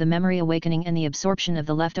 perhaps due to the memory awakening and the absorption of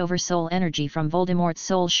the leftover soul energy from Voldemort's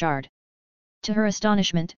soul shard." To her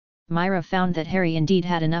astonishment, Myra found that Harry indeed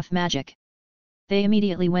had enough magic. They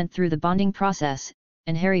immediately went through the bonding process,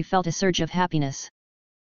 and Harry felt a surge of happiness.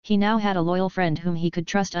 He now had a loyal friend whom he could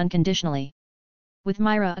trust unconditionally. With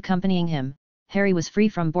Myra accompanying him, Harry was free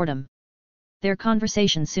from boredom. Their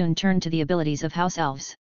conversation soon turned to the abilities of house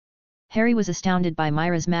elves. Harry was astounded by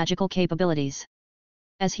Myra's magical capabilities.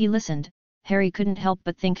 As he listened, Harry couldn't help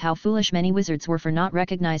but think how foolish many wizards were for not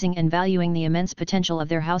recognizing and valuing the immense potential of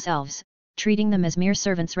their house elves, treating them as mere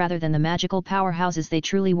servants rather than the magical powerhouses they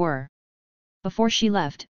truly were. Before she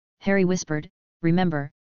left, Harry whispered,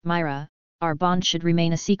 "Remember, Myra, our bond should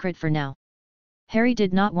remain a secret for now." Harry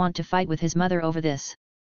did not want to fight with his mother over this.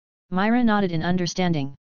 Myra nodded in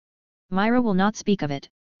understanding. "Myra will not speak of it,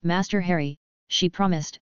 Master Harry," she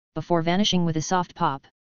promised, before vanishing with a soft pop.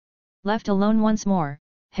 Left alone once more,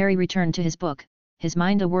 Harry returned to his book, his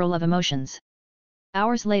mind a whirl of emotions.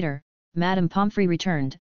 Hours later, Madame Pomfrey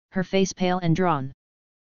returned, her face pale and drawn.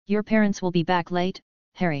 "Your parents will be back late,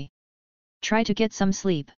 Harry. Try to get some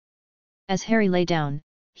sleep." As Harry lay down,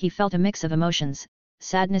 he felt a mix of emotions,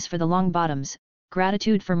 sadness for the Longbottoms,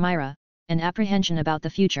 gratitude for Myra, and apprehension about the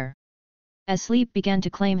future. As sleep began to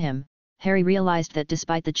claim him, Harry realized that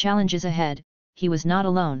despite the challenges ahead, he was not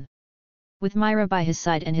alone. With Myra by his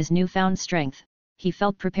side and his newfound strength, he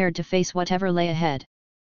felt prepared to face whatever lay ahead.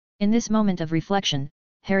 In this moment of reflection,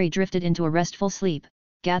 Harry drifted into a restful sleep,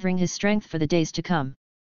 gathering his strength for the days to come.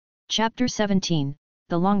 Chapter 17,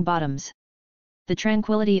 The Longbottoms. The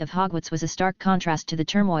tranquility of Hogwarts was a stark contrast to the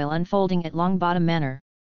turmoil unfolding at Longbottom Manor.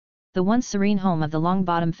 The once serene home of the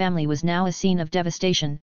Longbottom family was now a scene of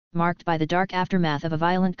devastation, marked by the dark aftermath of a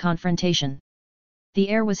violent confrontation. The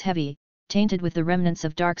air was heavy, tainted with the remnants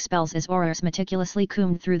of dark spells as Aurors meticulously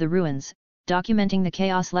combed through the ruins, documenting the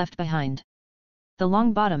chaos left behind. The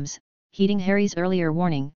Longbottoms, heeding Harry's earlier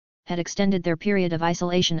warning, had extended their period of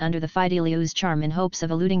isolation under the Fidelius's charm in hopes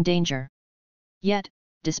of eluding danger. Yet,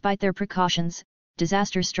 despite their precautions,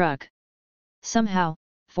 disaster struck. Somehow,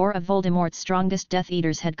 4 of Voldemort's strongest Death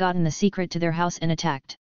Eaters had gotten the secret to their house and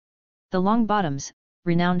attacked. The Longbottoms,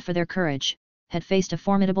 renowned for their courage, had faced a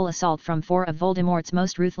formidable assault from 4 of Voldemort's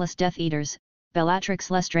most ruthless Death Eaters, Bellatrix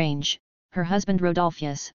Lestrange, her husband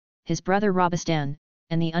Rodolphus, his brother Robustan,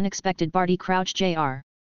 and the unexpected Barty Crouch Jr.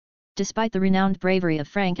 Despite the renowned bravery of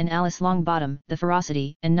Frank and Alice Longbottom, the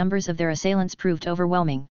ferocity and numbers of their assailants proved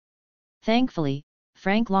overwhelming. Thankfully,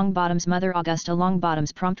 Frank Longbottom's mother Augusta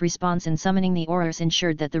Longbottom's prompt response in summoning the Aurors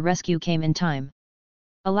ensured that the rescue came in time.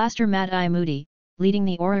 Alastair Mad-Eye Moody, leading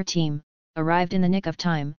the Auror team, arrived in the nick of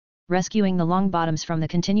time, rescuing the Longbottoms from the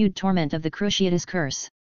continued torment of the Cruciatus Curse.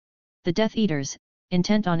 The Death Eaters,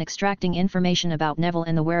 intent on extracting information about Neville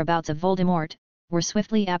and the whereabouts of Voldemort, were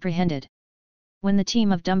swiftly apprehended. When the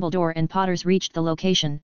team of Dumbledore and Potters reached the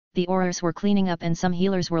location, the Aurors were cleaning up and some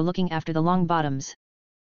healers were looking after the Longbottoms.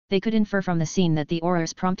 They could infer from the scene that the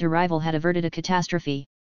Aurors' prompt arrival had averted a catastrophe.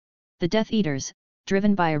 The Death Eaters,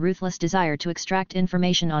 driven by a ruthless desire to extract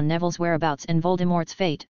information on Neville's whereabouts and Voldemort's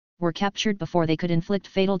fate, were captured before they could inflict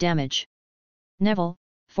fatal damage. Neville,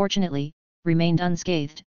 fortunately, remained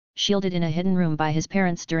unscathed, shielded in a hidden room by his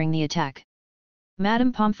parents during the attack.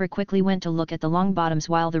 Madame Pomfrey quickly went to look at the Longbottoms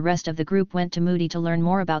while the rest of the group went to Moody to learn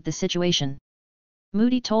more about the situation.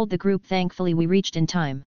 Moody told the group, "Thankfully we reached in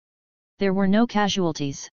time. There were no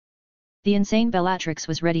casualties. The insane Bellatrix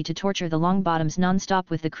was ready to torture the Longbottoms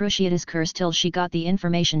non-stop with the Cruciatus Curse till she got the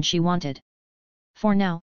information she wanted. For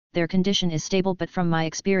now, their condition is stable, but from my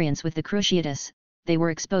experience with the Cruciatus, they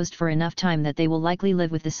were exposed for enough time that they will likely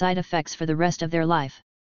live with the side effects for the rest of their life.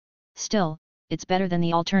 Still, it's better than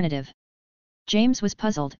the alternative." James was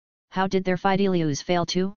puzzled. How did their Fidelius fail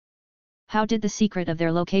too? How did the secret of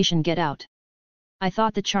their location get out? "I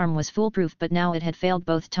thought the charm was foolproof, but now it had failed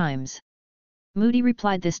both times." Moody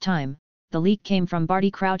replied, "This time, the leak came from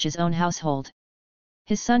Barty Crouch's own household.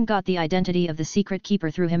 His son got the identity of the secret keeper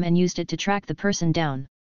through him and used it to track the person down.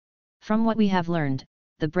 From what we have learned,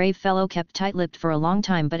 the brave fellow kept tight-lipped for a long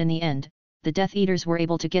time, but in the end, the Death Eaters were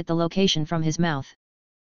able to get the location from his mouth.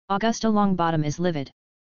 Augusta Longbottom is livid.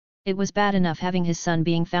 It was bad enough having his son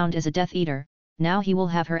being found as a Death Eater, now he will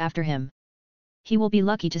have her after him. He will be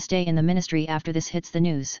lucky to stay in the Ministry after this hits the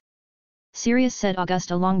news." Sirius said,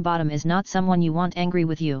 "Augusta Longbottom is not someone you want angry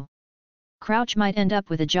with you. Crouch might end up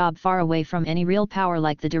with a job far away from any real power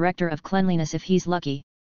like the Director of Cleanliness if he's lucky.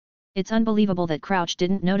 It's unbelievable that Crouch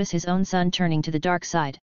didn't notice his own son turning to the dark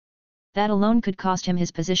side. That alone could cost him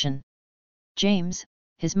his position." James,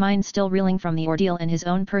 his mind still reeling from the ordeal and his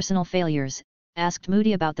own personal failures, asked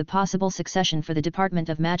Moody about the possible succession for the Department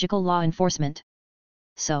of Magical Law Enforcement.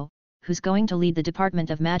 "So, who's going to lead the Department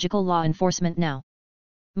of Magical Law Enforcement now?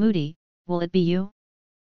 Moody, will it be you?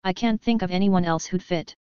 I can't think of anyone else who'd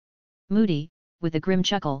fit." Moody, with a grim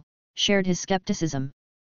chuckle, shared his skepticism.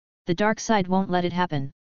 "The dark side won't let it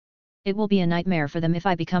happen. It will be a nightmare for them if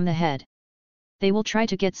I become the head. They will try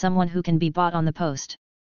to get someone who can be bought on the post.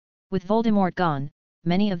 With Voldemort gone,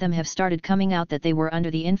 many of them have started coming out that they were under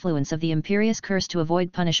the influence of the Imperious Curse to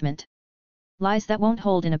avoid punishment. Lies that won't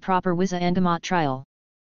hold in a proper Wizengamot trial.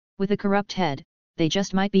 With a corrupt head, they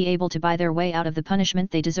just might be able to buy their way out of the punishment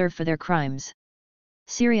they deserve for their crimes.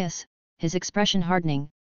 Sirius, his expression hardening,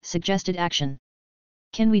 suggested action.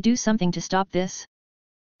 Can we do something to stop this?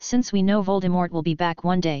 Since we know Voldemort will be back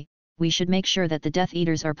one day, we should make sure that the Death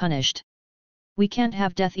Eaters are punished. We can't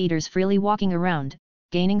have Death Eaters freely walking around,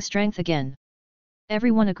 gaining strength again.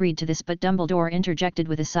 Everyone agreed to this, but Dumbledore interjected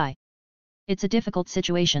with a sigh. It's a difficult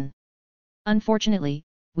situation. Unfortunately,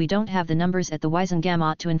 we don't have the numbers at the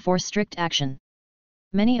Wizengamot to enforce strict action.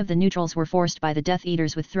 Many of the neutrals were forced by the Death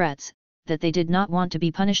Eaters with threats, that they did not want to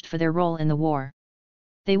be punished for their role in the war.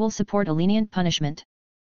 They will support a lenient punishment.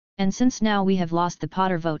 And since now we have lost the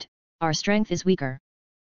Potter vote, our strength is weaker.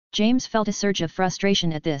 James felt a surge of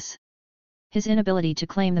frustration at this. His inability to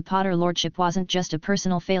claim the Potter lordship wasn't just a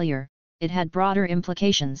personal failure, it had broader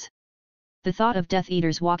implications. The thought of Death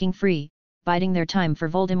Eaters walking free, biding their time for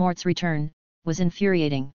Voldemort's return, was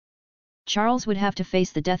infuriating. Charles would have to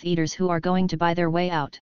face the Death Eaters who are going to buy their way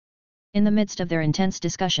out. In the midst of their intense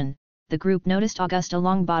discussion, the group noticed Augusta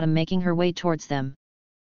Longbottom making her way towards them.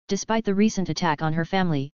 Despite the recent attack on her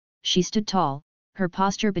family, she stood tall, her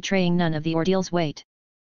posture betraying none of the ordeal's weight.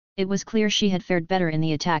 It was clear she had fared better in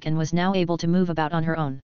the attack and was now able to move about on her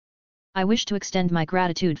own. I wish to extend my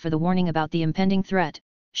gratitude for the warning about the impending threat,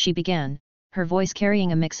 she began, her voice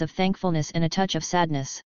carrying a mix of thankfulness and a touch of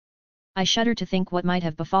sadness. I shudder to think what might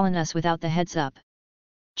have befallen us without the heads up.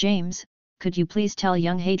 James, could you please tell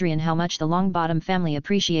young Hadrian how much the Longbottom family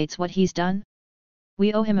appreciates what he's done?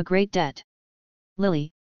 We owe him a great debt.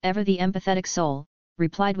 Lily, ever the empathetic soul,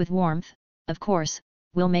 replied with warmth, of course,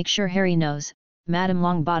 we'll make sure Harry knows, Madame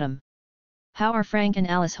Longbottom. How are Frank and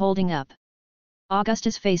Alice holding up?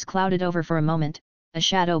 Augusta's face clouded over for a moment, a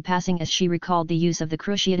shadow passing as she recalled the use of the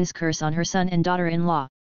Cruciatus curse on her son and daughter-in-law.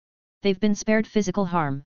 They've been spared physical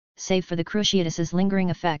harm, save for the Cruciatus's lingering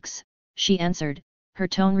effects, she answered, her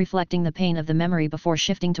tone reflecting the pain of the memory before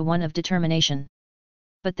shifting to one of determination.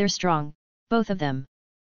 But they're strong, both of them.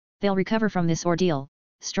 They'll recover from this ordeal,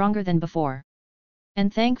 stronger than before.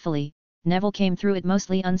 And thankfully, Neville came through it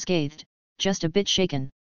mostly unscathed, just a bit shaken.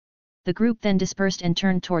 The group then dispersed and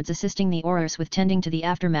turned towards assisting the Aurors with tending to the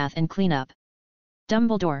aftermath and cleanup.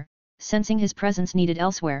 Dumbledore, sensing his presence needed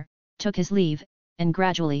elsewhere, took his leave, and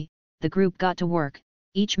gradually, the group got to work,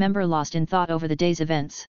 each member lost in thought over the day's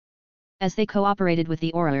events. As they cooperated with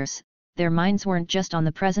the Aurors, their minds weren't just on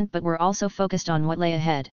the present but were also focused on what lay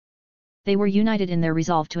ahead. They were united in their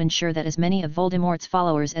resolve to ensure that as many of Voldemort's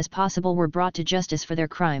followers as possible were brought to justice for their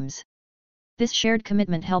crimes. This shared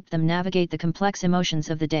commitment helped them navigate the complex emotions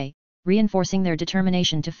of the day, reinforcing their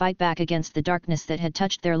determination to fight back against the darkness that had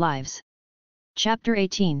touched their lives. Chapter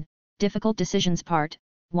 18, Difficult Decisions Part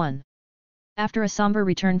 1. After a somber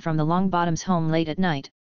return from the Longbottoms' home late at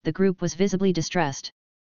night, the group was visibly distressed.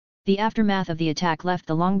 The aftermath of the attack left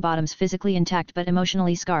the Longbottoms physically intact but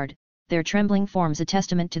emotionally scarred, their trembling forms a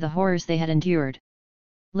testament to the horrors they had endured.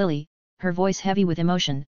 Lily, her voice heavy with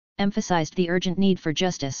emotion, emphasized the urgent need for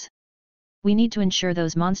justice. We need to ensure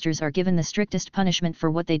those monsters are given the strictest punishment for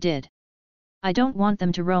what they did. I don't want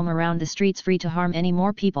them to roam around the streets free to harm any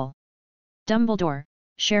more people. Dumbledore,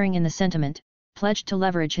 sharing in the sentiment, pledged to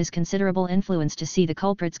leverage his considerable influence to see the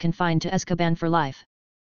culprits confined to Azkaban for life.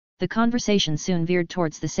 The conversation soon veered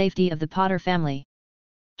towards the safety of the Potter family.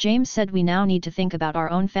 James said we now need to think about our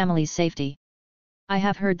own family's safety. I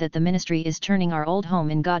have heard that the Ministry is turning our old home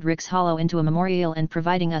in Godric's Hollow into a memorial and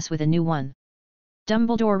providing us with a new one.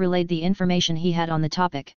 Dumbledore relayed the information he had on the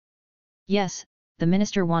topic. Yes, the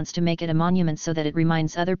Minister wants to make it a monument so that it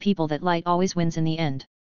reminds other people that light always wins in the end.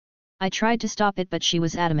 I tried to stop it but she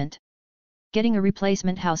was adamant. Getting a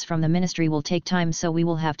replacement house from the Ministry will take time, so we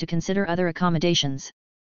will have to consider other accommodations.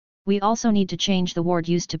 We also need to change the ward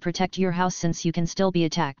used to protect your house since you can still be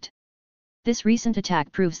attacked. This recent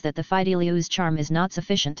attack proves that the Fidelius charm is not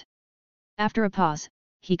sufficient. After a pause,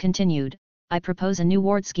 he continued, I propose a new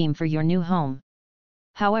ward scheme for your new home.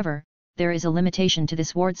 However, there is a limitation to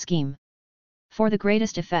this ward scheme. For the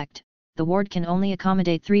greatest effect, the ward can only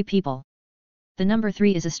accommodate 3 people. The number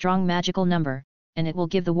 3 is a strong magical number, and it will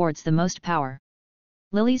give the wards the most power.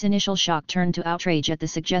 Lily's initial shock turned to outrage at the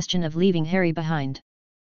suggestion of leaving Harry behind.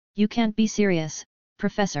 You can't be serious,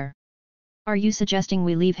 Professor. Are you suggesting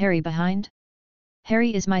we leave Harry behind?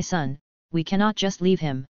 Harry is my son, we cannot just leave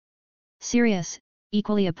him. Sirius,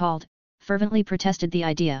 equally appalled, fervently protested the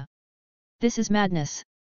idea. This is madness.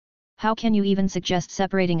 How can you even suggest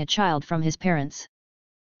separating a child from his parents?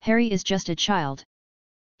 Harry is just a child.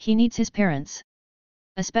 He needs his parents.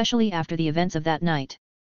 Especially after the events of that night.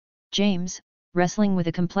 James, wrestling with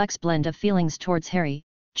a complex blend of feelings towards Harry,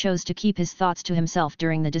 chose to keep his thoughts to himself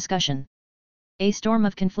during the discussion. A storm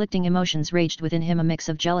of conflicting emotions raged within him, a mix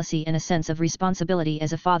of jealousy and a sense of responsibility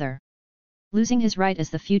as a father. Losing his right as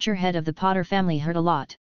the future head of the Potter family hurt a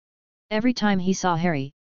lot. Every time he saw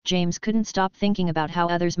Harry, James couldn't stop thinking about how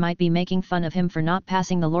others might be making fun of him for not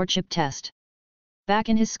passing the lordship test. Back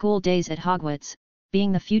in his school days at Hogwarts,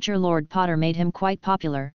 being the future Lord Potter made him quite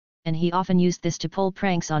popular, and he often used this to pull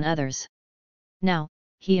pranks on others. Now,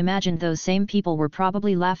 he imagined those same people were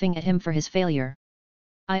probably laughing at him for his failure.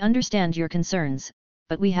 I understand your concerns,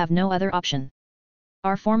 but we have no other option.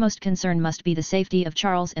 Our foremost concern must be the safety of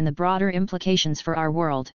Charles and the broader implications for our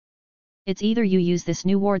world. It's either you use this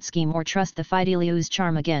new ward scheme or trust the Fidelius's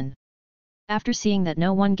charm again. After seeing that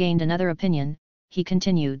no one gained another opinion, he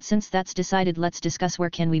continued, since that's decided, let's discuss where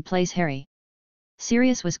can we place Harry.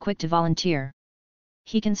 Sirius was quick to volunteer.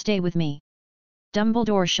 He can stay with me.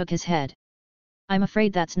 Dumbledore shook his head. I'm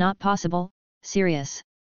afraid that's not possible, Sirius.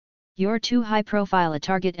 You're too high profile a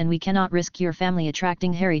target and we cannot risk your family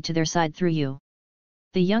attracting Harry to their side through you.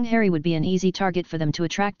 The young Harry would be an easy target for them to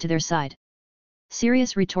attract to their side.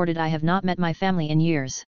 Sirius retorted, I have not met my family in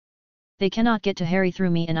years. They cannot get to Harry through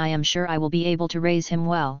me and I am sure I will be able to raise him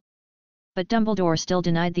well. But Dumbledore still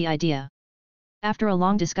denied the idea. After a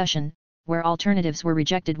long discussion, where alternatives were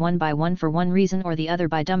rejected one by one for one reason or the other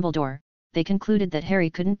by Dumbledore, they concluded that Harry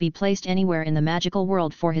couldn't be placed anywhere in the magical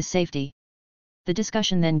world for his safety. The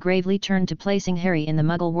discussion then gravely turned to placing Harry in the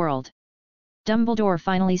Muggle world. Dumbledore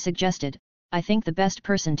finally suggested, I think the best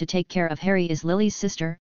person to take care of Harry is Lily's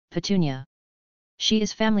sister, Petunia. She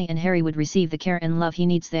is family and Harry would receive the care and love he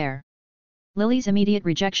needs there. Lily's immediate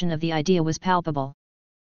rejection of the idea was palpable.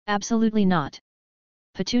 Absolutely not.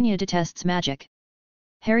 Petunia detests magic.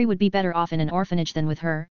 Harry would be better off in an orphanage than with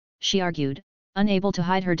her, she argued, unable to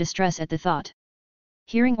hide her distress at the thought.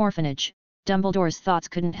 Hearing orphanage, Dumbledore's thoughts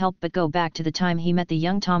couldn't help but go back to the time he met the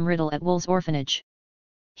young Tom Riddle at Wool's orphanage.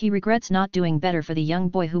 He regrets not doing better for the young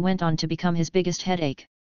boy who went on to become his biggest headache.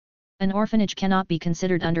 An orphanage cannot be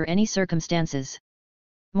considered under any circumstances.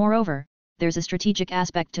 Moreover, there's a strategic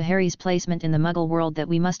aspect to Harry's placement in the Muggle world that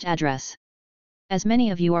we must address. As many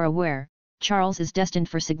of you are aware, Charles is destined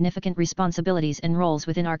for significant responsibilities and roles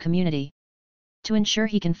within our community. To ensure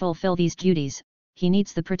he can fulfill these duties, he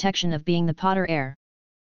needs the protection of being the Potter heir.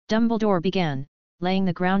 Dumbledore began, laying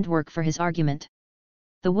the groundwork for his argument.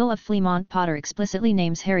 The will of Fleamont Potter explicitly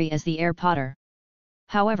names Harry as the heir Potter.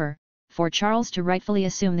 However, for Charles to rightfully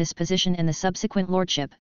assume this position and the subsequent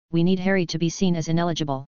lordship, we need Harry to be seen as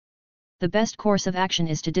ineligible. The best course of action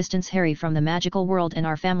is to distance Harry from the magical world and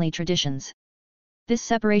our family traditions. This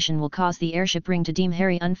separation will cause the heirship ring to deem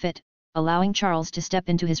Harry unfit, allowing Charles to step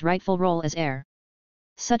into his rightful role as heir.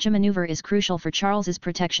 Such a maneuver is crucial for Charles's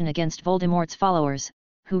protection against Voldemort's followers,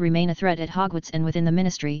 who remain a threat at Hogwarts and within the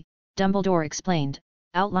Ministry, Dumbledore explained,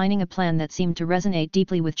 outlining a plan that seemed to resonate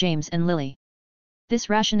deeply with James and Lily. This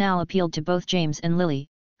rationale appealed to both James and Lily,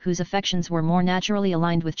 whose affections were more naturally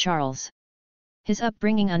aligned with Charles. His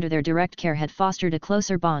upbringing under their direct care had fostered a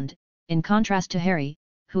closer bond, in contrast to Harry,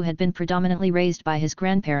 who had been predominantly raised by his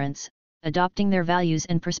grandparents, adopting their values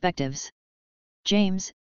and perspectives.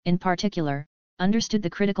 James, in particular, understood the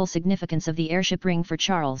critical significance of the heirship ring for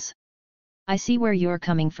Charles. I see where you're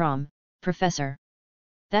coming from, Professor.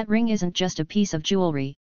 That ring isn't just a piece of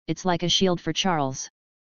jewelry, it's like a shield for Charles.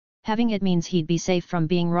 Having it means he'd be safe from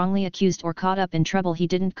being wrongly accused or caught up in trouble he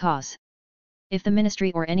didn't cause. If the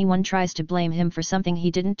Ministry or anyone tries to blame him for something he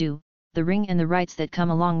didn't do, the ring and the rights that come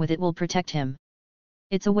along with it will protect him.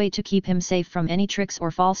 It's a way to keep him safe from any tricks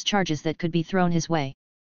or false charges that could be thrown his way.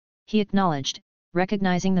 He acknowledged,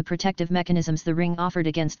 recognizing the protective mechanisms the ring offered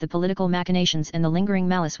against the political machinations and the lingering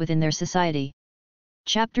malice within their society.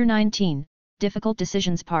 Chapter 19, Difficult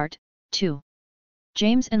Decisions Part 2.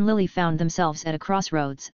 James and Lily found themselves at a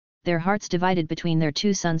crossroads, their hearts divided between their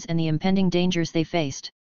two sons and the impending dangers they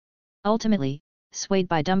faced. Ultimately, swayed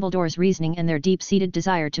by Dumbledore's reasoning and their deep-seated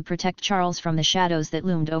desire to protect Charles from the shadows that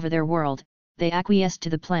loomed over their world, they acquiesced to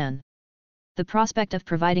the plan. The prospect of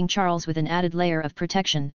providing Charles with an added layer of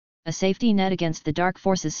protection, a safety net against the dark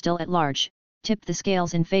forces still at large, tipped the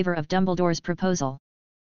scales in favor of Dumbledore's proposal.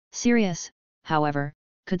 Sirius, however,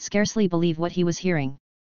 could scarcely believe what he was hearing.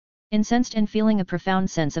 Incensed and feeling a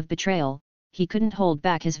profound sense of betrayal, he couldn't hold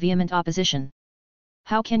back his vehement opposition.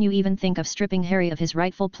 How can you even think of stripping Harry of his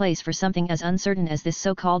rightful place for something as uncertain as this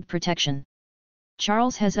so-called protection?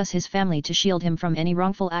 Charles has us his family to shield him from any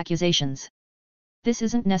wrongful accusations. This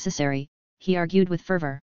isn't necessary, he argued with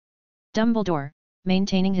fervor. Dumbledore,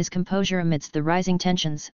 maintaining his composure amidst the rising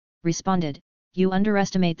tensions, responded, "You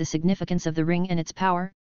underestimate the significance of the ring and its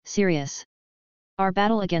power, Sirius. Our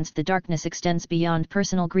battle against the darkness extends beyond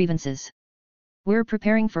personal grievances. We're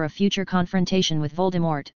preparing for a future confrontation with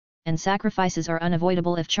Voldemort, and sacrifices are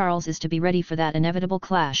unavoidable if Charles is to be ready for that inevitable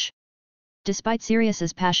clash." Despite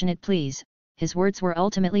Sirius's passionate pleas, his words were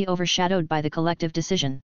ultimately overshadowed by the collective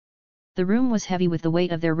decision. The room was heavy with the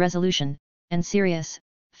weight of their resolution, and Sirius,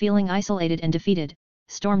 feeling isolated and defeated,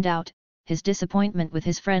 stormed out, his disappointment with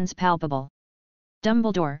his friends palpable.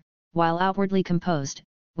 Dumbledore, while outwardly composed,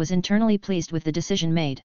 was internally pleased with the decision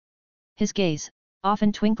made. His gaze,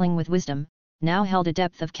 often twinkling with wisdom, now held a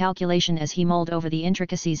depth of calculation as he mulled over the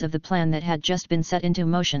intricacies of the plan that had just been set into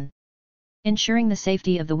motion. Ensuring the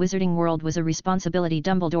safety of the wizarding world was a responsibility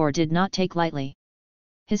Dumbledore did not take lightly.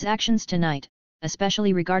 His actions tonight,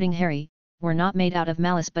 especially regarding Harry, were not made out of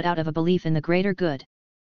malice but out of a belief in the greater good.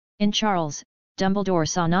 In Charles, Dumbledore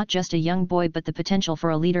saw not just a young boy but the potential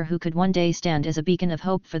for a leader who could one day stand as a beacon of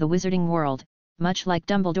hope for the wizarding world, much like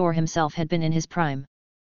Dumbledore himself had been in his prime.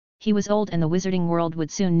 He was old and the wizarding world would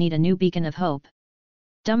soon need a new beacon of hope.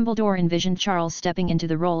 Dumbledore envisioned Charles stepping into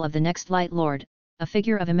the role of the next Light Lord, a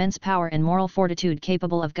figure of immense power and moral fortitude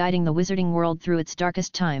capable of guiding the wizarding world through its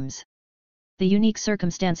darkest times. The unique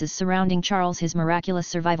circumstances surrounding Charles, his miraculous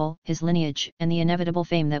survival, his lineage, and the inevitable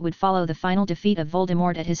fame that would follow the final defeat of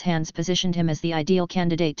Voldemort at his hands positioned him as the ideal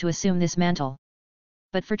candidate to assume this mantle.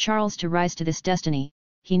 But for Charles to rise to this destiny,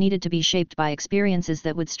 he needed to be shaped by experiences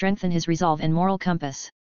that would strengthen his resolve and moral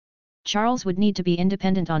compass. Charles would need to be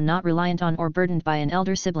independent, not reliant on or burdened by an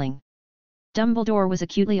elder sibling. Dumbledore was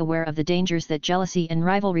acutely aware of the dangers that jealousy and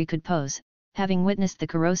rivalry could pose, having witnessed the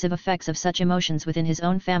corrosive effects of such emotions within his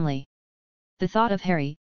own family. The thought of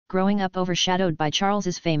Harry, growing up overshadowed by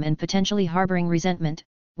Charles's fame and potentially harboring resentment,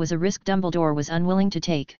 was a risk Dumbledore was unwilling to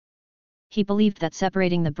take. He believed that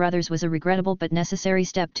separating the brothers was a regrettable but necessary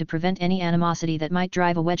step to prevent any animosity that might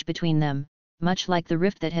drive a wedge between them, much like the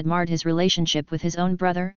rift that had marred his relationship with his own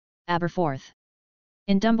brother, Aberforth.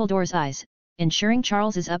 In Dumbledore's eyes, ensuring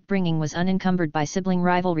Charles's upbringing was unencumbered by sibling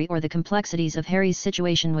rivalry or the complexities of Harry's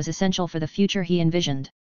situation was essential for the future he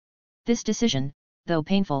envisioned. This decision, though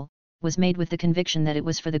painful, was made with the conviction that it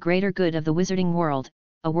was for the greater good of the wizarding world,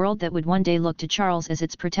 a world that would one day look to Charles as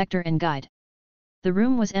its protector and guide. The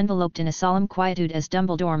room was enveloped in a solemn quietude as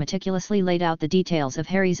Dumbledore meticulously laid out the details of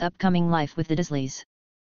Harry's upcoming life with the Dursleys.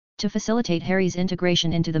 To facilitate Harry's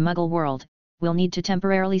integration into the Muggle world, we'll need to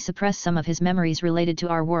temporarily suppress some of his memories related to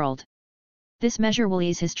our world. This measure will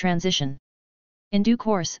ease his transition. In due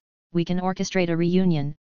course, we can orchestrate a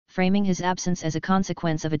reunion, framing his absence as a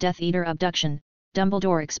consequence of a Death Eater abduction,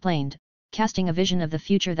 Dumbledore explained, casting a vision of the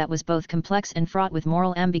future that was both complex and fraught with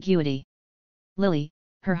moral ambiguity. Lily,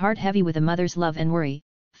 her heart heavy with a mother's love and worry,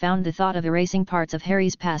 found the thought of erasing parts of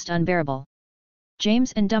Harry's past unbearable.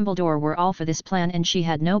 James and Dumbledore were all for this plan and she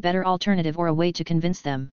had no better alternative or a way to convince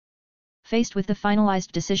them. Faced with the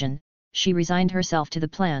finalized decision, she resigned herself to the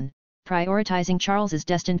plan, prioritizing Charles's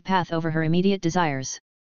destined path over her immediate desires.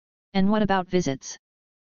 "And what about visits?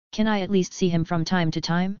 Can I at least see him from time to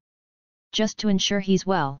time? Just to ensure he's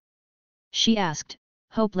well?" she asked,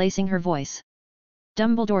 hope lacing her voice.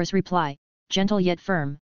 Dumbledore's reply, gentle yet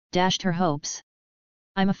firm, dashed her hopes.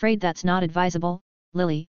 "I'm afraid that's not advisable,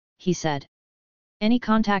 Lily," he said. "Any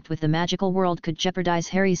contact with the magical world could jeopardize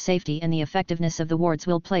Harry's safety and the effectiveness of the wards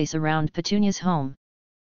we'll place around Petunia's home.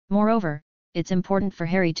 Moreover, it's important for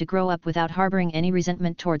Harry to grow up without harboring any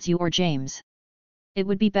resentment towards you or James. It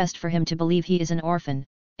would be best for him to believe he is an orphan,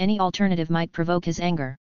 any alternative might provoke his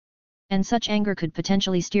anger. And such anger could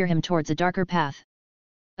potentially steer him towards a darker path."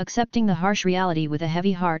 Accepting the harsh reality with a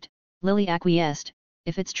heavy heart, Lily acquiesced,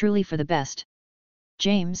 if it's truly for the best.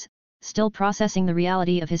 James, still processing the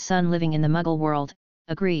reality of his son living in the Muggle world,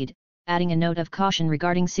 agreed, adding a note of caution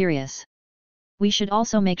regarding Sirius. "We should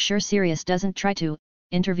also make sure Sirius doesn't try to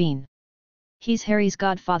intervene. He's Harry's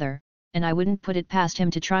godfather, and I wouldn't put it past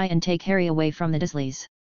him to try and take Harry away from the Dursleys."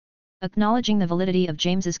 Acknowledging the validity of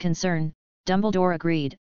James's concern, Dumbledore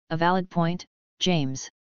agreed, "A valid point, James.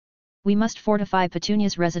 We must fortify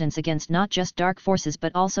Petunia's residence against not just dark forces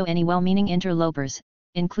but also any well-meaning interlopers,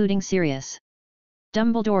 including Sirius."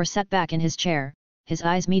 Dumbledore sat back in his chair, his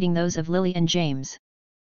eyes meeting those of Lily and James.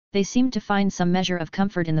 They seemed to find some measure of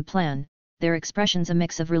comfort in the plan, their expressions a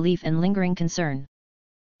mix of relief and lingering concern.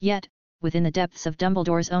 Yet, within the depths of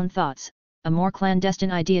Dumbledore's own thoughts, a more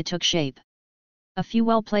clandestine idea took shape. A few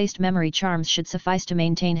well-placed memory charms should suffice to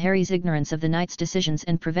maintain Harry's ignorance of the knight's decisions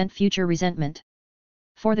and prevent future resentment.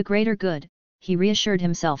 For the greater good, he reassured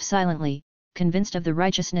himself silently, convinced of the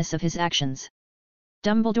righteousness of his actions.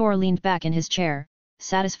 Dumbledore leaned back in his chair,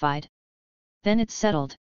 satisfied. Then it's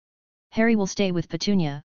settled. Harry will stay with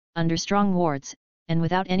Petunia, under strong wards, and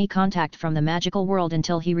without any contact from the magical world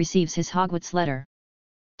until he receives his Hogwarts letter.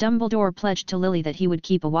 Dumbledore pledged to Lily that he would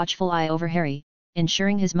keep a watchful eye over Harry,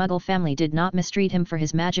 ensuring his Muggle family did not mistreat him for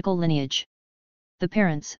his magical lineage. The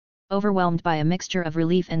parents, overwhelmed by a mixture of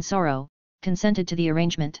relief and sorrow, consented to the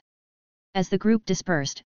arrangement. As the group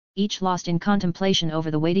dispersed, each lost in contemplation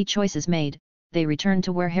over the weighty choices made, they returned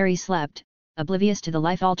to where Harry slept, oblivious to the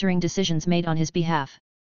life-altering decisions made on his behalf.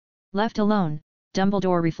 Left alone,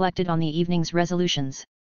 Dumbledore reflected on the evening's resolutions.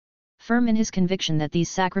 Firm in his conviction that these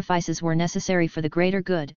sacrifices were necessary for the greater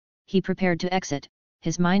good, he prepared to exit,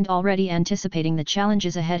 his mind already anticipating the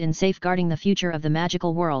challenges ahead in safeguarding the future of the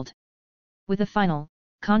magical world. With a final,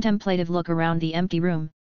 contemplative look around the empty room,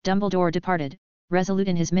 Dumbledore departed, resolute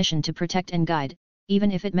in his mission to protect and guide,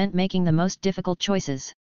 even if it meant making the most difficult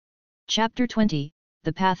choices. Chapter 20,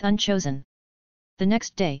 The Path Unchosen. The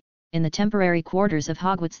next day, in the temporary quarters of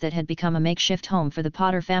Hogwarts that had become a makeshift home for the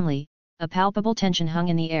Potter family, a palpable tension hung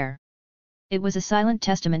in the air. It was a silent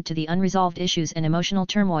testament to the unresolved issues and emotional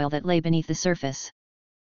turmoil that lay beneath the surface.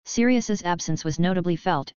 Sirius's absence was notably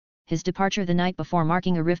felt, his departure the night before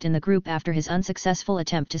marking a rift in the group after his unsuccessful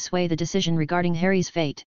attempt to sway the decision regarding Harry's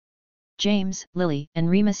fate. James, Lily, and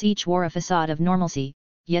Remus each wore a facade of normalcy,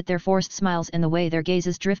 yet their forced smiles and the way their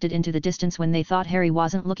gazes drifted into the distance when they thought Harry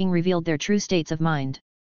wasn't looking revealed their true states of mind.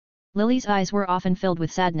 Lily's eyes were often filled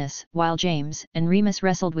with sadness, while James and Remus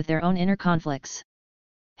wrestled with their own inner conflicts.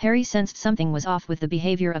 Harry sensed something was off with the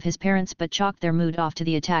behavior of his parents but chalked their mood off to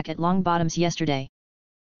the attack at Longbottom's yesterday.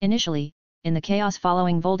 Initially, in the chaos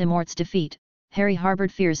following Voldemort's defeat, Harry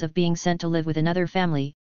harbored fears of being sent to live with another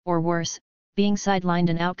family, or worse, being sidelined,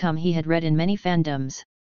 an outcome he had read in many fandoms.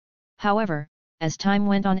 However, as time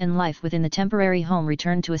went on and life within the temporary home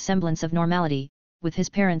returned to a semblance of normality, with his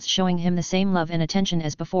parents showing him the same love and attention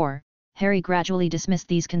as before, Harry gradually dismissed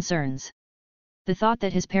these concerns. The thought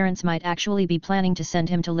that his parents might actually be planning to send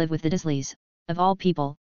him to live with the Dursleys, of all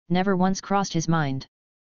people, never once crossed his mind.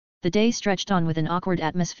 The day stretched on with an awkward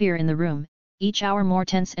atmosphere in the room, each hour more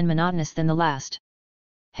tense and monotonous than the last.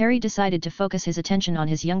 Harry decided to focus his attention on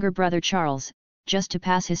his younger brother Charles, just to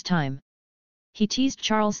pass his time. He teased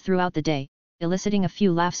Charles throughout the day, eliciting a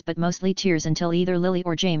few laughs but mostly tears until either Lily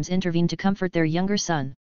or James intervened to comfort their younger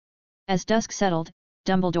son. As dusk settled,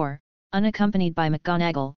 Dumbledore, unaccompanied by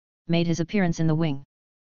McGonagall, made his appearance in the wing.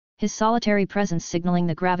 His solitary presence signaling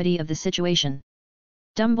the gravity of the situation.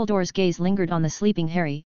 Dumbledore's gaze lingered on the sleeping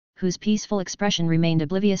Harry, whose peaceful expression remained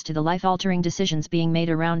oblivious to the life-altering decisions being made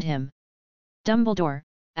around him. Dumbledore,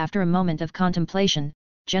 after a moment of contemplation,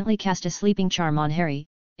 gently cast a sleeping charm on Harry,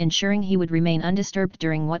 ensuring he would remain undisturbed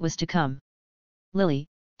during what was to come. Lily,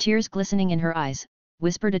 tears glistening in her eyes,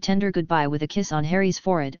 whispered a tender goodbye with a kiss on Harry's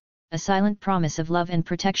forehead, a silent promise of love and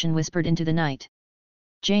protection whispered into the night.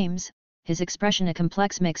 James, his expression a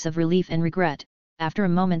complex mix of relief and regret, after a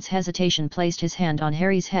moment's hesitation placed his hand on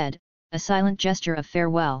Harry's head, a silent gesture of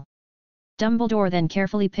farewell. Dumbledore then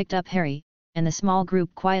carefully picked up Harry, and the small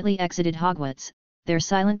group quietly exited Hogwarts, their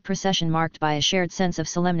silent procession marked by a shared sense of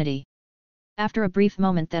solemnity. After a brief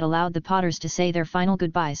moment that allowed the Potters to say their final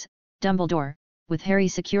goodbyes, Dumbledore, with Harry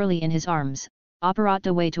securely in his arms, apparat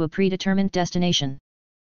away to a predetermined destination.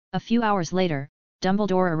 A few hours later,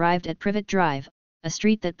 Dumbledore arrived at Privet Drive, a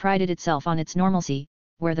street that prided itself on its normalcy,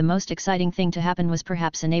 where the most exciting thing to happen was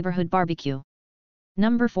perhaps a neighborhood barbecue.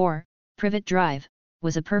 Number 4, Privet Drive,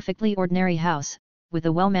 was a perfectly ordinary house, with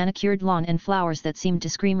a well-manicured lawn and flowers that seemed to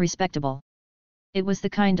scream respectable. It was the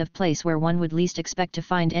kind of place where one would least expect to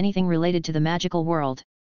find anything related to the magical world.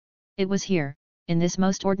 It was here, in this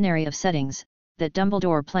most ordinary of settings, that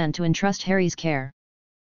Dumbledore planned to entrust Harry's care.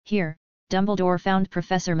 Here, Dumbledore found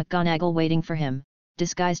Professor McGonagall waiting for him,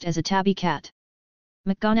 disguised as a tabby cat.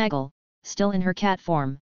 McGonagall, still in her cat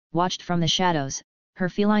form, watched from the shadows, her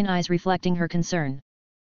feline eyes reflecting her concern.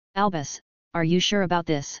 "Albus, are you sure about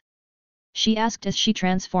this?" she asked as she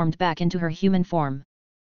transformed back into her human form.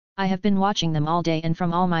 "I have been watching them all day and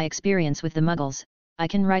from all my experience with the Muggles, I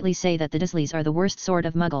can rightly say that the Dursleys are the worst sort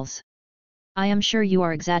of Muggles." "I am sure you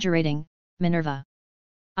are exaggerating, Minerva.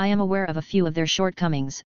 I am aware of a few of their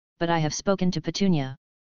shortcomings, but I have spoken to Petunia.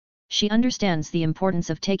 She understands the importance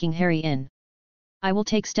of taking Harry in. I will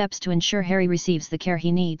take steps to ensure Harry receives the care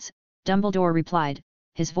he needs," Dumbledore replied,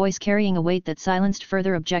 his voice carrying a weight that silenced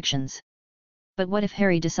further objections. "But what if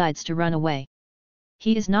Harry decides to run away?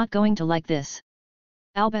 He is not going to like this."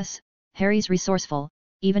 "Albus, Harry's resourceful,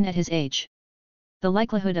 even at his age. The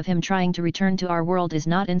likelihood of him trying to return to our world is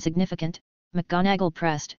not insignificant," McGonagall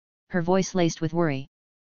pressed, her voice laced with worry.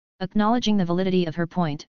 Acknowledging the validity of her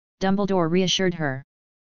point, Dumbledore reassured her.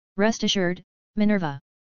 "Rest assured, Minerva.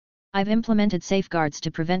 I've implemented safeguards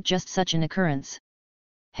to prevent just such an occurrence.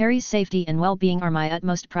 Harry's safety and well-being are my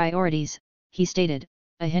utmost priorities, he stated,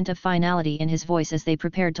 a hint of finality in his voice as they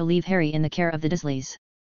prepared to leave Harry in the care of the Dursleys.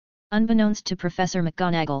 Unbeknownst to Professor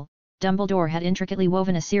McGonagall, Dumbledore had intricately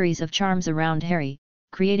woven a series of charms around Harry,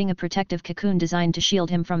 creating a protective cocoon designed to shield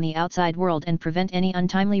him from the outside world and prevent any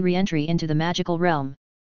untimely re-entry into the magical realm.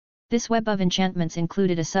 This web of enchantments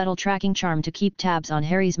included a subtle tracking charm to keep tabs on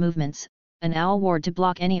Harry's movements, an owl ward to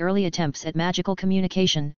block any early attempts at magical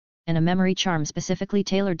communication, and a memory charm specifically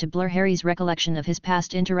tailored to blur Harry's recollection of his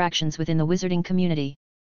past interactions within the wizarding community.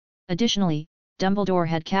 Additionally, Dumbledore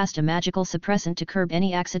had cast a magical suppressant to curb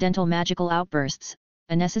any accidental magical outbursts,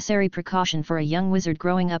 a necessary precaution for a young wizard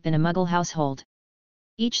growing up in a Muggle household.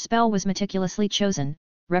 Each spell was meticulously chosen,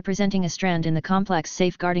 representing a strand in the complex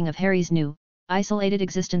safeguarding of Harry's new, isolated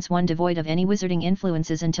existence, one devoid of any wizarding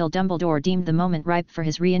influences until Dumbledore deemed the moment ripe for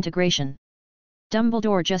his reintegration.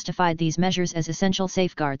 Dumbledore justified these measures as essential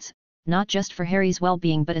safeguards, not just for Harry's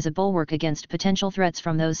well-being but as a bulwark against potential threats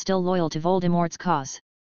from those still loyal to Voldemort's cause.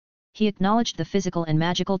 He acknowledged the physical and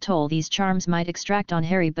magical toll these charms might extract on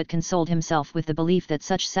Harry but consoled himself with the belief that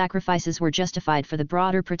such sacrifices were justified for the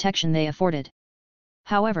broader protection they afforded.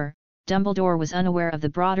 However, Dumbledore was unaware of the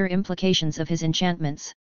broader implications of his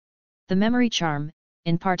enchantments. The memory charm,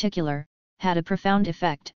 in particular, had a profound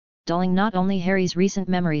effect, dulling not only Harry's recent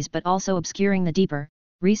memories but also obscuring the deeper,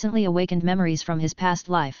 recently awakened memories from his past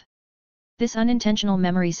life. This unintentional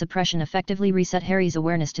memory suppression effectively reset Harry's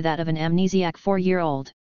awareness to that of an amnesiac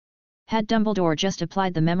 4-year-old. Had Dumbledore just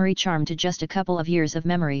applied the memory charm to just a couple of years of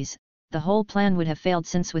memories, the whole plan would have failed,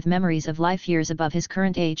 since with memories of life years above his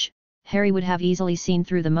current age, Harry would have easily seen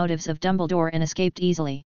through the motives of Dumbledore and escaped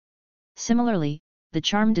easily. Similarly, the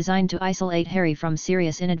charm designed to isolate Harry from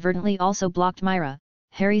Sirius inadvertently also blocked Myra,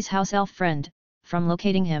 Harry's house elf friend, from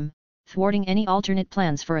locating him, thwarting any alternate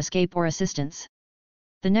plans for escape or assistance.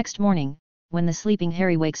 The next morning, when the sleeping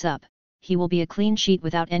Harry wakes up, he will be a clean sheet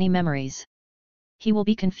without any memories. He will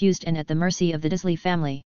be confused and at the mercy of the Dursley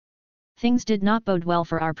family. Things did not bode well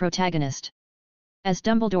for our protagonist. As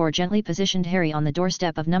Dumbledore gently positioned Harry on the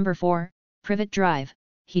doorstep of number 4, Privet Drive,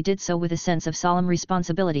 he did so with a sense of solemn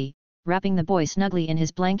responsibility, wrapping the boy snugly in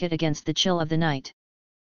his blanket against the chill of the night.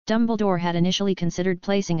 Dumbledore had initially considered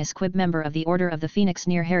placing a squib member of the Order of the Phoenix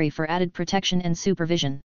near Harry for added protection and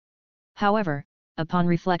supervision. However, upon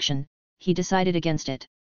reflection, he decided against it.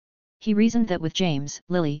 He reasoned that with James,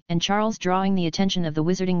 Lily, and Charles drawing the attention of the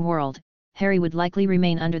wizarding world, Harry would likely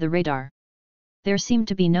remain under the radar. There seemed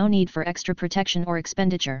to be no need for extra protection or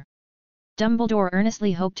expenditure. Dumbledore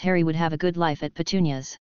earnestly hoped Harry would have a good life at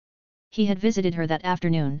Petunia's. He had visited her that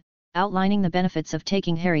afternoon, outlining the benefits of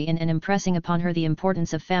taking Harry in and impressing upon her the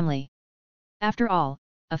importance of family. After all,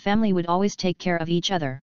 a family would always take care of each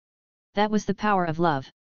other. That was the power of love.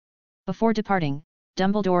 Before departing,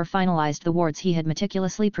 Dumbledore finalized the wards he had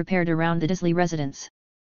meticulously prepared around the Dursley residence.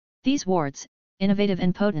 These wards, innovative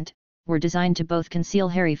and potent, were designed to both conceal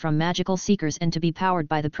Harry from magical seekers and to be powered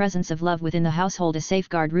by the presence of love within the household, a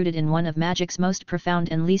safeguard rooted in one of magic's most profound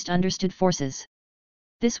and least understood forces.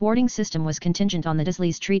 This warding system was contingent on the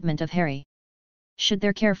Dursleys' treatment of Harry. Should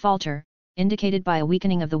their care falter, indicated by a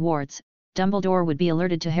weakening of the wards, Dumbledore would be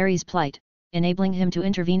alerted to Harry's plight, enabling him to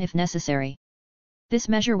intervene if necessary. This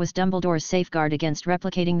measure was Dumbledore's safeguard against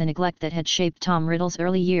replicating the neglect that had shaped Tom Riddle's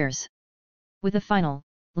early years. With a final,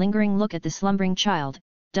 lingering look at the slumbering child,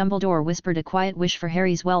 Dumbledore whispered a quiet wish for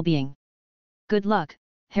Harry's well-being. "Good luck,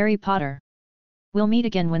 Harry Potter. We'll meet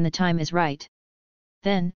again when the time is right."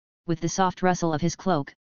 Then, with the soft rustle of his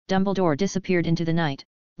cloak, Dumbledore disappeared into the night,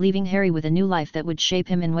 leaving Harry with a new life that would shape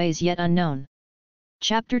him in ways yet unknown.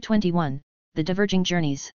 Chapter 21, The Diverging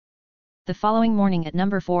Journeys. The following morning at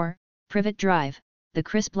number 4, Privet Drive, the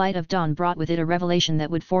crisp light of dawn brought with it a revelation that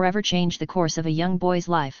would forever change the course of a young boy's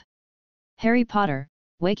life. Harry Potter,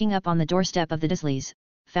 waking up on the doorstep of the Dursleys,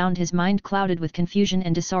 found his mind clouded with confusion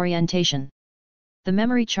and disorientation. The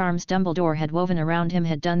memory charms Dumbledore had woven around him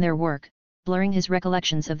had done their work, blurring his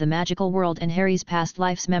recollections of the magical world and Harry's past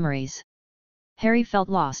life's memories. Harry felt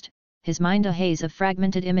lost, his mind a haze of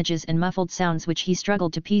fragmented images and muffled sounds which he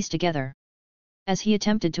struggled to piece together. As he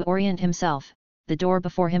attempted to orient himself, the door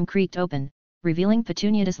before him creaked open, revealing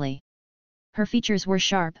Petunia Dursley. Her features were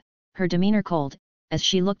sharp, her demeanor cold, as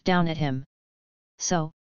she looked down at him.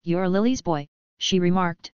 "So, you're Lily's boy," she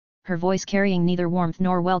remarked, her voice carrying neither warmth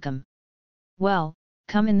nor welcome. "Well,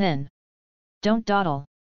 come in then. Don't dawdle."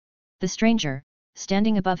 The stranger,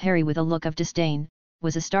 standing above Harry with a look of disdain,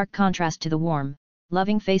 was a stark contrast to the warm,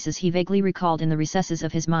 loving faces he vaguely recalled in the recesses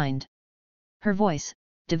of his mind. Her voice,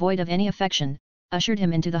 devoid of any affection, ushered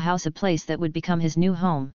him into the house, a place that would become his new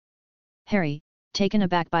home. "Harry, taken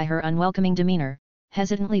aback by her unwelcoming demeanor,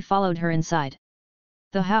 hesitantly followed her inside.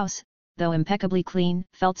 The house, though impeccably clean,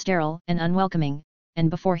 felt sterile and unwelcoming, and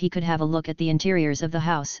before he could have a look at the interiors of the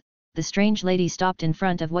house, the strange lady stopped in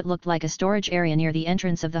front of what looked like a storage area near the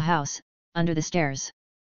entrance of the house, under the stairs.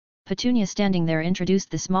 Petunia standing there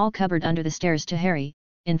introduced the small cupboard under the stairs to Harry,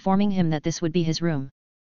 informing him that this would be his room.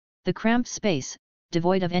 The cramped space,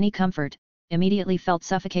 devoid of any comfort, immediately felt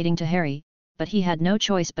suffocating to Harry, but he had no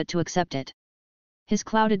choice but to accept it. His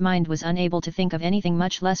clouded mind was unable to think of anything,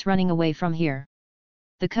 much less running away from here.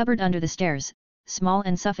 The cupboard under the stairs, small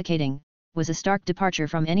and suffocating, was a stark departure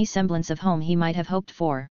from any semblance of home he might have hoped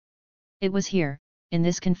for. It was here, in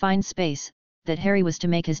this confined space, that Harry was to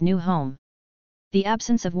make his new home. The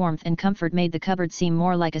absence of warmth and comfort made the cupboard seem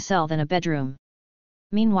more like a cell than a bedroom.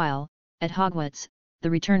 Meanwhile, at Hogwarts,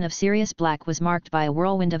 the return of Sirius Black was marked by a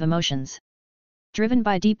whirlwind of emotions. Driven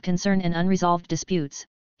by deep concern and unresolved disputes,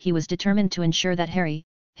 he was determined to ensure that Harry,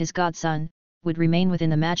 his godson, would remain within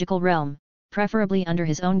the magical realm, preferably under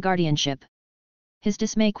his own guardianship. His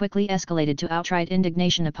dismay quickly escalated to outright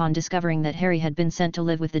indignation upon discovering that Harry had been sent to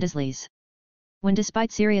live with the Dursleys. When,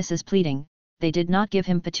 despite Sirius's pleading, they did not give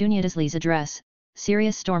him Petunia Dursley's address,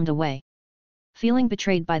 Sirius stormed away. Feeling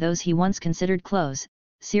betrayed by those he once considered close,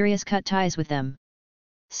 Sirius cut ties with them.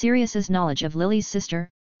 Sirius's knowledge of Lily's sister,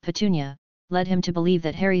 Petunia, led him to believe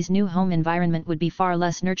that Harry's new home environment would be far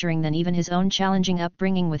less nurturing than even his own challenging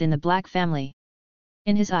upbringing within the Black family.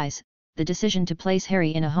 In his eyes, the decision to place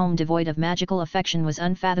Harry in a home devoid of magical affection was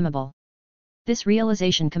unfathomable. This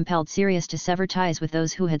realization compelled Sirius to sever ties with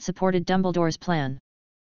those who had supported Dumbledore's plan.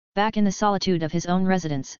 Back in the solitude of his own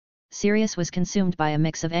residence, Sirius was consumed by a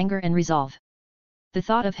mix of anger and resolve. The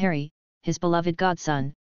thought of Harry, his beloved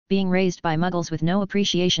godson, being raised by Muggles with no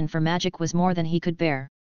appreciation for magic was more than he could bear.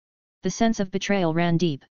 The sense of betrayal ran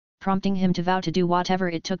deep, prompting him to vow to do whatever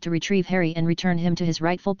it took to retrieve Harry and return him to his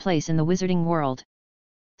rightful place in the wizarding world.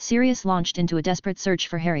 Sirius launched into a desperate search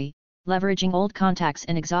for Harry, leveraging old contacts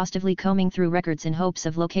and exhaustively combing through records in hopes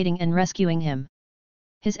of locating and rescuing him.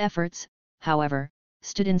 His efforts, however,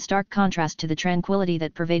 stood in stark contrast to the tranquility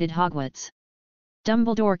that pervaded Hogwarts.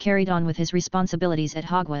 Dumbledore carried on with his responsibilities at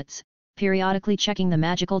Hogwarts, periodically checking the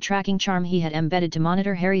magical tracking charm he had embedded to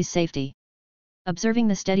monitor Harry's safety. Observing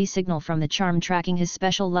the steady signal from the charm tracking his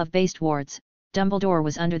special love-based wards, Dumbledore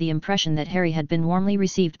was under the impression that Harry had been warmly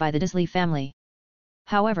received by the Dursley family.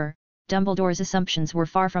 However, Dumbledore's assumptions were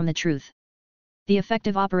far from the truth. The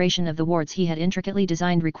effective operation of the wards he had intricately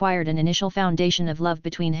designed required an initial foundation of love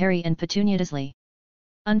between Harry and Petunia Dursley.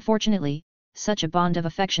 Unfortunately, such a bond of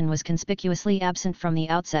affection was conspicuously absent from the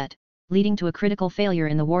outset, leading to a critical failure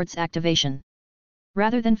in the ward's activation.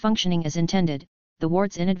 Rather than functioning as intended, the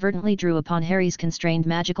wards inadvertently drew upon Harry's constrained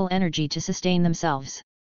magical energy to sustain themselves.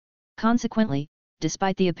 Consequently,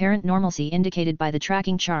 despite the apparent normalcy indicated by the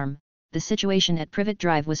tracking charm, the situation at Privet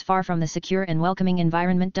Drive was far from the secure and welcoming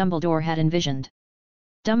environment Dumbledore had envisioned.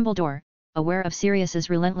 Dumbledore, aware of Sirius's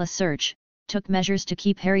relentless search, took measures to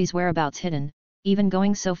keep Harry's whereabouts hidden, even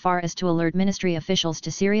going so far as to alert Ministry officials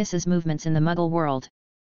to Sirius's movements in the Muggle world.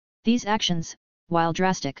 These actions, while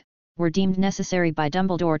drastic, were deemed necessary by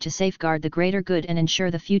Dumbledore to safeguard the greater good and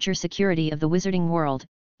ensure the future security of the wizarding world,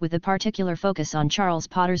 with a particular focus on Charles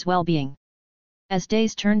Potter's well-being. As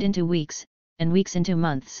days turned into weeks, and weeks into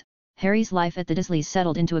months, Harry's life at the Dursleys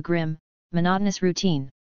settled into a grim, monotonous routine.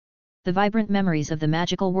 The vibrant memories of the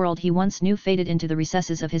magical world he once knew faded into the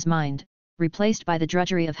recesses of his mind, replaced by the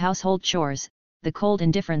drudgery of household chores, the cold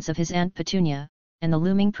indifference of his Aunt Petunia, and the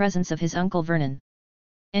looming presence of his Uncle Vernon.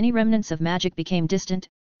 Any remnants of magic became distant,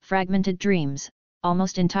 fragmented dreams,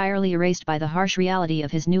 almost entirely erased by the harsh reality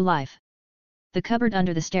of his new life. The cupboard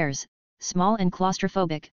under the stairs, small and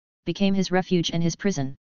claustrophobic, became his refuge and his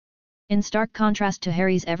prison. In stark contrast to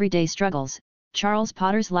Harry's everyday struggles, Charles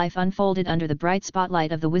Potter's life unfolded under the bright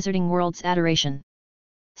spotlight of the wizarding world's adoration.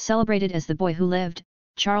 Celebrated as the boy who lived,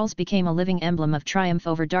 Charles became a living emblem of triumph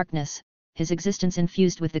over darkness, his existence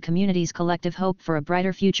infused with the community's collective hope for a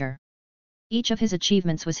brighter future. Each of his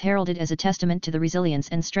achievements was heralded as a testament to the resilience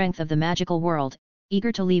and strength of the magical world,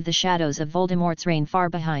 eager to leave the shadows of Voldemort's reign far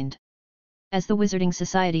behind. As the Wizarding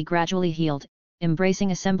Society gradually healed,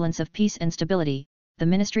 embracing a semblance of peace and stability, the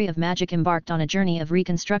Ministry of Magic embarked on a journey of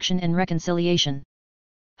reconstruction and reconciliation.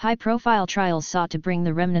 High-profile trials sought to bring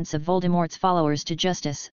the remnants of Voldemort's followers to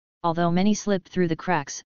justice, although many slipped through the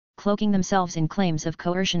cracks, cloaking themselves in claims of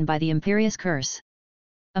coercion by the imperious curse.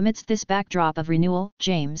 Amidst this backdrop of renewal,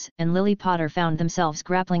 James and Lily Potter found themselves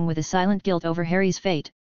grappling with a silent guilt over Harry's fate,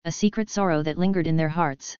 a secret sorrow that lingered in their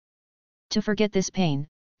hearts. To forget this pain,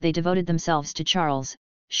 they devoted themselves to Charles,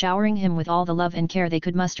 showering him with all the love and care they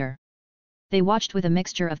could muster. They watched with a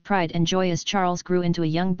mixture of pride and joy as Charles grew into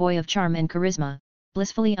a young boy of charm and charisma,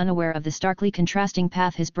 blissfully unaware of the starkly contrasting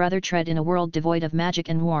path his brother tread in a world devoid of magic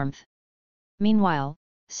and warmth. Meanwhile,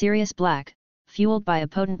 Sirius Black, fueled by a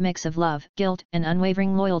potent mix of love, guilt, and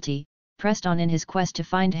unwavering loyalty, pressed on in his quest to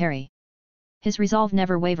find Harry. His resolve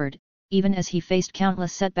never wavered, even as he faced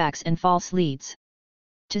countless setbacks and false leads.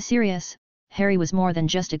 To Sirius, Harry was more than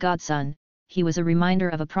just a godson, he was a reminder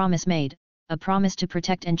of a promise made, a promise to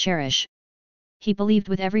protect and cherish. He believed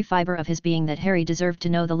with every fiber of his being that Harry deserved to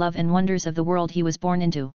know the love and wonders of the world he was born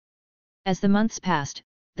into. As the months passed,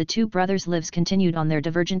 the two brothers' lives continued on their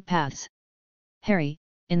divergent paths. Harry,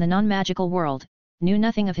 in the non-magical world, knew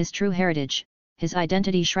nothing of his true heritage, his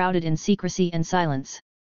identity shrouded in secrecy and silence.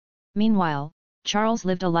 Meanwhile, Charles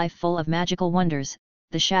lived a life full of magical wonders,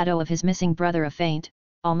 the shadow of his missing brother a faint,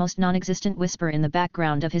 almost non-existent whisper in the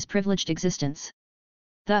background of his privileged existence.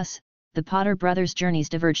 Thus, the Potter brothers' journeys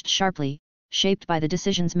diverged sharply, shaped by the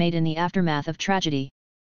decisions made in the aftermath of tragedy.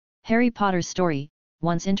 Harry Potter's story,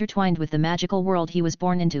 once intertwined with the magical world he was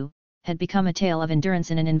born into, had become a tale of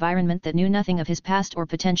endurance in an environment that knew nothing of his past or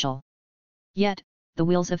potential. Yet, the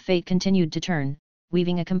wheels of fate continued to turn,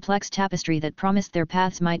 weaving a complex tapestry that promised their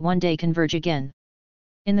paths might one day converge again.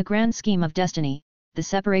 In the grand scheme of destiny, the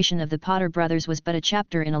separation of the Potter brothers was but a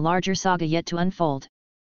chapter in a larger saga yet to unfold.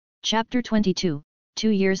 Chapter 22, 2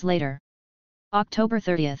 years later. October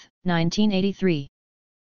 30, 1983.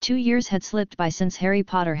 2 years had slipped by since Harry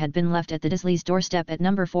Potter had been left at the Dursleys' doorstep at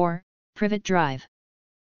number 4, Privet Drive.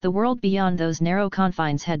 The world beyond those narrow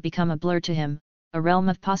confines had become a blur to him, a realm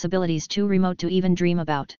of possibilities too remote to even dream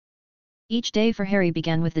about. Each day for Harry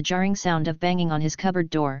began with the jarring sound of banging on his cupboard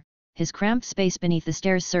door, his cramped space beneath the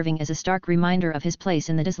stairs serving as a stark reminder of his place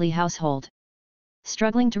in the Dursley household.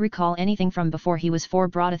 Struggling to recall anything from before he was 4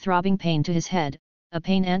 brought a throbbing pain to his head, a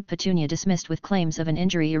pain Aunt Petunia dismissed with claims of an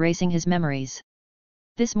injury erasing his memories.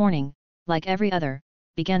 This morning, like every other,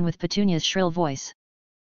 began with Petunia's shrill voice.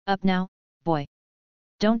 "Up now, boy.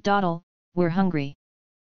 Don't dawdle, we're hungry."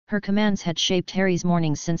 Her commands had shaped Harry's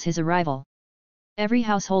mornings since his arrival. Every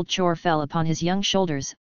household chore fell upon his young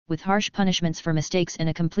shoulders, with harsh punishments for mistakes and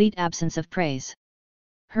a complete absence of praise.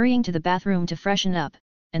 Hurrying to the bathroom to freshen up,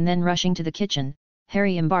 and then rushing to the kitchen,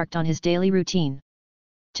 Harry embarked on his daily routine.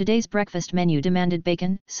 Today's breakfast menu demanded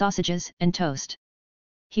bacon, sausages, and toast.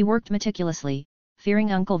 He worked meticulously,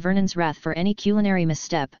 fearing Uncle Vernon's wrath for any culinary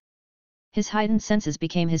misstep. His heightened senses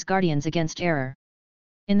became his guardians against error.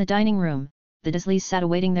 In the dining room, the Dursleys sat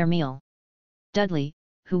awaiting their meal. Dudley,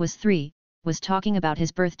 who was 3, was talking about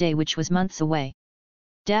his birthday which was months away.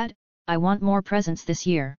 "Dad, I want more presents this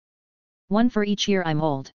year. 1 for each year I'm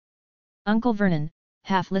old." Uncle Vernon,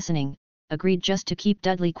 half listening, agreed just to keep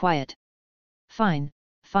Dudley quiet. "Fine,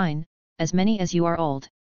 fine, as many as you are old.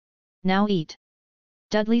 Now eat."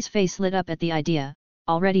 Dudley's face lit up at the idea,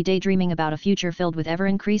 already daydreaming about a future filled with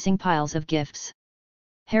ever-increasing piles of gifts.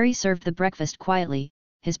 Harry served the breakfast quietly,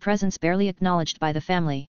 his presence barely acknowledged by the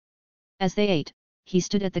family. As they ate, he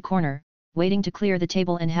stood at the corner, waiting to clear the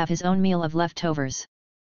table and have his own meal of leftovers.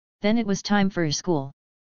 Then it was time for school.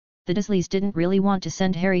 The Dursleys didn't really want to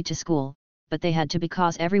send Harry to school, but they had to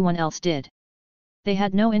because everyone else did. They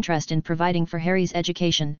had no interest in providing for Harry's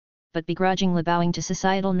education, but begrudgingly bowing to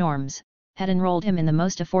societal norms, had enrolled him in the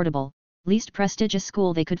most affordable, least prestigious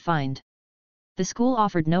school they could find. The school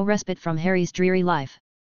offered no respite from Harry's dreary life.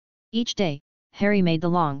 Each day, Harry made the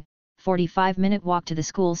long, 45-minute walk to the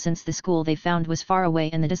school since the school they found was far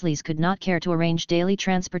away and the Dursleys could not care to arrange daily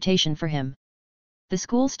transportation for him. The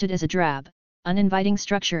school stood as a drab, uninviting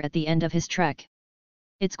structure at the end of his trek.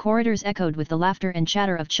 Its corridors echoed with the laughter and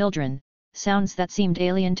chatter of children, sounds that seemed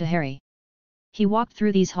alien to Harry. He walked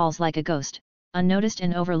through these halls like a ghost, unnoticed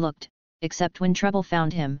and overlooked, except when trouble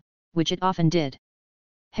found him, which it often did.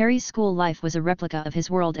 Harry's school life was a replica of his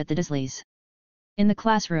world at the Dursleys. In the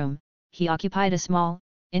classroom, he occupied a small,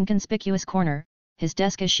 inconspicuous corner, his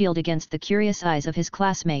desk a shield against the curious eyes of his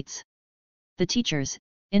classmates. The teachers,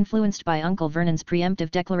 influenced by Uncle Vernon's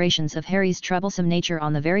preemptive declarations of Harry's troublesome nature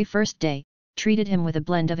on the very first day, treated him with a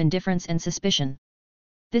blend of indifference and suspicion.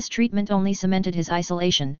 This treatment only cemented his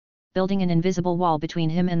isolation, building an invisible wall between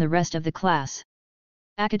him and the rest of the class.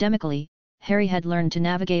 Academically, Harry had learned to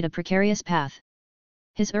navigate a precarious path.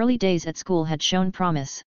 His early days at school had shown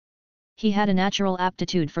promise. He had a natural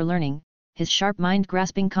aptitude for learning, his sharp mind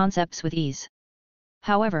grasping concepts with ease.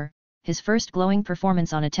 However, his first glowing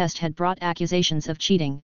performance on a test had brought accusations of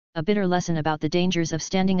cheating, a bitter lesson about the dangers of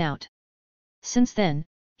standing out. Since then,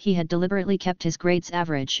 he had deliberately kept his grades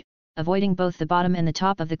average, avoiding both the bottom and the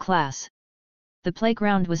top of the class. The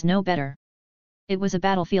playground was no better. It was a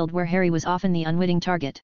battlefield where Harry was often the unwitting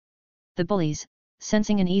target. The bullies,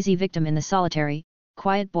 sensing an easy victim in the solitary,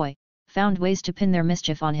 quiet boy, found ways to pin their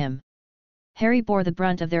mischief on him. Harry bore the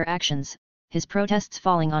brunt of their actions, his protests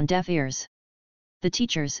falling on deaf ears. The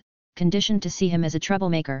teachers, conditioned to see him as a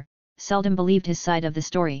troublemaker, seldom believed his side of the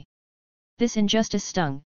story. This injustice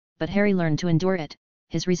stung, but Harry learned to endure it,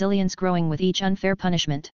 his resilience growing with each unfair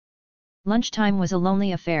punishment. Lunchtime was a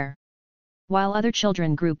lonely affair. While other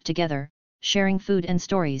children grouped together, sharing food and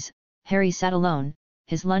stories, Harry sat alone,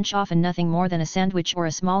 his lunch often nothing more than a sandwich or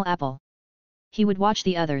a small apple. He would watch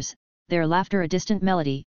the others, their laughter a distant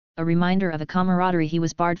melody, a reminder of a camaraderie he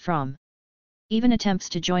was barred from. Even attempts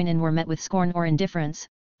to join in were met with scorn or indifference,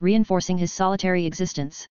 reinforcing his solitary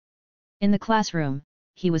existence. In the classroom,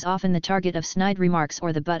 he was often the target of snide remarks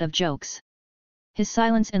or the butt of jokes. His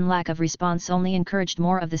silence and lack of response only encouraged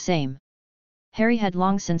more of the same. Harry had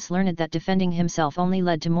long since learned that defending himself only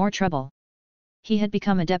led to more trouble. He had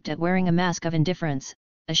become adept at wearing a mask of indifference,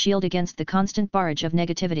 a shield against the constant barrage of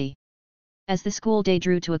negativity. As the school day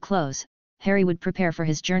drew to a close, Harry would prepare for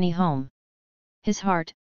his journey home. His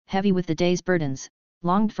heart, heavy with the day's burdens,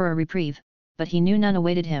 longed for a reprieve, but he knew none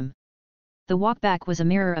awaited him. The walk back was a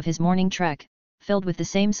mirror of his morning trek, filled with the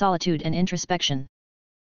same solitude and introspection.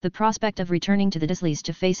 The prospect of returning to the Dursleys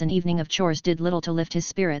to face an evening of chores did little to lift his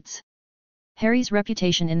spirits. Harry's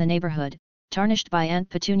reputation in the neighborhood, tarnished by Aunt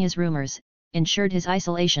Petunia's rumors, ensured his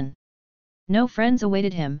isolation. No friends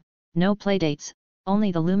awaited him, no playdates,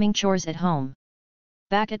 only the looming chores at home.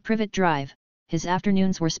 Back at Privet Drive, his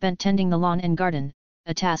afternoons were spent tending the lawn and garden,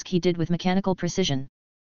 a task he did with mechanical precision.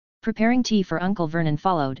 Preparing tea for Uncle Vernon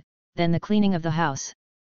followed, then the cleaning of the house.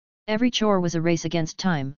 Every chore was a race against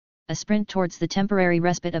time, a sprint towards the temporary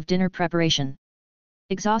respite of dinner preparation.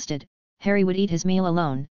 Exhausted, Harry would eat his meal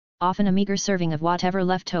alone, often a meager serving of whatever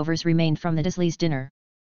leftovers remained from the Dursleys' dinner.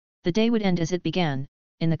 The day would end as it began,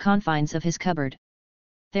 in the confines of his cupboard.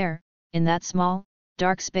 There, in that small,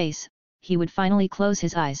 dark space, he would finally close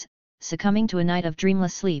his eyes, succumbing to a night of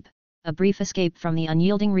dreamless sleep, a brief escape from the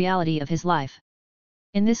unyielding reality of his life.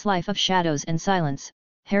 In this life of shadows and silence,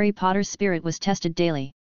 Harry Potter's spirit was tested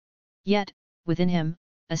daily. Yet, within him,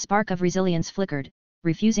 a spark of resilience flickered,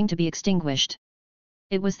 refusing to be extinguished.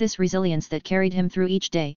 It was this resilience that carried him through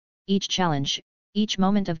each day, each challenge, each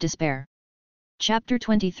moment of despair. Chapter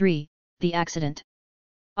 23, The Accident.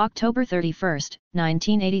 October 31,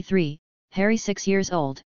 1983, Harry 6 years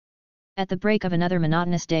old. At the break of another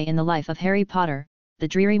monotonous day in the life of Harry Potter, the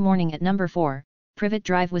dreary morning at number 4, Privet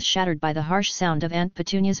Drive was shattered by the harsh sound of Aunt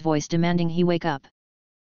Petunia's voice demanding he wake up.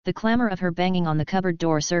 The clamor of her banging on the cupboard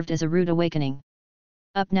door served as a rude awakening.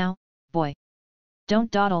 "Up now, boy. Don't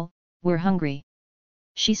dawdle, we're hungry,"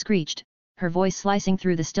 she screeched, her voice slicing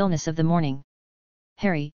through the stillness of the morning.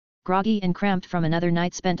 Harry, groggy and cramped from another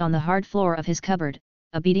night spent on the hard floor of his cupboard,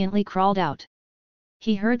 obediently crawled out.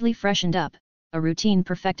 He hurriedly freshened up, a routine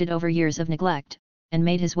perfected over years of neglect, and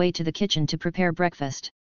made his way to the kitchen to prepare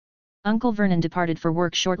breakfast. Uncle Vernon departed for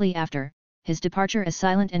work shortly after, his departure as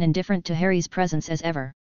silent and indifferent to Harry's presence as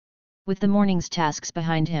ever. With the morning's tasks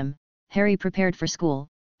behind him, Harry prepared for school,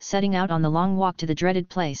 setting out on the long walk to the dreaded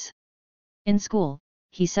place. In school,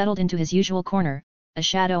 he settled into his usual corner, a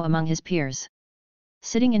shadow among his peers.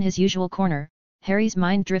 Sitting in his usual corner, Harry's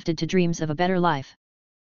mind drifted to dreams of a better life.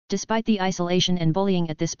 Despite the isolation and bullying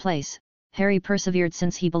at this place, Harry persevered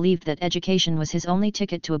since he believed that education was his only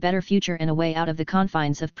ticket to a better future and a way out of the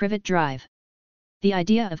confines of Privet Drive. The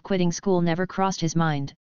idea of quitting school never crossed his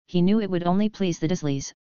mind, he knew it would only please the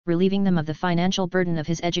Dursleys, relieving them of the financial burden of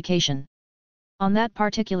his education. On that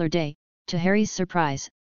particular day, to Harry's surprise,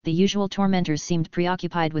 the usual tormentors seemed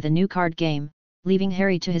preoccupied with a new card game, leaving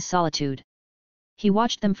Harry to his solitude. He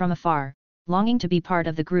watched them from afar, longing to be part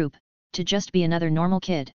of the group, to just be another normal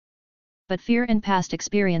kid. But fear and past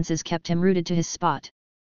experiences kept him rooted to his spot.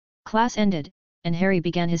 Class ended, and Harry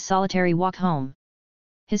began his solitary walk home.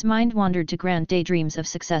 His mind wandered to grand daydreams of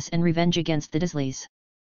success and revenge against the Dursleys.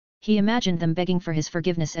 He imagined them begging for his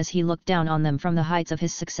forgiveness as he looked down on them from the heights of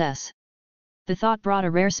his success. The thought brought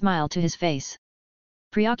a rare smile to his face.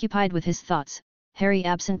 Preoccupied with his thoughts, Harry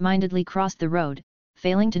absent-mindedly crossed the road,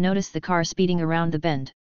 failing to notice the car speeding around the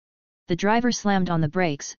bend. The driver slammed on the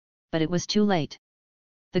brakes, but it was too late.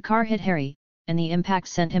 The car hit Harry, and the impact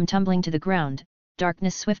sent him tumbling to the ground,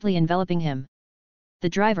 darkness swiftly enveloping him. The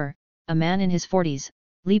driver, a man in his 40s,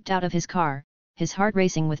 leaped out of his car, his heart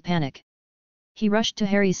racing with panic. He rushed to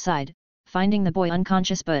Harry's side, finding the boy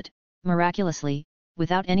unconscious but, miraculously,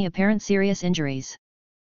 without any apparent serious injuries.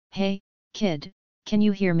 "Hey, kid, can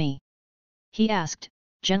you hear me?" he asked,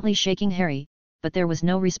 gently shaking Harry, but there was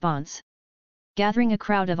no response. Gathering a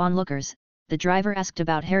crowd of onlookers, the driver asked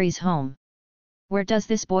about Harry's home. "Where does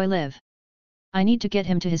this boy live? I need to get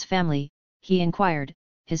him to his family," he inquired,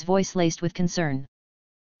 his voice laced with concern.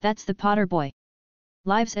 That's the Potter boy.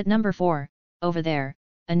 Lives at number 4, over there,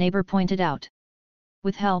 a neighbor pointed out.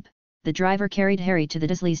 With help, the driver carried Harry to the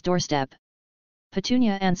Dursleys' doorstep.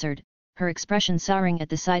 Petunia answered, her expression souring at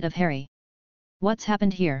the sight of Harry. What's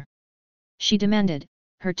happened here? She demanded,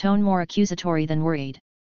 her tone more accusatory than worried.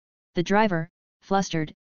 The driver,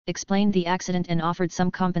 flustered, explained the accident and offered some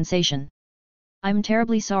compensation. I'm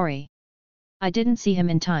terribly sorry. I didn't see him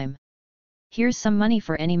in time. Here's some money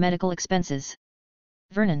for any medical expenses.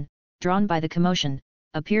 Vernon, drawn by the commotion,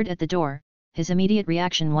 appeared at the door, his immediate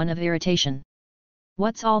reaction one of irritation.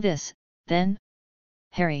 What's all this, then?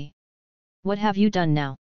 Harry. What have you done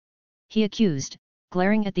now? He accused,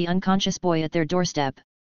 glaring at the unconscious boy at their doorstep.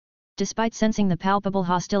 Despite sensing the palpable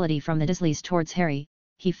hostility from the Dursleys towards Harry,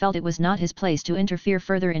 he felt it was not his place to interfere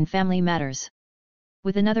further in family matters.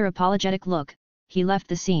 With another apologetic look, he left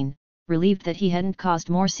the scene, relieved that he hadn't caused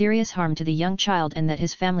more serious harm to the young child and that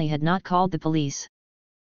his family had not called the police.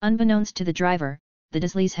 Unbeknownst to the driver, the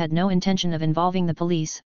Dursleys had no intention of involving the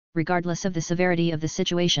police, regardless of the severity of the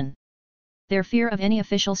situation. Their fear of any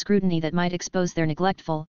official scrutiny that might expose their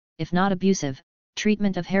neglectful, if not abusive,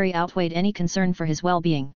 treatment of Harry outweighed any concern for his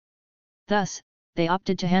well-being. Thus, they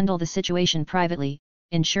opted to handle the situation privately,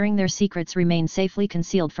 ensuring their secrets remained safely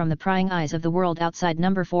concealed from the prying eyes of the world outside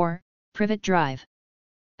number 4, Privet Drive.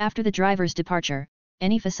 After the driver's departure,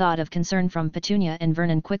 any facade of concern from Petunia and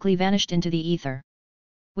Vernon quickly vanished into the ether.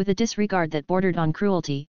 With a disregard that bordered on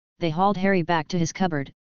cruelty, they hauled Harry back to his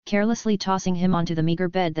cupboard, carelessly tossing him onto the meager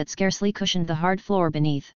bed that scarcely cushioned the hard floor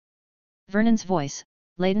beneath. Vernon's voice,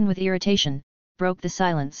 laden with irritation, broke the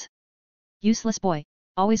silence. Useless boy,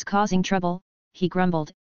 always causing trouble, he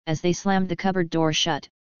grumbled, as they slammed the cupboard door shut,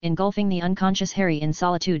 engulfing the unconscious Harry in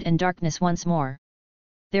solitude and darkness once more.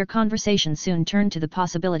 Their conversation soon turned to the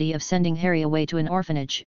possibility of sending Harry away to an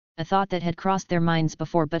orphanage, a thought that had crossed their minds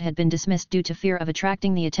before but had been dismissed due to fear of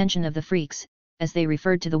attracting the attention of the freaks, as they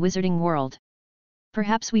referred to the wizarding world.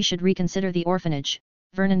 Perhaps we should reconsider the orphanage,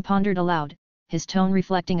 Vernon pondered aloud, his tone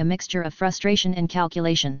reflecting a mixture of frustration and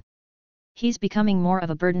calculation. He's becoming more of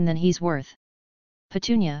a burden than he's worth.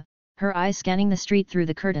 Petunia, her eyes scanning the street through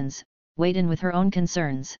the curtains, weighed in with her own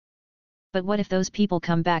concerns. But what if those people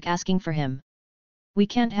come back asking for him? We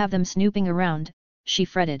can't have them snooping around, she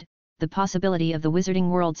fretted, the possibility of the wizarding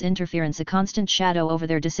world's interference a constant shadow over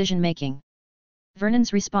their decision-making.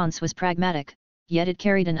 Vernon's response was pragmatic, yet it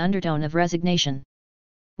carried an undertone of resignation.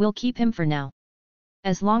 We'll keep him for now.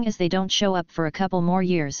 As long as they don't show up for a couple more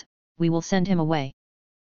years, we will send him away.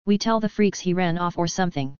 We tell the freaks he ran off or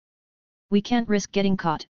something. We can't risk getting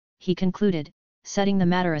caught, he concluded, setting the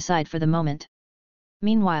matter aside for the moment.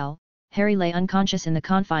 Meanwhile, Harry lay unconscious in the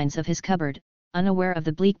confines of his cupboard, unaware of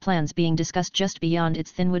the bleak plans being discussed just beyond its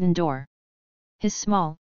thin wooden door. His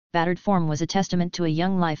small, battered form was a testament to a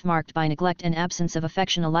young life marked by neglect and absence of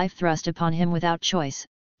affection, a life thrust upon him without choice,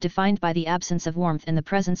 defined by the absence of warmth and the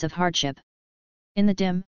presence of hardship. In the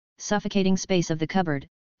dim, suffocating space of the cupboard,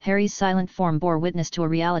 Harry's silent form bore witness to a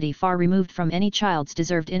reality far removed from any child's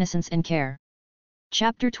deserved innocence and care.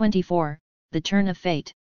 Chapter 24, The Turn of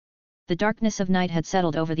Fate. The darkness of night had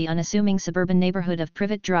settled over the unassuming suburban neighborhood of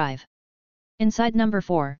Privet Drive. Inside number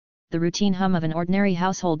 4, the routine hum of an ordinary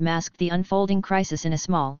household masked the unfolding crisis in a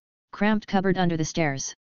small, cramped cupboard under the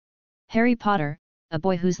stairs. Harry Potter, a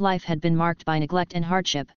boy whose life had been marked by neglect and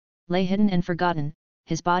hardship, lay hidden and forgotten,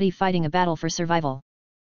 his body fighting a battle for survival.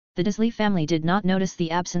 The Dursley family did not notice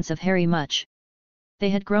the absence of Harry much.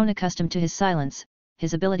 They had grown accustomed to his silence,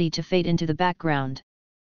 his ability to fade into the background.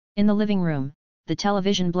 In the living room, the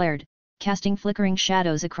television blared, casting flickering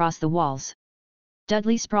shadows across the walls.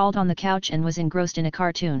 Dudley sprawled on the couch and was engrossed in a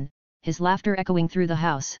cartoon, his laughter echoing through the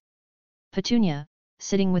house. Petunia,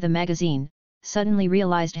 sitting with a magazine, suddenly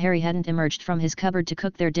realized Harry hadn't emerged from his cupboard to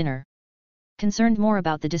cook their dinner. Concerned more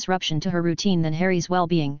about the disruption to her routine than Harry's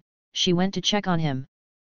well-being, she went to check on him.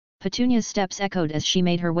 Petunia's steps echoed as she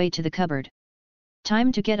made her way to the cupboard.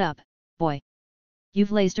 "Time to get up, boy.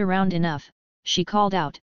 You've lazed around enough," she called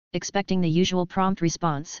out, expecting the usual prompt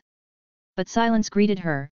response. But silence greeted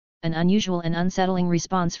her, an unusual and unsettling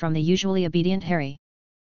response from the usually obedient Harry.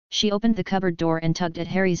 She opened the cupboard door and tugged at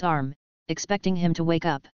Harry's arm, expecting him to wake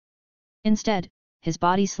up. Instead, his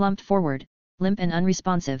body slumped forward, limp and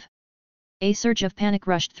unresponsive. A surge of panic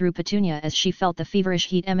rushed through Petunia as she felt the feverish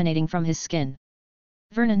heat emanating from his skin.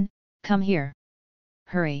 "Vernon, come here.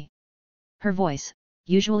 Hurry." Her voice,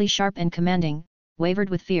 usually sharp and commanding, wavered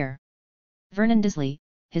with fear. Vernon Dursley,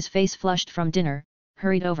 his face flushed from dinner,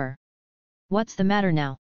 hurried over. "What's the matter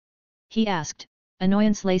now?" he asked,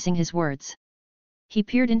 annoyance lacing his words. He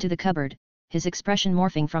peered into the cupboard, his expression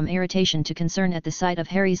morphing from irritation to concern at the sight of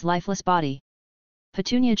Harry's lifeless body.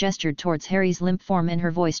 Petunia gestured towards Harry's limp form and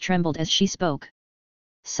her voice trembled as she spoke.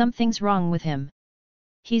 "Something's wrong with him.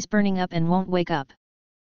 He's burning up and won't wake up.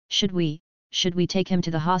 Should we take him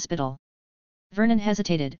to the hospital?" Vernon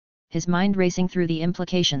hesitated, his mind racing through the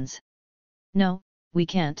implications. "No, we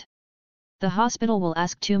can't. The hospital will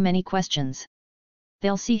ask too many questions.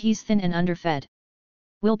 They'll see he's thin and underfed.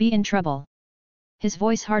 We'll be in trouble." His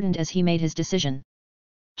voice hardened as he made his decision.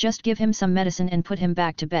 "Just give him some medicine and put him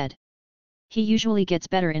back to bed. He usually gets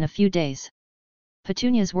better in a few days."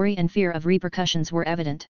 Petunia's worry and fear of repercussions were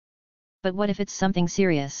evident. "But what if it's something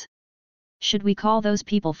serious? Should we call those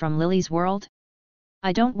people from Lily's world?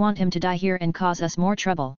 I don't want him to die here and cause us more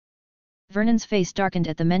trouble." Vernon's face darkened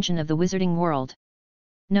at the mention of the Wizarding world.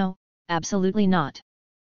 "No, absolutely not.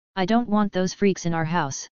 I don't want those freaks in our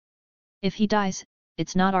house. If he dies,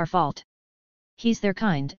 it's not our fault. He's their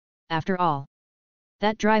kind, after all.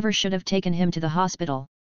 That driver should have taken him to the hospital.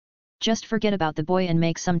 Just forget about the boy and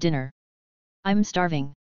make some dinner. I'm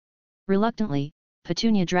starving." Reluctantly,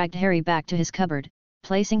 Petunia dragged Harry back to his cupboard,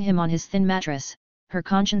 placing him on his thin mattress, her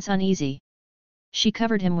conscience uneasy. She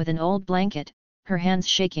covered him with an old blanket, her hands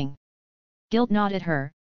shaking. Guilt gnawed at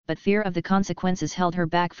her, but fear of the consequences held her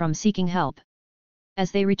back from seeking help.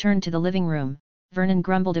 As they returned to the living room, Vernon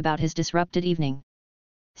grumbled about his disrupted evening.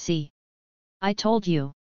 "See? I told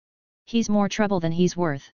you. He's more trouble than he's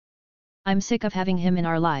worth. I'm sick of having him in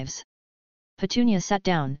our lives." Petunia sat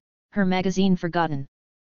down, her magazine forgotten.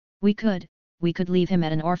 We could leave him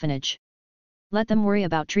at an orphanage. Let them worry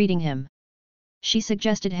about treating him," she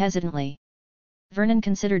suggested hesitantly. Vernon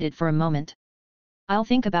considered it for a moment. "I'll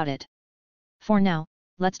think about it. For now,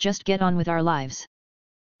 let's just get on with our lives.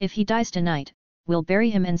 If he dies tonight, we'll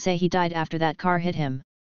bury him and say he died after that car hit him.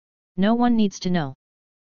 No one needs to know."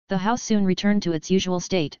 The house soon returned to its usual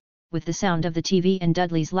state, with the sound of the TV and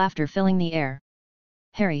Dudley's laughter filling the air.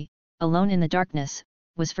 Harry, alone in the darkness,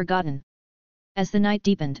 was forgotten. As the night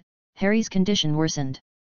deepened, Harry's condition worsened.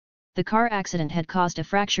 The car accident had caused a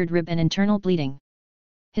fractured rib and internal bleeding.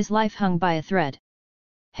 His life hung by a thread.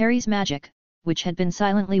 Harry's magic, which had been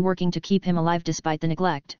silently working to keep him alive despite the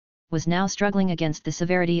neglect, was now struggling against the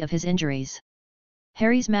severity of his injuries.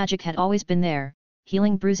 Harry's magic had always been there,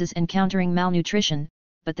 healing bruises and countering malnutrition,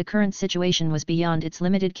 but the current situation was beyond its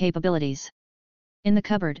limited capabilities. In the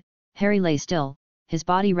cupboard, Harry lay still, his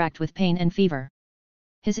body racked with pain and fever.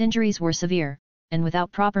 His injuries were severe, and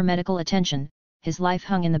without proper medical attention, his life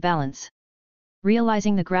hung in the balance.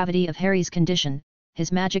 Realizing the gravity of Harry's condition,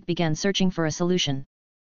 his magic began searching for a solution.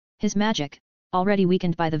 His magic, already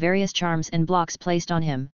weakened by the various charms and blocks placed on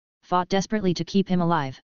him, fought desperately to keep him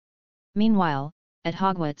alive. Meanwhile, at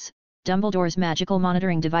Hogwarts, Dumbledore's magical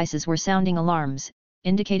monitoring devices were sounding alarms,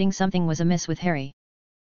 indicating something was amiss with Harry.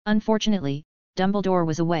 Unfortunately, Dumbledore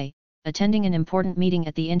was away, attending an important meeting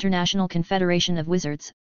at the International Confederation of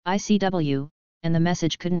Wizards, ICW, and the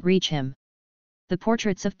message couldn't reach him. The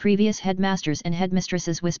portraits of previous headmasters and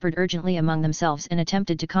headmistresses whispered urgently among themselves and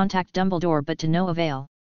attempted to contact Dumbledore but to no avail.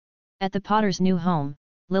 At the Potters' new home,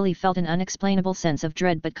 Lily felt an unexplainable sense of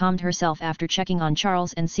dread but calmed herself after checking on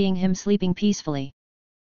Charles and seeing him sleeping peacefully.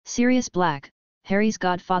 Sirius Black, Harry's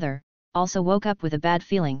godfather, also woke up with a bad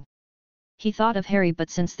feeling. He thought of Harry, but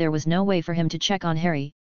since there was no way for him to check on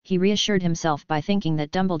Harry, he reassured himself by thinking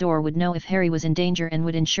that Dumbledore would know if Harry was in danger and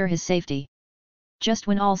would ensure his safety. Just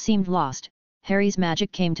when all seemed lost, Harry's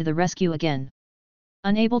magic came to the rescue again.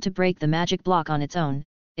 Unable to break the magic block on its own,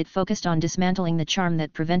 it focused on dismantling the charm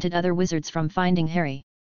that prevented other wizards from finding Harry.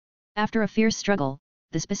 After a fierce struggle,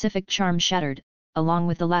 the specific charm shattered, along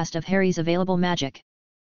with the last of Harry's available magic.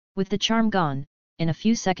 With the charm gone, in a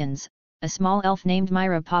few seconds, a small elf named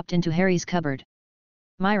Myra popped into Harry's cupboard.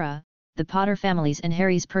 Myra, the Potter family's and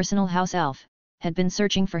Harry's personal house elf, had been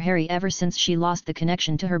searching for Harry ever since she lost the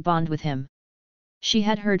connection to her bond with him. She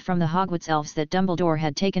had heard from the Hogwarts elves that Dumbledore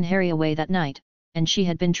had taken Harry away that night, and she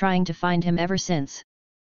had been trying to find him ever since.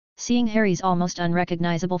 Seeing Harry's almost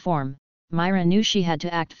unrecognizable form, Myra knew she had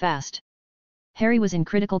to act fast. Harry was in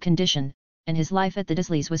critical condition, and his life at the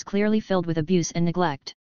Dursleys was clearly filled with abuse and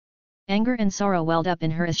neglect. Anger and sorrow welled up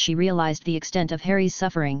in her as she realized the extent of Harry's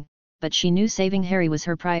suffering, but she knew saving Harry was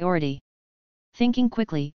her priority. Thinking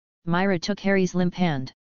quickly, Myra took Harry's limp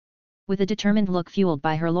hand. With a determined look fueled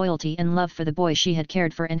by her loyalty and love for the boy she had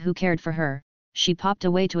cared for and who cared for her, she popped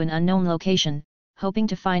away to an unknown location, hoping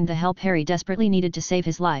to find the help Harry desperately needed to save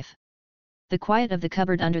his life. The quiet of the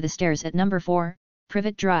cupboard under the stairs at number 4,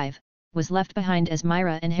 Privet Drive, was left behind as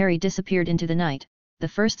Myra and Harry disappeared into the night, the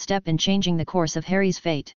first step in changing the course of Harry's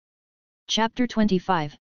fate. Chapter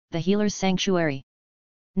 25, The Healer's Sanctuary.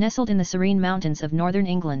 Nestled in the serene mountains of northern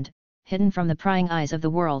England, hidden from the prying eyes of the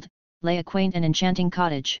world, lay a quaint and enchanting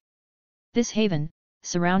cottage. This haven,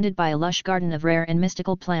 surrounded by a lush garden of rare and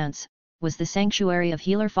mystical plants, was the sanctuary of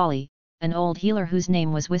Healer Folly, an old healer whose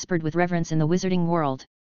name was whispered with reverence in the wizarding world.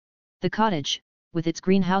 The cottage, with its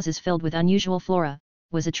greenhouses filled with unusual flora,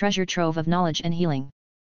 was a treasure trove of knowledge and healing.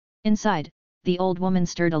 Inside, the old woman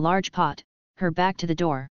stirred a large pot, her back to the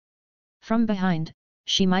door. From behind,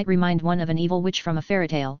 she might remind one of an evil witch from a fairy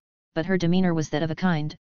tale, but her demeanor was that of a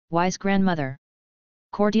kind, wise grandmother.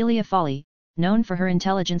 Cordelia Folly, known for her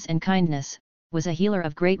intelligence and kindness, was a healer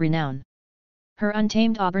of great renown. Her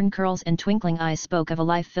untamed auburn curls and twinkling eyes spoke of a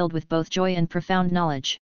life filled with both joy and profound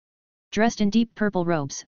knowledge. Dressed in deep purple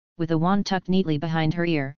robes, with a wand tucked neatly behind her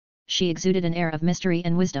ear, she exuded an air of mystery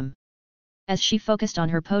and wisdom. As she focused on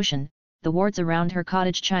her potion, the wards around her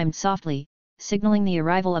cottage chimed softly, signaling the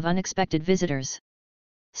arrival of unexpected visitors.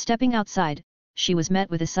 Stepping outside, she was met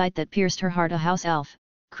with a sight that pierced her heart: a house elf,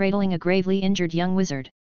 cradling a gravely injured young wizard.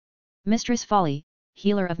 "Mistress Folly,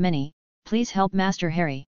 healer of many, please help Master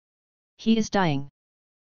Harry. He is dying."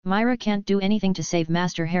 "Myra can't do anything to save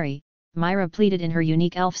Master Harry," Myra pleaded in her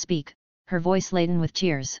unique elf speak, her voice laden with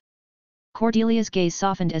tears. Cordelia's gaze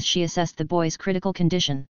softened as she assessed the boy's critical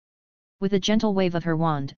condition. With a gentle wave of her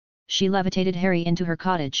wand, she levitated Harry into her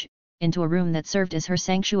cottage, into a room that served as her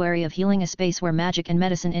sanctuary of healing, a space where magic and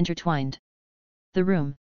medicine intertwined. The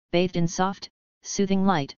room, bathed in soft, soothing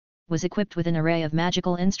light, was equipped with an array of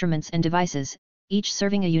magical instruments and devices, each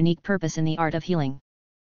serving a unique purpose in the art of healing.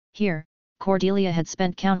 Here, Cordelia had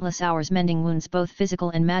spent countless hours mending wounds, both physical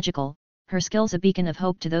and magical, her skills a beacon of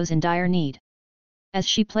hope to those in dire need. As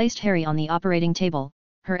she placed Harry on the operating table,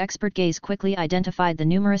 her expert gaze quickly identified the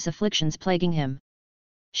numerous afflictions plaguing him.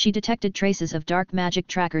 She detected traces of dark magic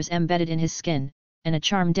trackers embedded in his skin, and a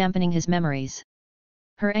charm dampening his memories.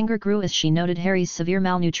 Her anger grew as she noted Harry's severe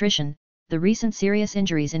malnutrition, the recent serious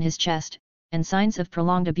injuries in his chest, and signs of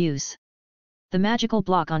prolonged abuse. The magical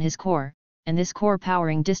block on his core, and this core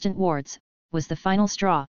powering distant wards, was the final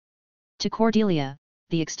straw. To Cordelia,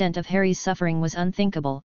 the extent of Harry's suffering was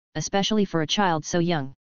unthinkable, especially for a child so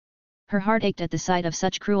young. Her heart ached at the sight of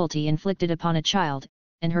such cruelty inflicted upon a child,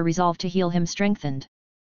 and her resolve to heal him strengthened.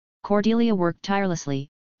 Cordelia worked tirelessly,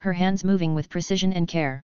 her hands moving with precision and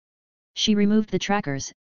care. She removed the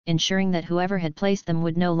trackers, ensuring that whoever had placed them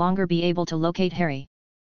would no longer be able to locate Harry.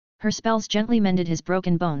 Her spells gently mended his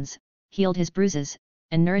broken bones, healed his bruises,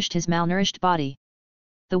 and nourished his malnourished body.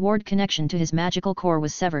 The ward connection to his magical core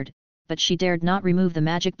was severed, but she dared not remove the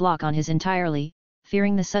magic block on his entirely,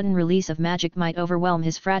 fearing the sudden release of magic might overwhelm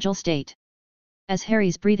his fragile state. As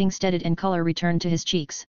Harry's breathing steadied and color returned to his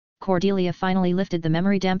cheeks, Cordelia finally lifted the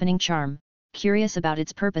memory-dampening charm, curious about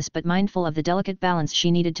its purpose but mindful of the delicate balance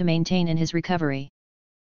she needed to maintain in his recovery.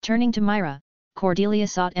 Turning to Myra, Cordelia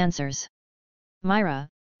sought answers. Myra,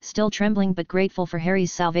 still trembling but grateful for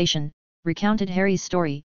Harry's salvation, recounted Harry's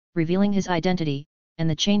story, revealing his identity, and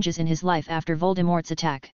the changes in his life after Voldemort's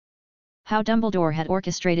attack. How Dumbledore had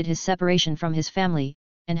orchestrated his separation from his family,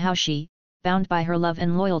 and how she, bound by her love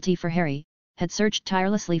and loyalty for Harry, had searched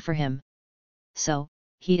tirelessly for him. "So,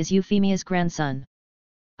 he is Euphemia's grandson.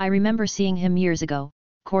 I remember seeing him years ago,"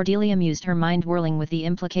 Cordelia mused, her mind whirling with the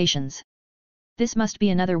implications. This must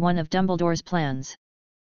be another one of Dumbledore's plans.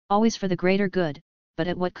 Always for the greater good, but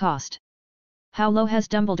at what cost? How low has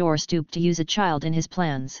Dumbledore stooped to use a child in his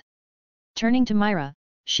plans? Turning to Myra,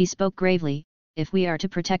 she spoke gravely, "If we are to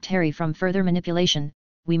protect Harry from further manipulation,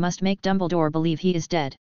 we must make Dumbledore believe he is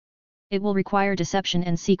dead. It will require deception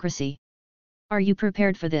and secrecy. Are you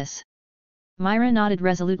prepared for this?" Myra nodded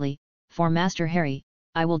resolutely. "For Master Harry,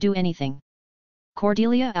 I will do anything."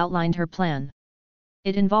 Cordelia outlined her plan.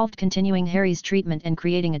 It involved continuing Harry's treatment and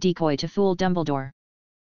creating a decoy to fool Dumbledore.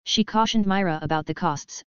 She cautioned Myra about the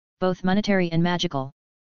costs, both monetary and magical.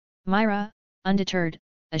 Myra, undeterred,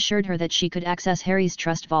 assured her that she could access Harry's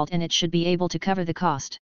trust vault and it should be able to cover the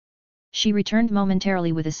cost. She returned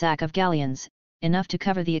momentarily with a sack of galleons, enough to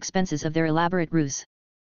cover the expenses of their elaborate ruse.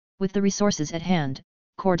 With the resources at hand,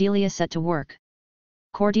 Cordelia set to work.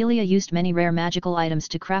 Cordelia used many rare magical items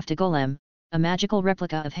to craft a golem, a magical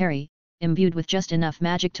replica of Harry, imbued with just enough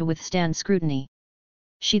magic to withstand scrutiny.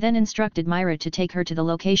 She then instructed Myra to take her to the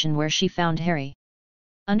location where she found Harry.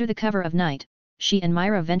 Under the cover of night, she and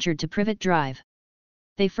Myra ventured to Privet Drive.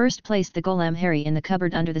 They first placed the golem Harry in the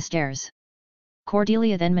cupboard under the stairs.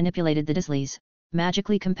 Cordelia then manipulated the Dursleys,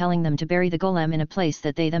 magically compelling them to bury the golem in a place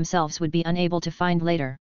that they themselves would be unable to find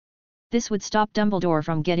later. This would stop Dumbledore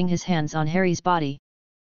from getting his hands on Harry's body.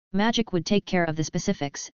 Magic would take care of the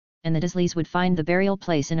specifics, and the Dursleys would find the burial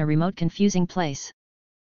place in a remote, confusing place.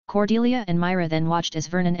 Cordelia and Myra then watched as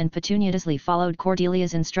Vernon and Petunia Dursley followed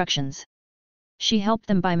Cordelia's instructions. She helped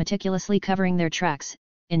them by meticulously covering their tracks,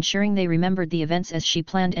 ensuring they remembered the events as she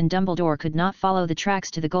planned and Dumbledore could not follow the tracks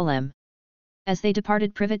to the golem. As they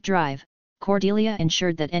departed Privet Drive, Cordelia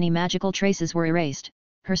ensured that any magical traces were erased,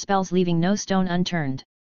 her spells leaving no stone unturned.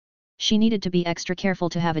 She needed to be extra careful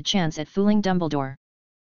to have a chance at fooling Dumbledore.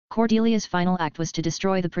 Cordelia's final act was to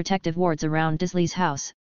destroy the protective wards around Dursley's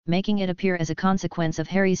house, making it appear as a consequence of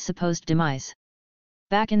Harry's supposed demise.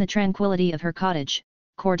 Back in the tranquility of her cottage,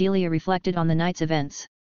 Cordelia reflected on the night's events.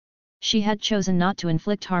 She had chosen not to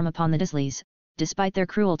inflict harm upon the Dursleys, despite their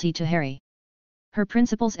cruelty to Harry. Her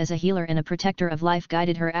principles as a healer and a protector of life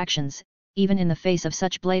guided her actions, even in the face of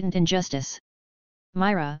such blatant injustice.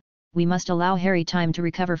 Myra, we must allow Harry time to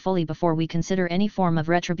recover fully before we consider any form of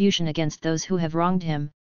retribution against those who have wronged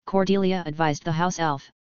him, Cordelia advised the house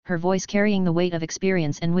elf, her voice carrying the weight of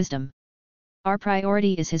experience and wisdom. Our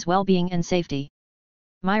priority is his well-being and safety.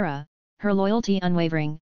 Myra, her loyalty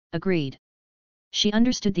unwavering, agreed. She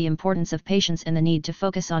understood the importance of patience and the need to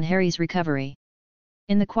focus on Harry's recovery.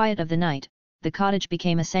 In the quiet of the night, the cottage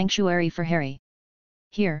became a sanctuary for Harry.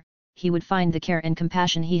 Here, he would find the care and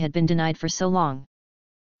compassion he had been denied for so long.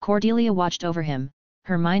 Cordelia watched over him,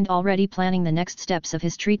 her mind already planning the next steps of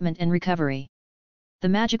his treatment and recovery. The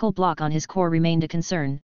magical block on his core remained a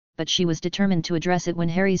concern, but she was determined to address it when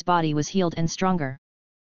Harry's body was healed and stronger.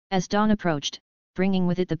 As dawn approached, bringing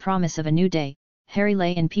with it the promise of a new day, Harry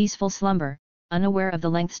lay in peaceful slumber, unaware of the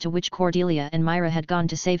lengths to which Cordelia and Myra had gone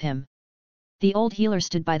to save him. The old healer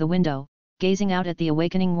stood by the window, gazing out at the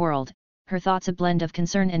awakening world, her thoughts a blend of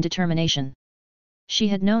concern and determination. She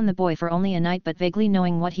had known the boy for only a night, but vaguely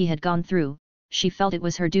knowing what he had gone through, she felt it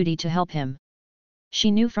was her duty to help him.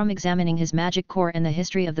 She knew from examining his magic core and the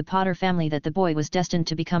history of the Potter family that the boy was destined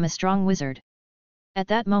to become a strong wizard. At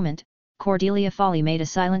that moment, Cordelia Foley made a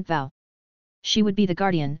silent vow. She would be the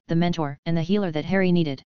guardian, the mentor, and the healer that Harry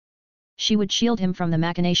needed. She would shield him from the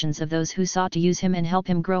machinations of those who sought to use him and help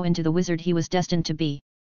him grow into the wizard he was destined to be.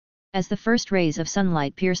 As the first rays of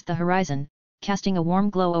sunlight pierced the horizon, casting a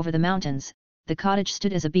warm glow over the mountains, the cottage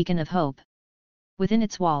stood as a beacon of hope. Within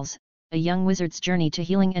its walls, a young wizard's journey to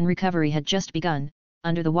healing and recovery had just begun,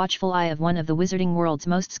 under the watchful eye of one of the wizarding world's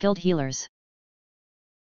most skilled healers.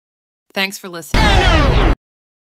 Thanks for listening.